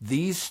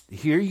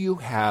here you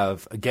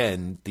have,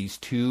 again, these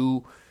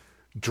two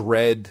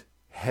Dredd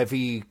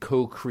heavy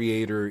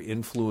co-creator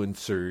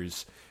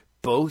influencers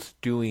both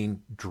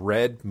doing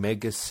Dread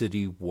Mega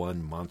City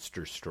 1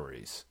 monster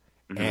stories.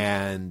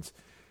 And,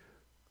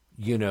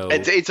 you know...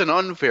 It's an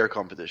unfair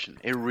competition.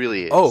 It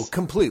really is. Oh,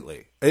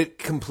 completely. It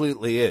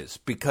completely is.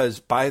 Because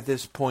by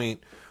this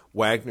point,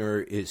 Wagner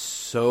is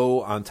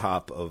so on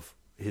top of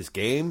his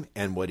game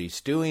and what he's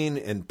doing,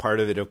 and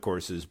part of it, of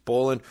course, is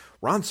Bolin.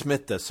 Ron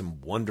Smith does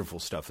some wonderful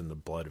stuff in The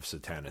Blood of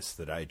Satanas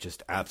that I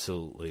just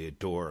absolutely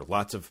adore.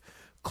 Lots of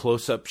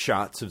close-up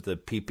shots of the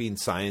peeping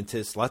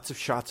scientist, lots of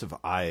shots of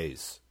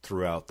eyes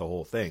throughout the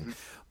whole thing.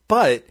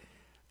 But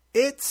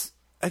it's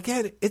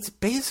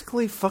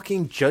basically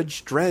fucking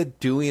Judge Dredd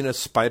doing a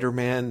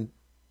Spider-Man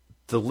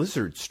the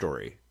Lizard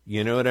story.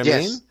 You know what I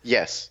mean?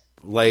 Yes.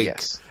 Like,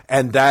 yes.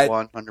 And that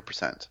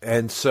 100%.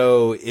 And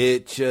so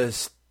it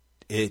just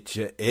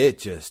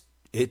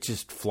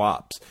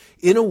flops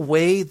in a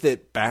way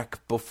that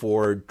back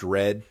before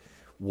Dredd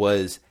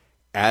was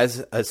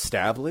as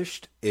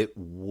established, it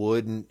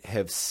wouldn't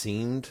have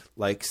seemed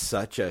like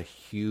such a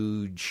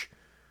huge,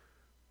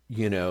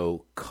 you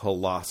know,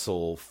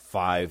 colossal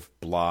 5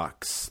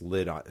 blocks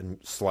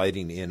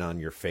sliding in on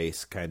your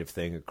face kind of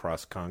thing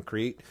across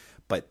concrete.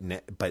 But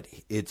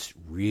it's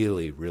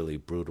really, really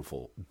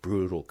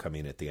brutal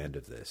coming at the end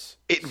of this.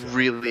 It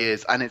really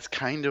is. And it's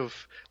kind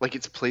of like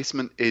its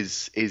placement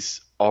is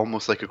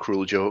almost like a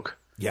cruel joke.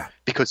 Yeah.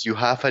 Because you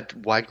have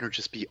had Wagner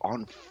just be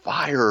on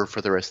fire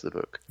for the rest of the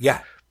book.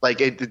 Yeah. Like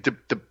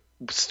the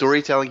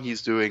storytelling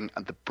he's doing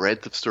and the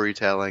breadth of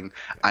storytelling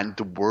and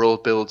the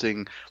world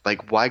building,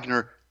 like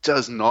Wagner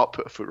does not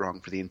put a foot wrong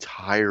for the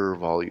entire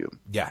volume.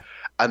 Yeah.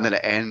 And then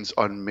it ends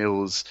on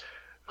Mills,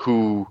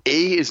 who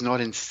A, is not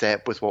in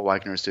step with what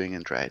Wagner is doing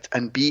in Dredd,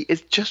 and B,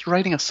 is just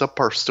writing a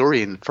subpar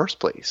story in the first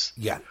place.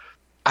 Yeah.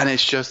 And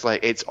it's just like,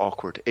 it's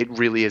awkward. It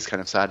really is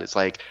kind of sad. It's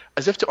like,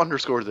 as if to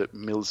underscore that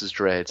Mills'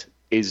 Dredd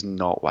is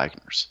not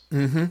Wagner's.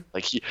 Mm-hmm.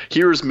 Like,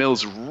 here's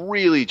Mills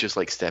really just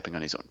like stepping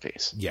on his own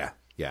face. Yeah.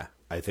 Yeah.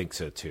 I think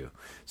so too.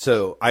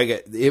 So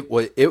it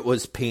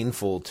was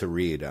painful to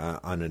read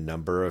on a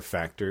number of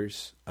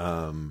factors,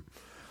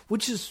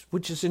 which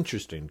is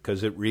interesting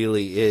because it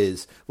really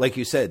is, like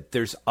you said,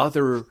 there's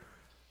other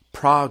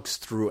progs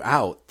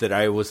throughout that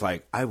I was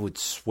like, I would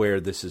swear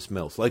this is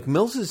Mills. Like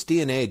Mills's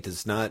DNA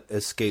does not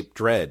escape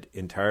Dredd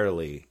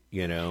entirely,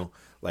 you know.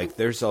 Like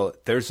there's a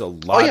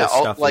lot of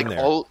stuff in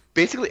there.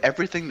 Basically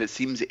everything that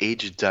seems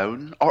aged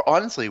down, or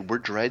honestly, where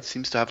Dredd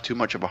seems to have too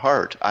much of a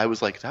heart, I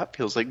was like, that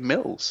feels like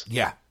Mills.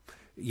 Yeah.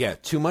 Yeah,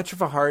 too much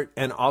of a heart,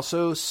 and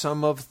also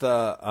some of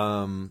the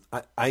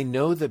I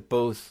know that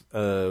both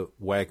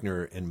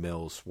Wagner and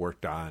Mills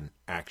worked on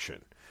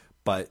action,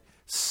 but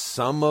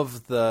some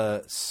of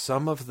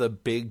the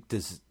big,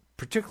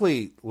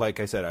 particularly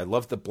like I said, I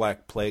love the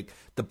Black Plague.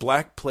 The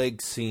Black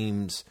Plague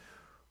seems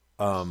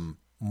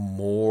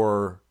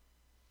more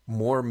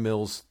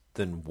Mills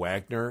than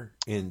Wagner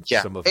in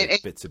some of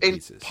its bits and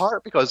pieces. In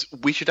part because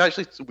we've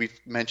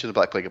mentioned the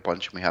Black Plague a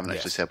bunch and we haven't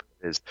actually said what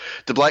it is.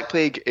 The Black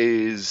Plague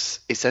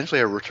is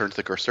essentially a Return to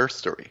the Cursed Earth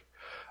story.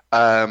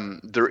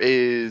 There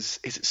is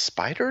it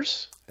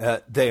spiders?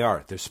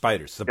 They're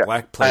spiders. The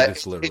Black Plague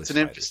is literally it's an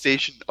spiders.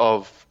 infestation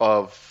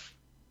of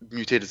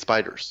mutated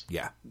spiders.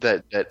 Yeah.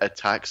 That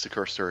attacks the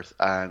Cursed Earth,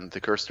 and the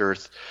Cursed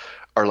Earth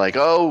are like,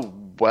 oh,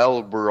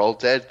 well, we're all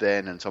dead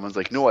then. And someone's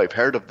like, no, I've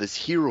heard of this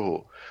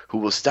hero who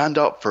will stand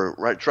up for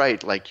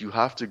right. Like, you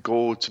have to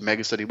go to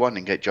Mega City 1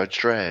 and get Judge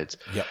Dredd.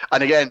 Yep.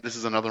 And again, this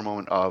is another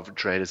moment of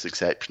Dredd is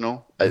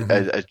exceptional, as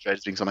Dredd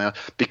is being something else,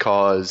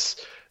 because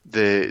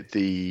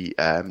the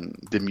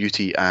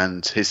mutie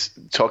and his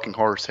talking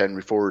horse,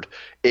 Henry Ford.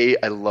 A,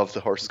 I love the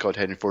horse is called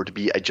Henry Ford.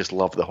 B, I just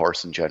love the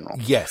horse in general.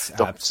 Yes,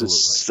 the absolutely.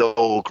 Horse is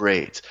so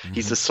great.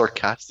 He's a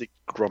sarcastic,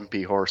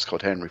 grumpy horse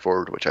called Henry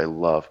Ford, which I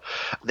love.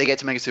 They get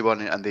to Mega City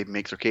 1 and they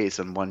make their case,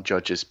 and one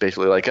judge is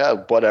basically like,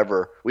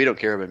 whatever, we don't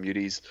care about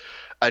muties.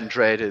 And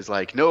Dredd is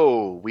like,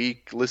 no,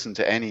 we listen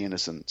to any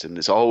innocent, and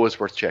it's always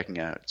worth checking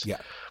out.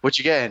 Yeah. Which,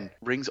 again,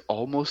 rings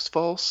almost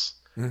false,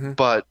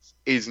 but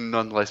is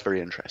nonetheless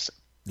very interesting.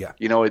 Yeah.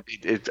 You know,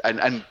 it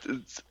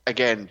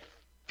again,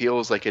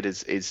 feels like it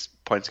is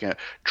pointing out,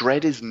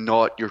 Dredd is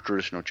not your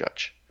traditional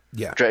judge.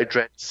 Yeah. Dredd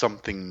is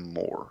something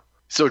more.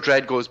 So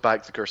Dredd goes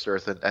back to Cursed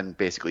Earth and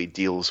basically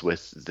deals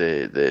with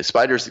the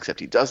spiders, except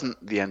he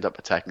doesn't. They end up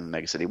attacking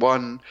Mega City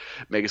 1.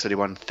 Mega City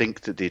 1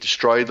 think that they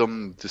destroy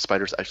them. The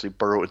spiders actually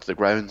burrow into the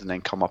ground and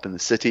then come up in the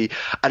city.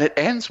 And it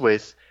ends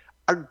with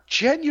a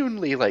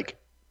genuinely, like,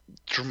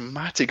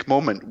 dramatic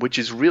moment, which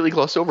is really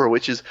glossed over,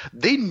 which is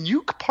they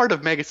nuke part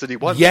of Mega City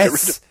 1.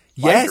 Yes.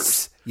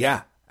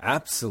 Yeah,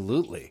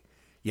 absolutely.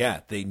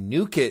 Yeah, they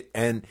nuke it,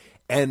 and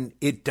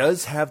it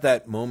does have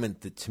that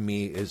moment that to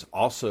me is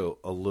also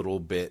a little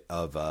bit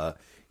of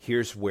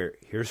here's where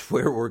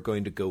we're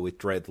going to go with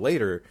Dredd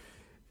later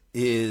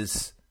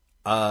is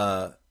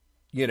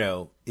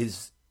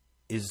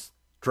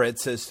Dredd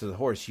says to the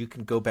horse, you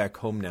can go back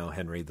home now,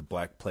 Henry. The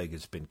Black Plague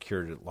has been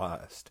cured at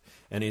last.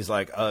 And he's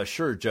like,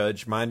 sure,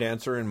 Judge. Mind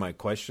answering my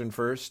question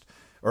first?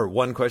 Or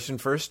one question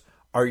first?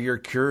 are your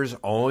cures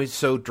always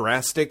so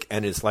drastic?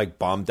 And it's like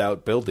bombed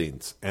out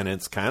buildings. And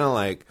it's kind of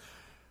like,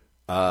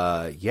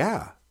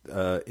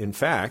 in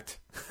fact,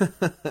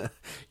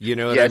 you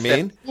know what I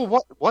mean?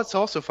 Well, what's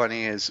also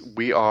funny is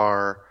we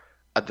are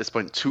at this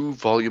point 2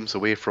 volumes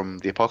away from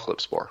the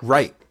Apocalypse War.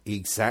 Right.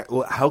 Exactly.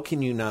 Well, how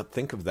can you not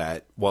think of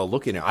that while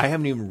looking at it? I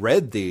haven't even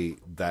read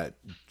that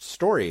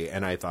story,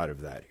 and I thought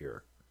of that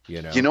here.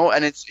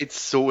 And it's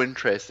so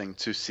interesting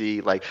to see,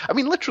 like, I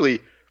mean,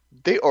 literally,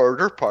 they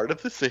order part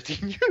of the city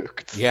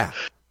nuked. Yeah.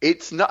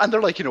 It's not, and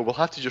they're like, we'll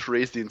have to just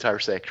raise the entire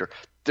sector.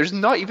 There's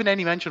not even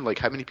any mention of, like,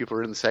 how many people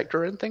are in the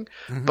sector or anything,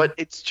 but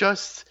it's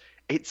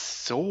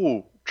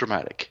so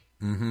dramatic.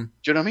 Mm-hmm. Do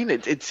you know what I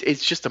mean?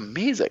 It's just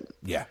amazing.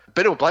 Yeah.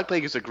 But no, Black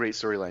Plague is a great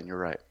storyline. You're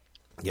right.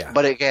 Yeah.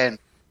 But again,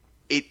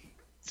 it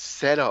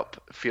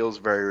setup feels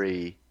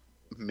very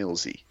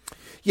Millsy.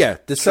 Yeah.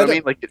 The setup. I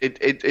mean, like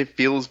it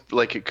feels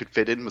like it could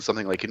fit in with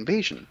something like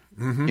Invasion.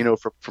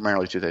 From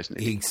early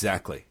 2008.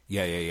 Exactly.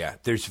 Yeah.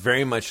 There's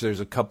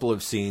a couple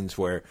of scenes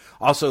where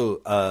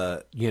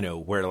also,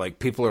 where like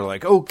people are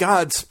like, oh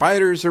God,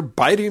 spiders are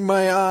biting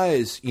my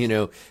eyes.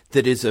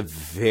 That is a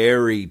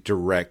very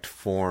direct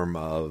form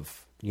of,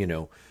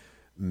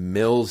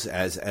 Mills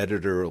as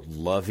editor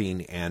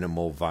loving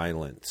animal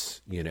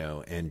violence,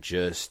 and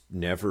just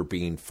never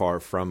being far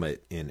from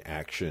it in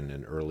action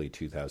in early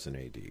 2000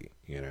 AD.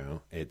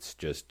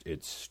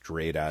 It's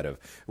straight out of,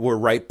 we're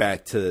right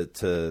back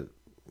to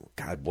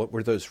God, what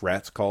were those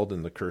rats called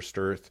in the Cursed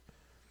Earth?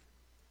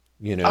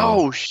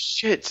 Oh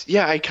shit.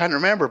 Yeah, I can't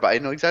remember, but I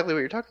know exactly what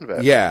you're talking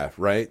about. Yeah,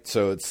 right.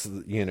 So it's,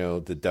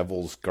 the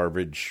devil's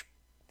garbage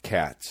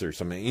cats or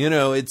something.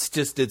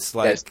 It's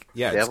like,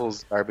 yes,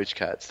 devil's garbage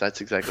cats. That's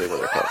exactly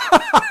what they're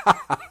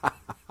called.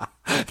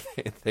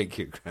 Thank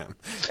you, Graham.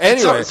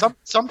 Anyway,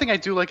 something I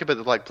do like about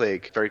the Black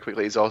Plague very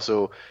quickly is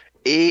also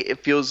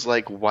it feels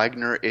like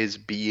Wagner is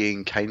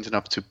being kind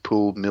enough to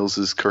pull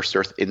Mills's Cursed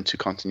Earth into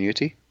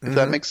continuity, if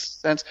that makes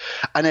sense.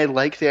 And I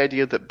like the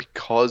idea that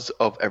because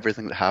of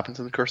everything that happens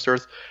in the Cursed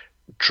Earth,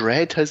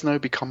 Dread has now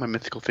become a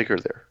mythical figure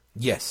there.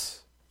 Yes.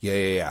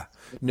 Yeah.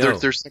 No,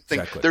 there's something.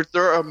 exactly.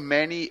 There are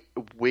many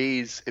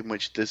ways in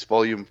which this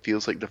volume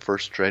feels like the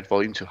first Dread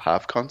volume to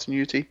have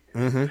continuity,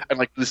 and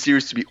like the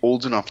series to be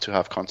old enough to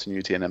have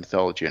continuity and a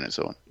mythology in its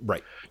own.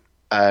 Right.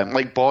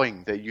 Like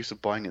Boing, the use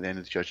of Boing at the end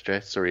of the Judge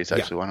Dredd story is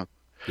actually one of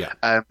them.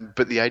 Yeah.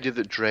 But the idea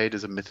that Dredd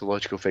is a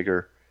mythological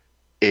figure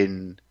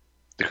in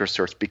the Cursed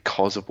Earth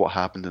because of what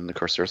happened in the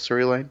Cursed Earth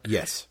storyline,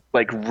 yes,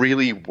 like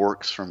really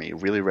works for me,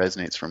 really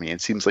resonates for me.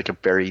 It seems like a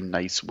very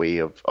nice way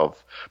of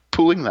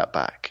pulling that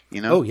back,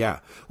 Oh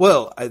yeah.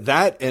 Well,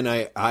 that, and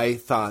I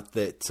thought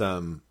that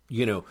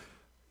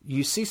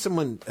you see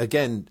someone,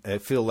 again, I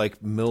feel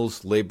like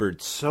Mills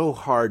labored so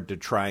hard to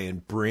try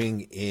and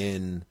bring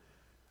in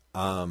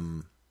I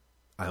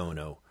don't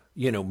know,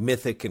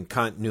 mythic and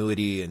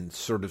continuity and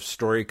sort of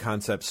story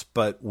concepts.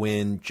 But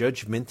when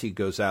Judge Minty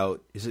goes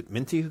out, is it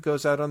Minty who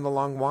goes out on the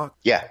long walk?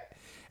 Yeah.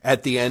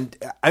 At the end,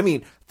 I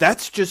mean,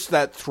 that's just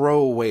that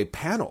throwaway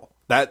panel,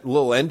 that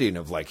little ending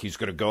of like, he's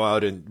going to go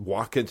out and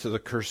walk into the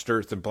Cursed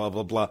Earth and blah,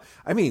 blah, blah.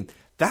 I mean,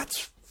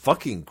 that's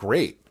fucking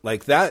great.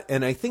 Like that.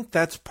 And I think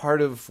that's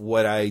part of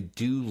what I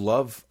do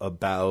love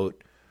about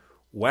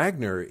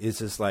Wagner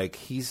is like,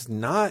 he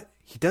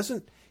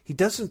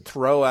doesn't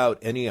throw out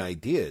any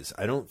ideas.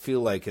 I don't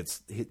feel like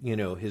it's,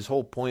 his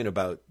whole point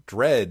about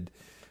Dread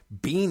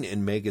being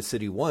in Mega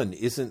City 1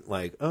 isn't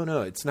like, oh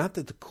no, it's not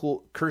that the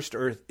Cursed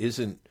Earth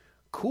isn't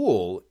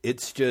cool.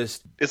 It's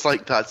just, it's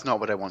like, that's not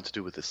what I want to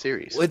do with the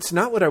series. Well, it's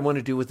not what I want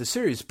to do with the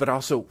series, but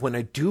also when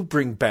I do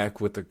bring back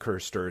with the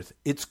Cursed Earth,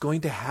 it's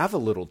going to have a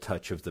little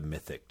touch of the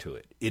mythic to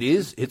it.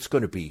 It's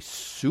going to be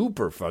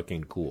super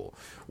fucking cool.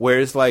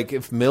 Whereas like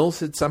if Mills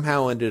had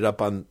somehow ended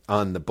up on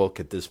the book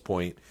at this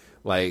point,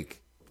 like,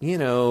 we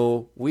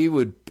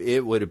would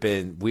have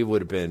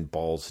been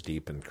balls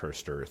deep in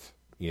Cursed Earth,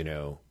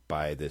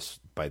 by this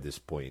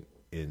point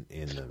in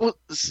the. Well,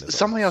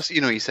 something else,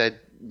 you said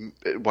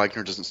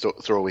Wagner doesn't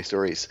throw away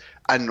stories,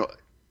 and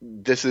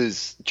this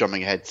is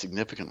jumping ahead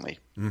significantly.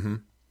 Mm-hmm.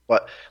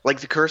 But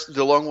like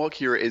the Long Walk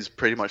here is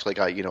pretty much like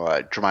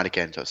a dramatic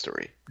end to a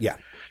story. Yeah.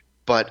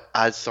 But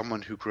as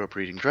someone who grew up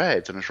reading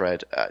Dread and has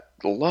read a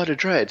lot of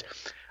Dread,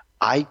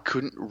 I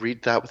couldn't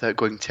read that without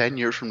going 10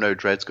 years from now,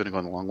 Dread's going to go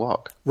on the Long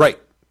Walk. Right.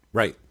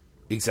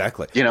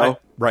 Exactly.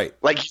 Right.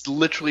 Like he's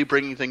literally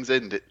bringing things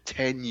in that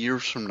 10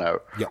 years from now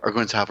are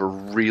going to have a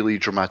really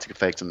dramatic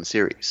effect on the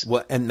series.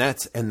 Well, and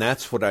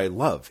that's what I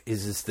love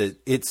is that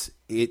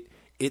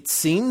it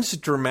seems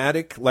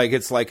dramatic, like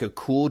it's like a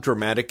cool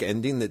dramatic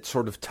ending that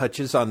sort of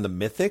touches on the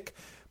mythic,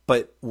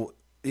 but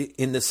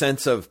in the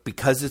sense of,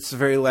 because it's the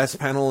very last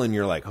panel and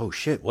you're like, oh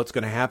shit, what's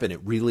going to happen?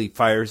 It really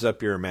fires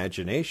up your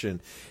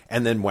imagination.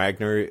 And then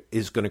Wagner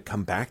is going to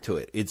come back to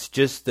it. It's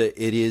just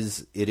that it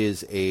is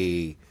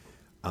a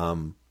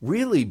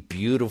really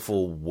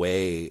beautiful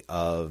way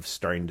of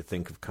starting to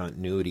think of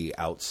continuity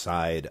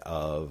outside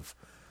of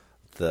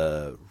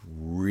the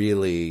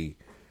really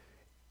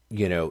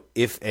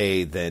if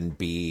A, then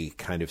B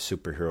kind of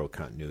superhero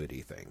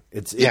continuity thing.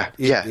 Yeah.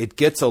 It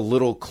gets a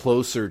little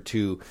closer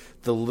to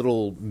the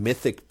little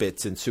mythic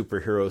bits in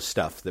superhero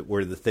stuff that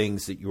were the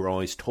things that you were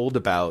always told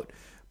about,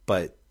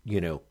 but,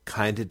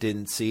 kind of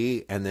didn't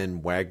see. And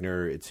then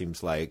Wagner, it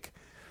seems like,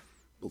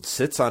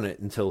 sits on it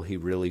until he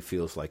really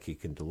feels like he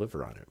can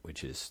deliver on it,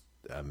 which is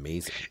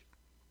amazing.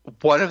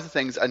 One of the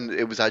things, and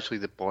it was actually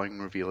the Boeing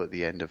reveal at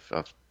the end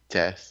of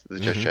Death, the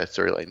Judge Dredd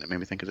storyline that made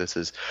me think of this,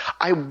 is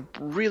I'm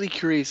really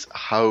curious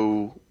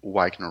how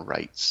Wagner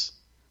writes.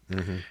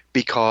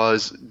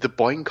 Because the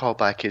Boeing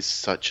callback is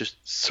such a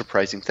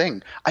surprising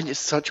thing, and it's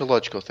such a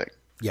logical thing.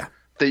 Yeah.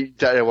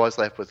 That I was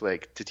left with,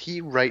 like, did he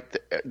write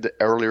the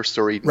earlier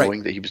story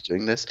knowing that he was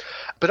doing this?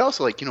 But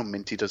also, like,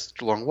 Minty does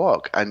The Long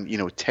Walk, and,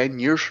 10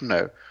 years from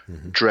now,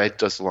 Dredd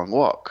does The Long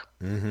Walk.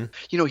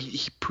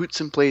 He puts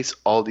in place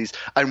all these,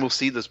 and we'll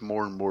see this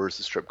more and more as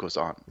the strip goes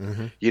on.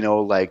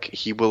 Like,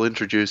 he will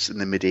introduce in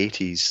the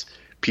mid-'80s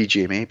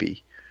PJ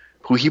Maybe,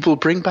 who he will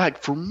bring back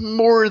for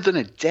more than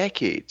a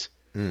decade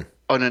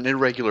on an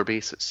irregular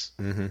basis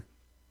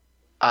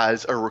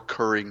as a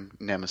recurring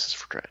nemesis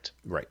for Dredd.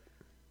 Right.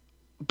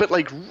 But,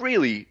 like,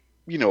 really,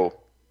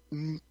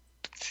 in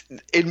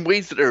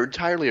ways that are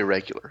entirely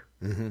irregular.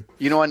 And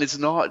it's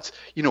not,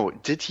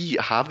 did he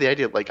have the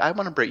idea, like, I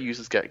want to use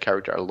this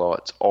character a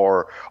lot,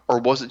 or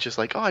was it just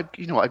like, I've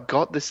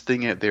got this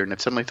thing out there, and I've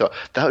suddenly thought,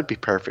 that would be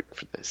perfect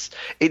for this.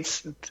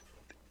 It's,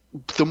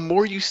 the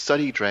more you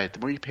study Dredd, the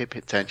more you pay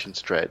attention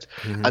to Dredd,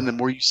 and the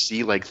more you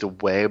see, like, the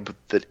web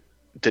that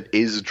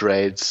is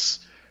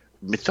Dredd's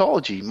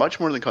mythology, much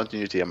more than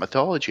continuity, a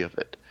mythology of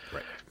it.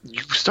 Right.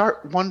 You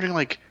start wondering,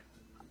 like,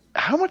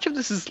 how much of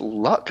this is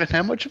luck and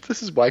how much of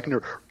this is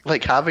Wagner,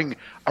 like, having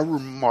a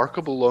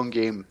remarkable long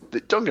game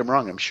that, don't get me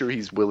wrong, I'm sure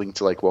he's willing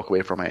to, like, walk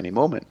away from at any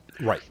moment.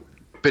 Right.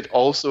 But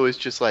also it's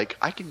just like,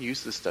 I can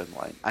use this down the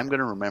line. I'm going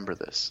to remember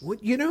this. Well,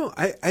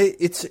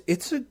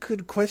 it's a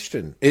good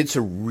question. It's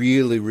a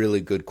really,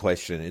 really good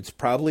question. It's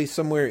probably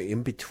somewhere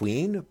in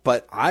between,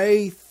 but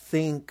I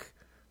think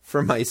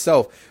for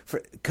myself,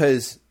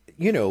 because,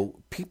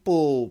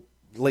 people,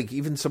 like,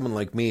 even someone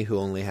like me who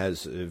only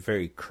has a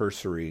very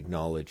cursory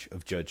knowledge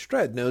of Judge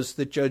Dredd knows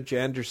that Judge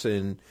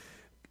Anderson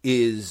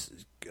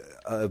is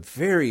a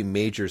very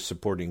major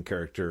supporting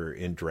character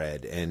in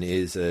Dredd and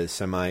is a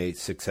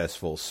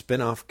semi-successful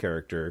spin-off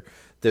character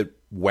that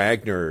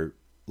Wagner,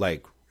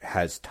 like,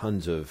 has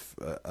tons of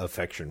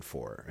affection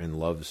for and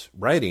loves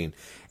writing.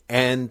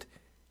 And,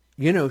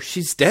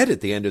 she's dead at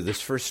the end of this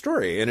first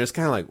story. And it's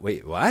kind of like,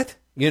 wait, what?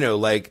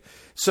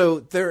 So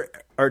there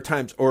are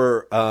times,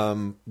 or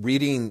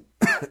reading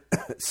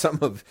some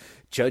of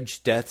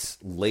Judge Death's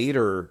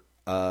later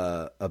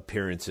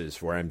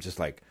appearances where I'm just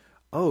like,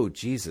 oh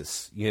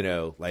Jesus,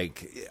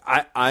 like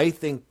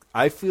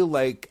I feel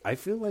like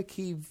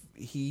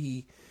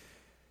he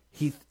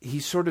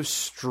sort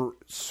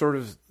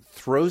of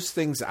throws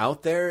things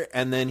out there,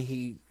 and then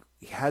he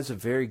has a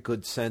very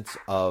good sense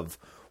of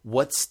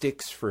what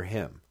sticks for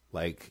him,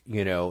 like,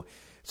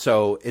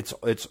 so it's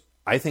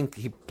I think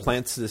he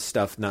plants this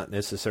stuff not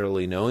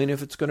necessarily knowing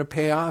if it's going to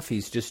pay off.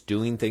 He's just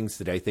doing things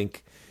that I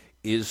think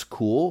is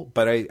cool.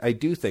 But I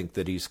do think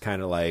that he's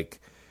kind of like,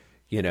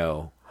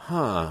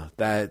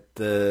 that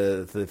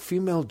the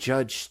female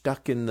judge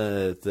stuck in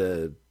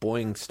the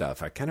Boeing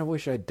stuff. I kind of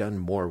wish I'd done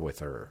more with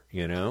her,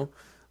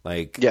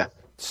 like, yeah.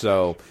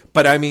 So,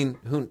 but I mean,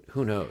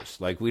 who knows?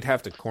 Like, we'd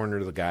have to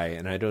corner the guy,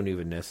 and I don't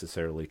even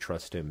necessarily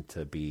trust him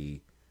to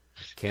be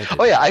candid.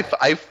 Oh yeah,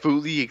 I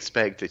fully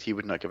expect that he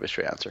would not give a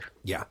straight answer.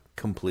 Yeah,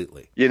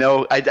 completely.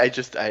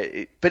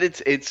 But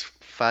it's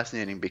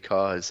fascinating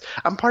because,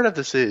 and part of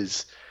this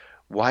is,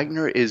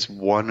 Wagner is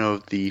one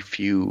of the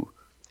few,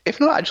 if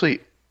not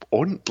actually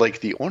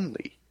the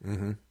only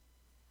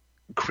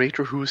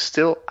creator who is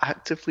still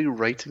actively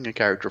writing a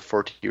character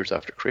 40 years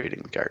after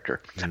creating the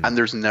character. And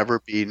there's never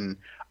been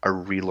a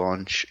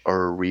relaunch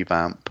or a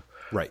revamp.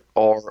 Right.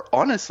 Or,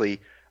 honestly,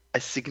 a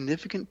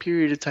significant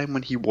period of time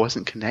when he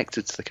wasn't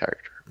connected to the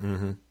character.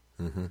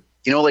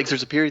 Like,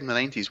 there's a period in the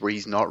 90s where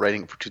he's not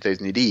writing it for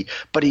 2000 AD,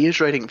 but he is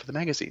writing it for the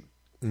magazine.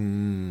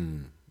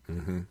 And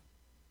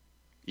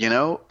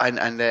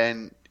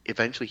then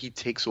eventually he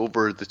takes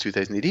over the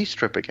 2000 AD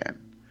strip again.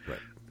 Right.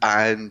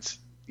 And,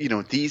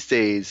 these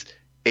days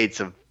it's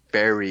a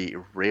very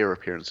rare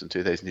appearance in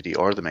 2000 AD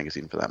or the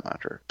magazine for that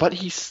matter. But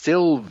he's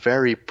still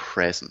very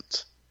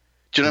present.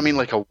 Do you know what I mean?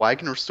 Like, a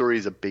Wagner story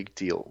is a big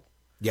deal.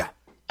 Yeah.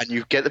 And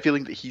you get the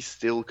feeling that he's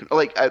still,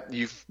 like,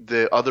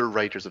 the other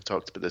writers have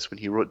talked about this when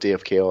he wrote Day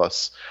of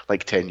Chaos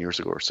like 10 years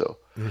ago or so.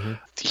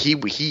 He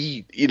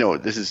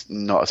this is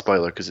not a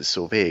spoiler because it's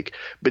so vague,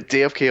 but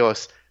Day of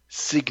Chaos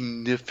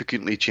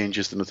significantly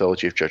changes the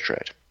mythology of Judge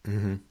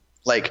Dredd.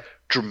 Like,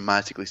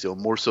 dramatically so,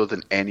 more so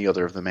than any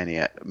other of the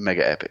many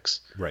mega epics.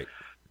 Right.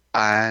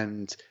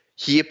 And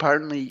he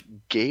apparently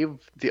gave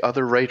the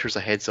other writers a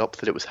heads up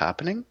that it was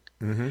happening,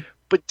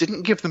 but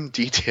didn't give them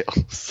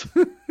details.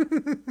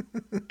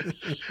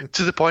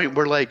 To the point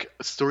where, like,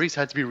 stories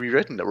had to be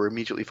rewritten that were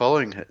immediately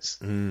following his.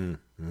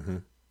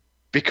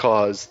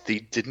 Because they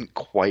didn't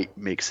quite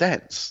make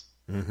sense.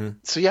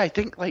 So yeah, I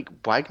think like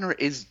Wagner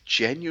is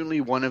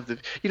genuinely one of the,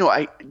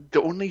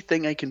 the only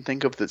thing I can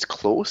think of that's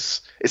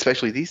close,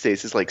 especially these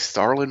days, is like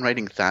Starlin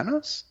writing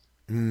Thanos.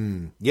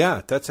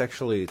 Yeah, that's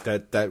actually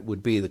that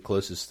would be the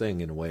closest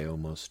thing in a way,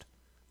 almost.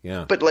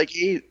 Yeah, But like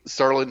A,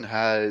 Starlin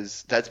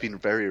that's been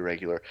very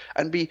regular,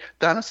 and B,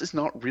 Thanos is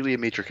not really a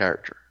major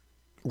character.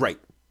 right.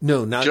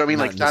 No, not. Do you know what I mean?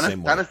 not Like in the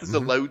same way. Thanos is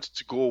allowed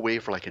to go away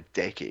for like a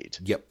decade.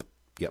 Yep.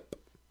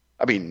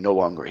 I mean, no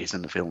longer. He's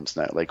in the films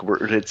now. Like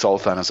it's all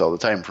Thanos all the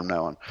time from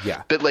now on.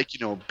 Yeah. But like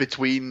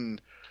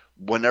between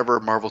whenever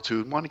Marvel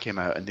 2 and 1 came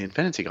out and the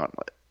Infinity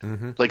Gauntlet,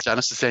 like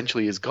Thanos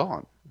essentially is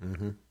gone.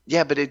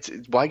 Yeah, but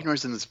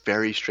Wagner's in this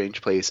very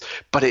strange place,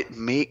 but it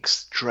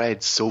makes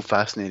Dredd so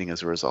fascinating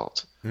as a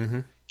result.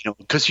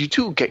 Because you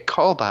do get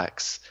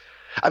callbacks.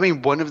 I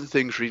mean, one of the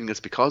things reading this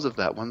because of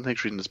that, one of the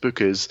things reading this book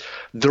is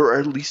there are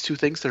at least two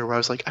things there where I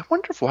was like, I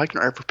wonder if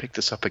Wagner ever picked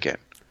this up again.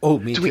 Oh,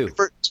 me do too.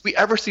 Do we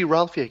ever see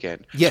Ralphie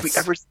again? Yes. Do we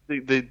ever see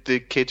the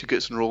kid who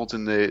gets enrolled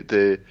in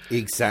the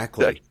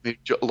Exactly.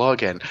 law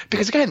again?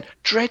 Because again,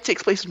 Dredd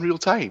takes place in real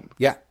time.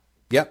 Yeah.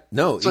 Yep.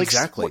 No, It's like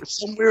exactly.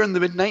 somewhere in the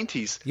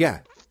mid-90s. Yeah.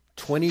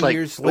 20 Like,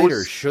 years later,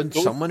 those- should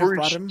those someone have words-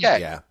 brought him?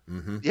 yeah.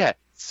 Mm-hmm. Yeah.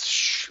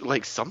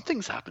 Like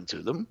something's happened to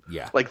them.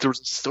 Yeah. Like there's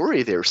a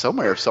story there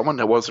somewhere if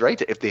someone was to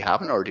write it, if they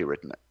haven't already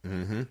written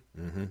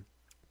it.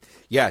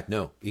 Yeah,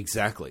 no,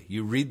 exactly.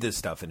 You read this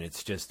stuff and it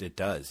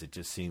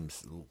just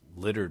seems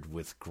littered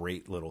with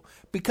great little,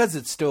 because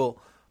it's still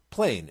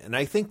plain. And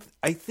I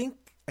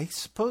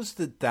suppose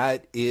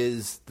that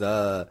is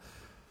the,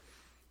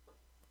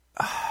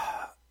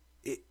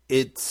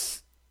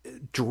 it's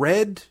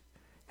Dredd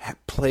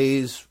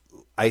plays,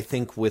 I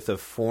think, with a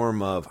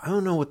form of, I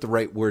don't know what the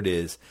right word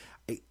is.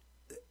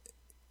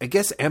 I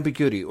guess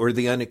ambiguity or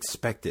the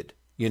unexpected.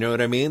 You know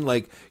what I mean?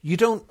 Like, you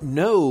don't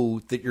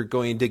know that you're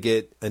going to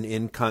get an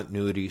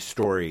in-continuity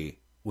story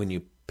when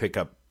you pick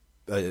up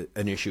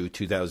an issue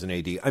 2000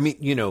 AD. I mean,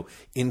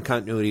 in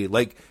continuity,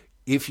 like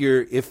if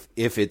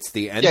it's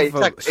the end of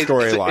a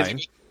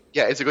storyline.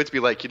 Yeah, is it going to be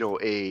like,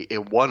 a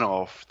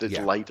one-off that's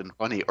light and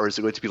funny, or is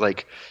it going to be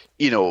like,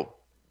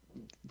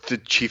 the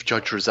chief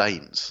judge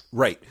resigns?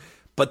 Right.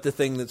 But the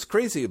thing that's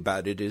crazy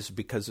about it is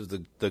because of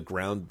the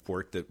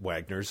groundwork that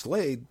Wagner's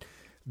laid,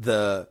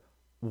 the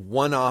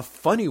one-off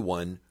funny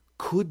one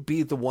could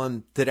be the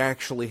one that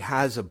actually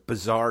has a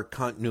bizarre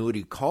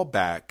continuity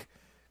callback,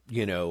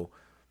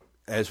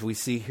 as we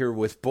see here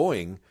with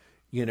Boeing,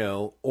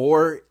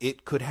 or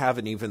it could have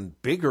an even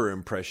bigger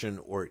impression,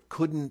 or it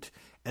couldn't.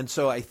 And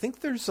so I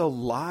think there's a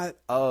lot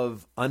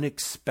of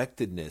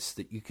unexpectedness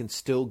that you can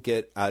still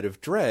get out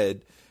of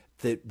Dredd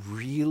that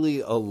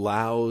really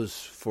allows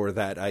for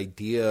that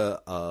idea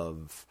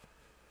of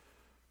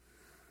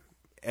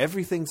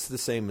everything's the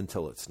same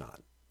until it's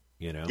not,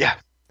 Yeah,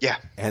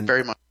 and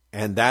very much.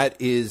 And that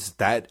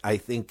I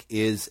think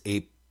is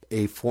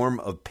a form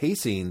of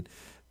pacing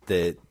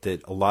that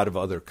a lot of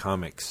other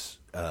comics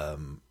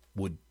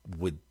would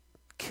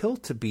kill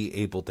to be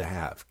able to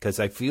have, because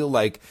I feel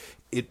like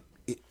it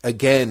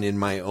again, in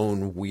my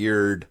own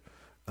weird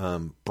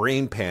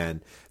brain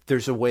pan,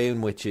 there's a way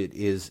in which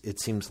it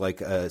seems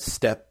like a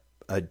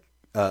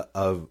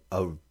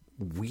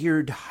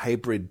weird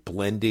hybrid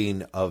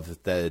blending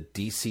of the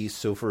DC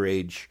Silver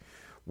Age,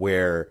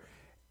 where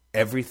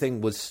everything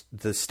was,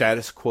 the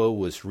status quo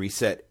was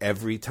reset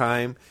every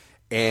time,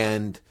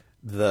 and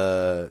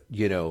the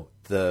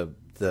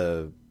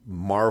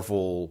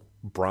Marvel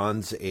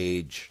Bronze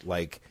Age,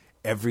 like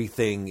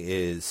everything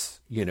is,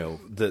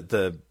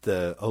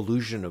 the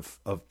illusion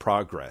of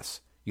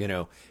progress.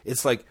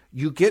 It's like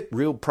you get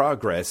real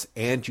progress,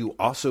 and you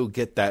also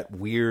get that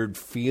weird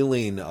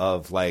feeling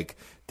of like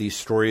these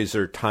stories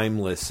are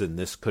timeless, and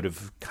this could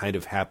have kind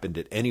of happened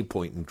at any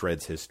point in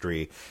Dredd's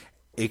history,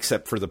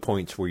 except for the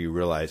points where you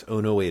realize, oh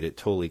no, wait, it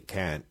totally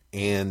can't.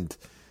 And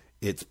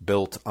it's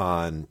built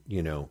on,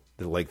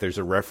 like there's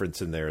a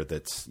reference in there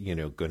that's,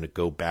 going to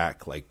go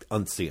back like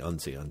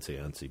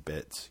unsee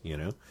bits,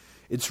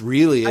 It's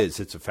really is.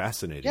 It's a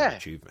fascinating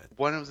achievement.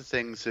 One of the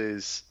things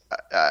is,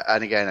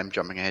 and again, I'm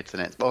jumping ahead to the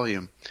next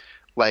volume,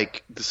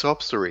 like the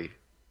sob story,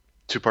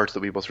 two parts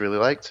that we both really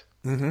liked.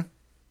 Mm-hmm.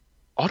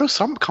 Otto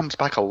Sump comes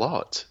back a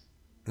lot.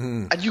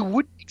 And you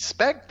wouldn't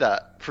expect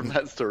that from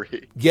that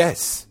story.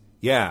 Yes.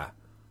 Yeah.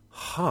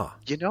 Huh.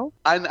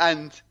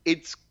 And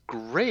it's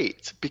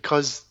great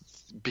because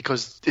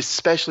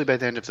especially by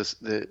the end of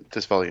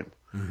this volume,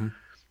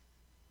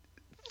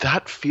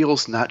 that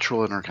feels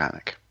natural and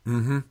organic.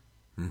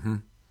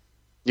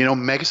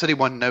 Mega City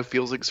 1 now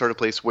feels like the sort of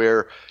place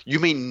where you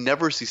may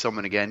never see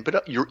someone again,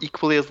 but you're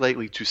equally as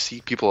likely to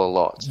see people a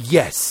lot.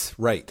 Yes.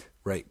 Right.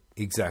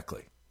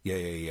 Exactly.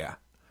 Yeah.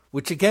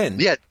 Which again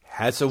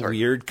has a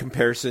weird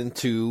comparison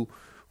to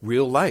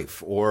real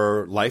life,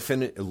 or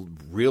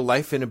real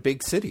life in a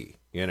big city,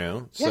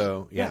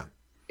 So yeah.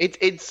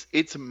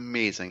 It's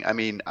amazing. I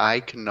mean,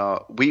 I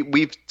cannot.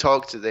 We've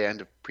talked at the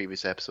end of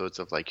previous episodes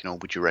of like,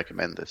 would you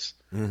recommend this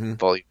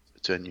volume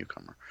to a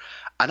newcomer?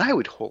 And I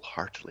would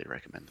wholeheartedly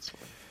recommend this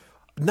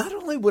volume. not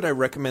only would I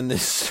recommend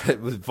this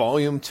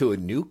volume to a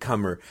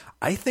newcomer,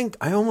 I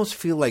almost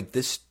feel like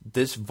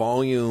this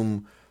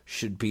volume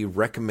should be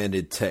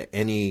recommended to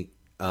any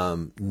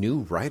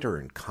new writer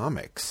in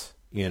comics.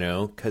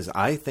 Because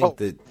I think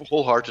that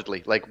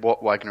wholeheartedly, like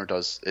what Wagner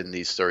does in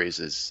these stories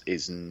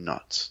is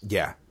nuts.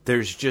 Yeah,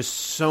 there's just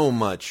so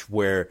much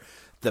where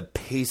the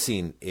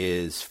pacing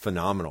is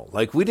phenomenal.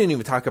 Like we didn't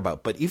even talk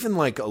about, but even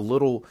like a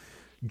little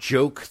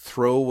joke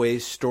throwaway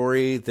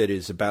story that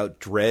is about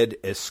Dredd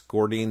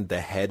escorting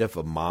the head of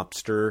a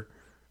mobster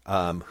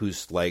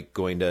who's like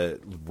going to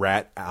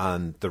rat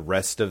on the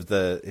rest of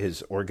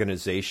his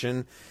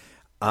organization.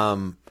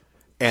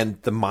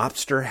 And the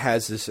mobster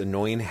has this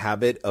annoying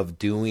habit of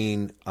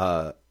doing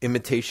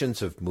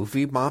imitations of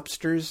movie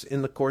mobsters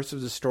in the course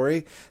of the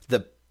story.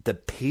 The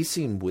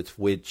pacing with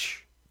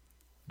which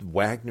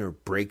Wagner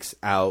breaks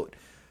out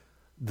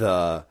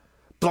the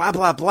blah,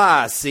 blah,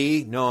 blah.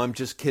 See? No, I'm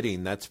just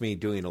kidding. That's me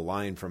doing a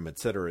line from et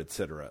cetera, et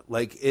cetera.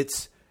 Like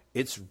it's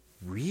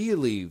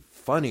really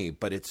funny,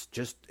 but it's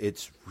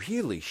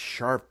really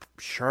sharp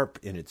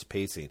in its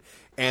pacing.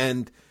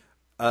 And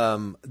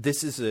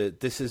this is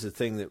a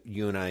thing that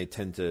you and I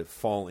tend to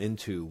fall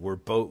into.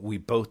 We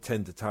both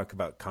tend to talk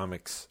about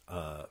comics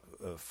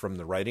from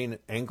the writing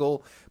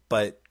angle,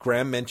 but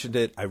Graham mentioned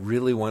it. I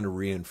really want to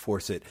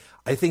reinforce it.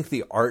 I think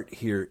the art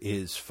here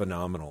is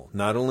phenomenal.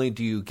 Not only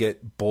do you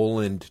get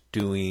Boland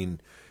doing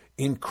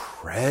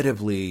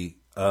incredibly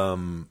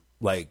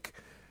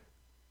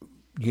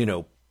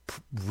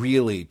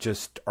really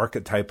just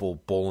archetypal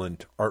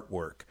Boland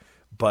artwork,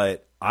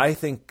 but I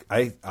think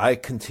I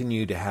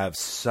continue to have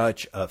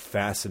such a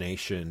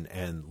fascination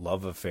and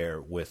love affair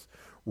with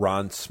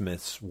Ron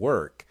Smith's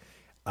work.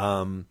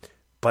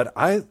 But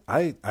I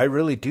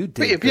really do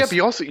dig but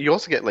you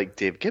also get like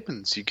Dave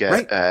Gibbons, you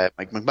get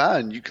Mike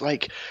McMahon, you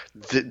like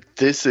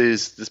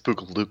this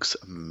book looks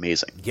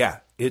amazing. Yeah,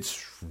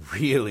 it's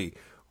really,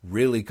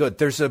 really good.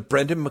 There's a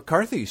Brendan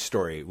McCarthy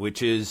story,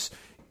 which is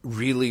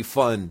really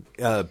fun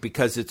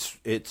because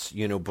it's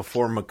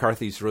before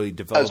McCarthy's really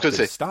developed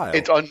his style.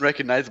 It's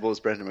unrecognizable as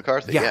Brendan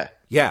McCarthy.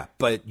 Yeah,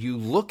 but you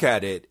look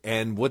at it,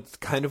 and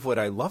what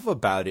I love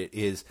about it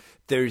is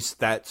there's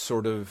that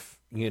sort of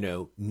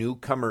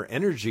newcomer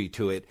energy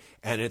to it,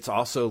 and it's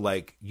also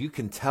like you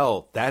can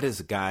tell that is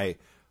a guy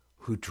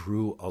who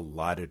drew a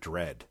lot of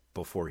Dredd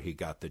before he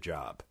got the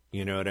job.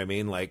 You know what I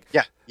mean? Like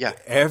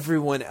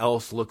everyone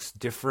else looks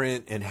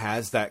different and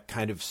has that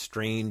kind of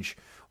strange,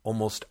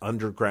 almost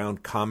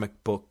underground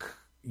comic book,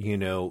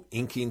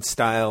 inking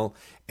style.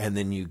 And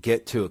then you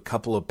get to a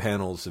couple of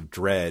panels of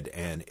Dredd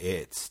and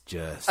it's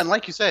just... And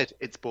like you said,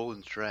 it's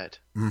Boland's Dredd.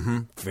 Mm-hmm.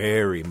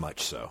 Very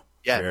much so.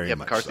 Yeah,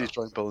 McCarthy's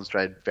drawing Boland's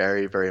Dredd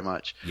very, very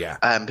much. Yeah.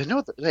 But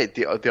no,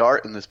 the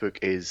art in this book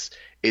is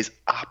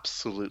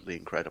absolutely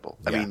incredible.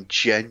 I mean,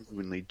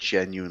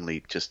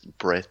 genuinely just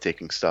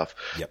breathtaking stuff.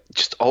 Yep.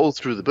 Just all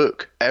through the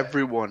book.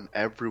 Everyone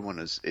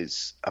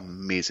is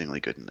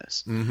amazingly good in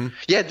this. Mm-hmm.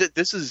 Yeah,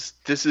 this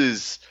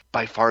is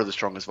by far the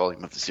strongest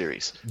volume of the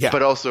series. Yeah.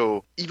 But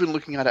also, even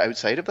looking at it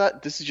outside of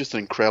that, this is just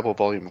an incredible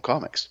volume of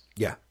comics.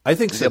 Yeah, I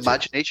think so. The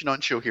imagination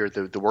on show here,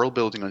 the world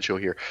building on show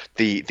here,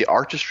 the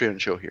artistry on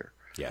show here.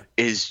 Yeah,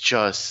 is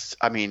just,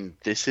 I mean,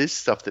 this is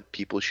stuff that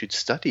people should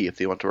study if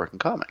they want to work in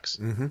comics.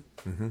 Mm-hmm.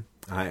 Mm-hmm.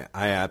 I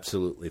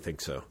absolutely think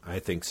so. I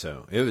think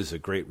so. It was a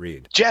great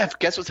read. Jeff,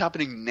 guess what's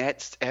happening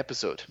next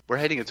episode? We're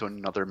heading into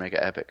another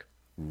mega epic.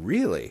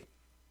 Really?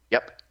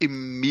 Yep.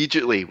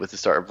 Immediately with the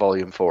start of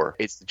Volume 4,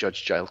 it's the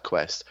Judge Giles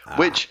quest,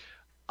 which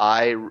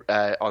I,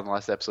 on the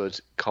last episode,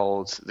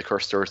 called The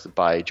Cursed Earth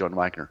by John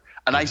Wagner.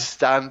 And I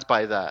stand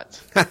by that.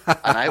 And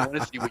I want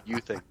to see what you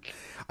think.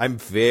 I'm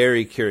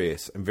very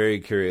curious.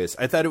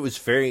 I thought it was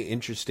very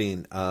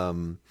interesting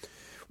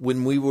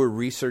when we were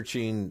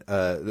researching,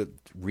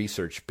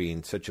 research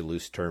being such a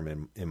loose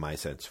term in my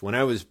sense, when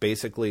I was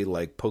basically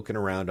like poking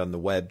around on the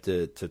web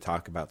to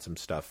talk about some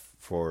stuff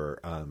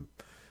for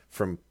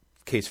from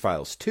Case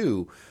Files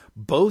 2,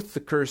 both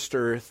The Cursed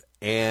Earth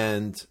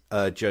and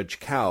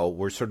Judge Cal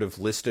were sort of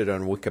listed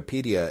on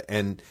Wikipedia,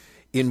 and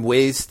in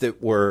ways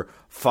that were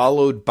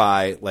followed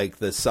by, like,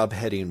 the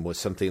subheading was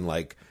something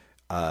like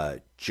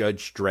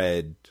Judge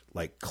Dredd,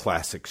 like,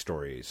 classic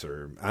stories,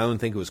 or I don't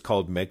think it was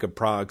called Mega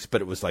Progs,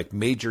 but it was like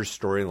major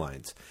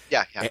storylines.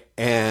 Yeah.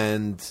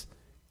 And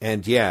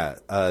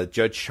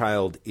Judge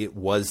Child, it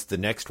was the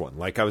next one.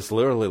 Like, I was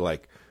literally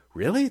like,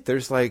 really?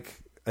 There's like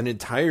an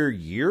entire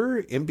year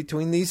in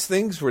between these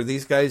things where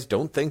these guys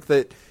don't think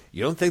that...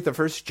 You don't think the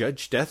first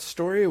Judge Death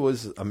story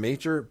was a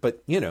major,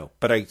 but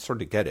I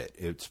sort of get it.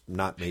 It's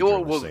not major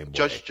in the same way.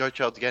 Judge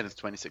Child again is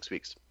 26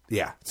 weeks.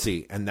 Yeah,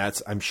 see, and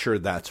I'm sure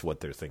that's what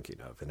they're thinking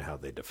of and how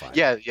they define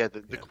it. Yeah,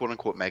 the quote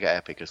unquote mega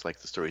epic is like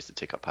the stories that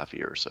take up half a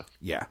year or so.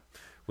 Yeah,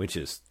 which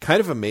is kind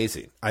of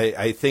amazing.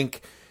 I think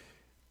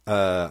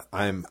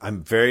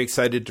I'm very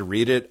excited to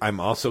read it. I'm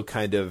also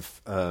kind of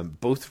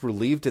both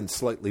relieved and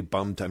slightly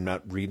bummed I'm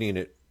not reading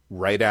it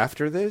right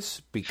after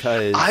this,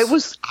 because I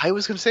was going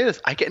to say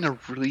this. I get in a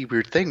really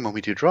weird thing when we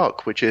do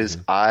Drock, which is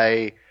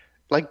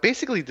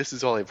basically this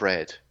is all I've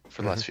read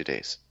for the last few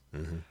days.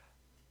 Mm-hmm.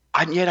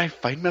 And yet I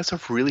find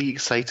myself really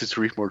excited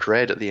to read more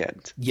Dread at the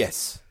end.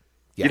 Yes.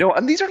 Yeah. You know,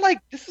 and this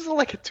is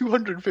like a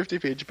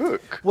 250-page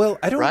book. Well,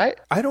 I right?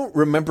 don't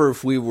remember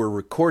if we were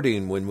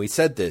recording when we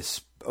said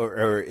this,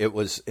 or it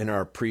was in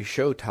our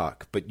pre-show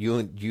talk, but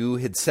you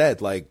had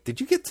said, like, did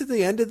you get to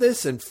the end of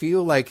this and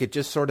feel like it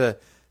just sort of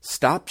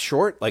stopped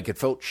short? Like it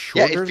felt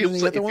shorter than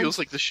the other ones?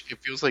 It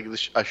feels like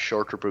a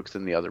shorter book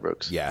than the other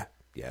books. Yeah,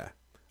 yeah.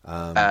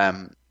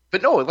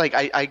 But no, like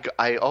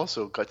I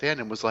also got to the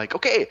end and was like,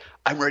 okay,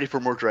 I'm ready for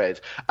more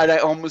Dread. And I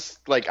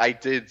almost, like, I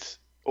did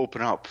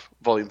open up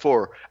Volume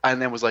 4 and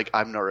then was like,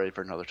 I'm not ready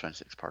for another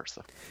 26 parts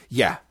though.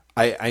 Yeah,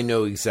 I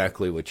know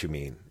exactly what you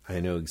mean.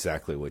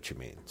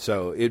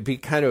 So it'd be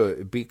kind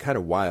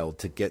of wild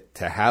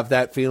to have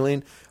that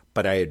feeling,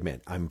 but I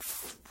admit I'm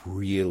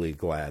really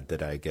glad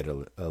that I get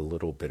a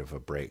little bit of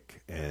a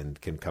break and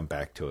can come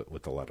back to it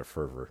with a lot of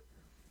fervor.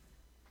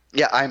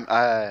 Yeah,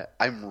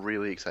 I'm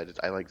really excited.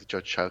 I like the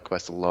Judge Child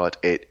quest a lot.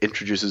 It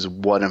introduces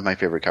one of my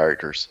favorite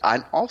characters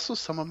and also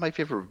some of my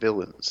favorite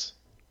villains.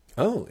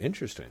 Oh,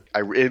 interesting. I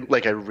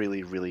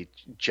really, really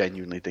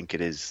genuinely think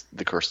it is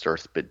the Cursed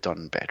Earth, but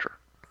done better.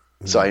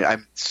 So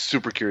I'm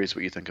super curious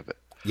what you think of it.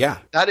 Yeah.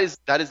 That is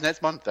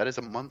next month. That is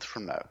a month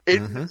from now.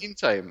 In the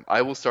meantime,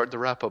 I will start the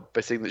wrap up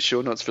by saying that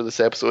show notes for this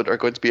episode are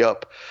going to be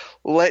up,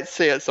 let's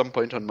say, at some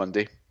point on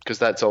Monday, because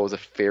that's always a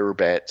fair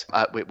bet,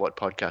 at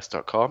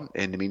waitwhatpodcast.com.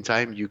 In the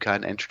meantime, you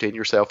can entertain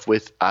yourself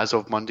with, as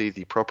of Monday,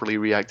 the properly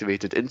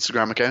reactivated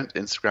Instagram account,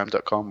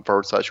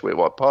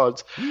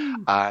 instagram.com/waitwhatpod,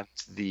 and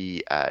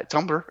the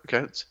Tumblr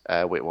account,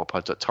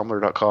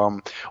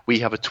 waitwhatpod.tumblr.com. We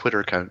have a Twitter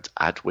account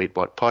at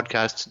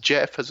waitwhatpodcast.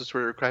 Jeff has a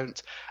Twitter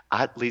account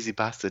at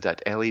lazybastard,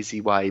 at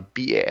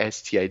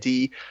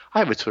LAZYBASTID. I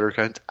have a Twitter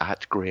account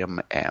at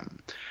Graham M.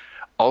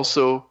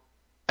 Also,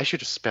 I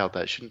should have spelled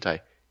that, shouldn't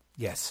I?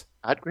 Yes.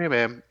 At Graham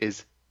M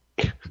is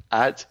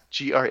at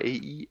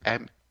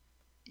GRAEM.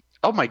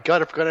 Oh my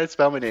god, I forgot how to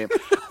spell my name.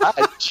 At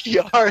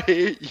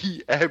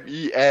GRAEMEM.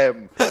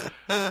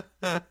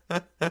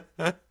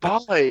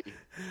 Bye.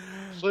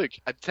 Look,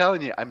 I'm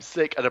telling you, I'm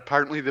sick, and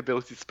apparently the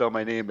ability to spell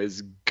my name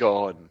is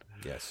gone.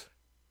 Yes.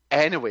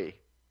 Anyway,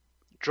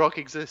 Drock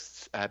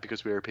exists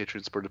because we are a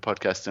Patreon-supported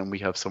podcast, and we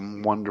have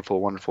some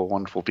wonderful, wonderful,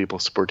 wonderful people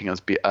supporting us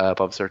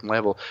above a certain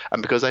level.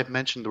 And because I've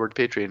mentioned the word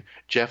Patreon,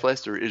 Jeff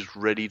Lester is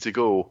ready to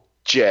go.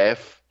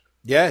 Jeff.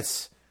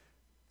 Yes.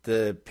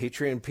 The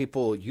Patreon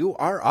people, you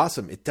are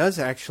awesome. It does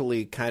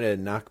actually kind of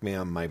knock me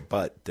on my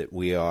butt that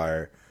we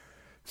are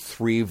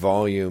 3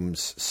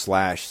 volumes /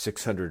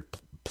 600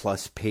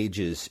 plus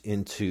pages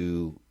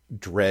into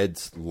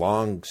Dread's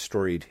long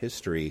storied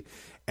history.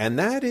 And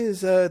that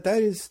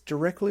is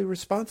directly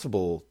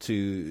responsible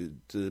to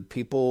the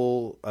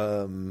people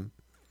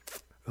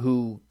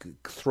who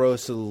throw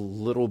us a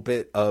little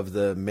bit of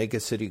the Mega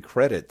City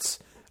credits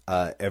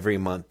every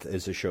month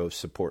as a show of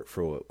support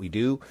for what we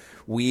do.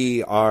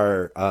 We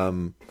are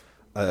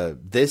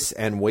this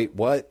and Wait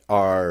What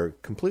are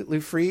completely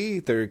free.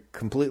 They're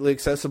completely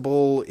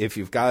accessible. If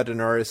you've got an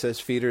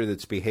RSS feeder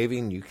that's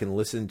behaving, you can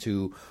listen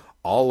to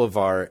all of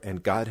our,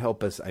 and God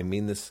help us, I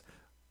mean this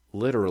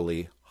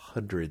literally,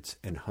 hundreds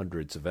and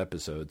hundreds of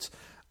episodes.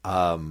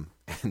 And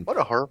what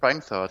a horrifying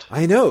thought.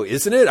 I know,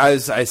 isn't it? I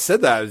said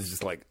that, I was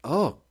just like,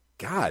 oh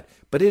God.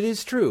 But it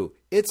is true.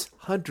 It's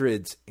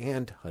hundreds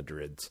and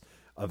hundreds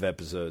of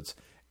episodes.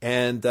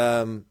 And,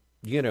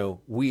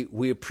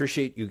 we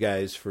appreciate you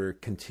guys for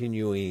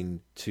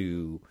continuing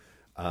to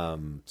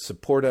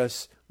support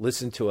us,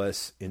 listen to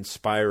us,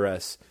 inspire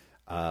us.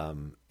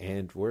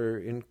 And we're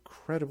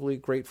incredibly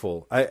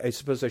grateful. I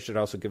suppose I should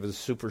also give a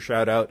super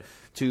shout out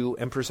to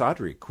Empress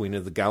Audrey, Queen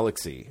of the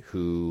Galaxy,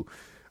 who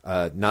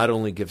not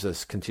only gives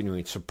us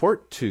continuing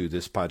support to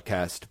this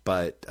podcast,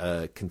 but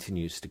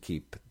continues to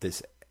keep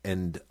this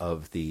end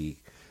of the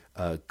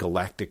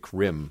galactic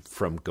rim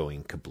from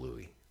going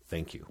kablooey.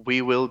 Thank you.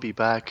 We will be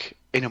back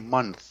in a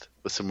month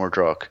with some more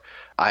Drock.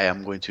 I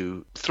am going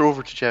to throw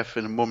over to Jeff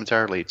in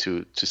momentarily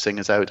to sing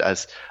us out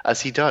as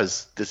he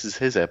does. This is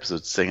his episode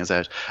to sing us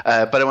out.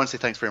 But I want to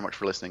say thanks very much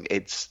for listening.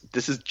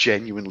 This is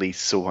genuinely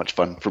so much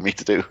fun for me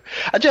to do.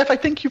 And Jeff, I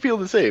think you feel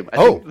the same. I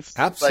think this,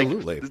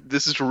 absolutely.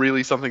 This is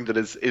really something that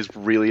is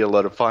really a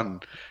lot of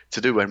fun to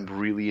do. I'm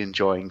really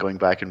enjoying going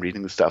back and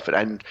reading the stuff.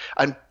 And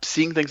I'm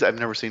seeing things that I've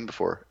never seen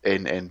before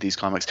in these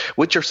comics,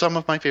 which are some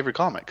of my favorite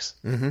comics.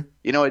 Mm-hmm.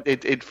 You know,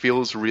 it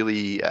feels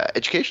really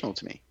educational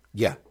to me.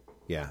 Yeah.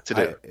 Yeah,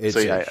 it's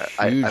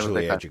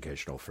hugely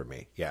educational for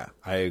me. Yeah,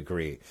 I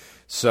agree.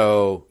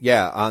 So,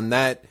 yeah, on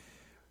that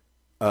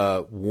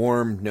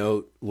warm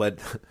note, let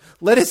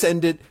us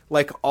end it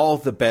like all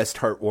the best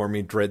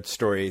heartwarming Dread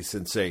stories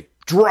and say,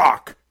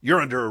 Drock,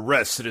 you're under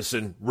arrest,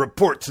 citizen.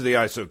 Report to the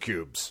ISO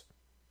cubes.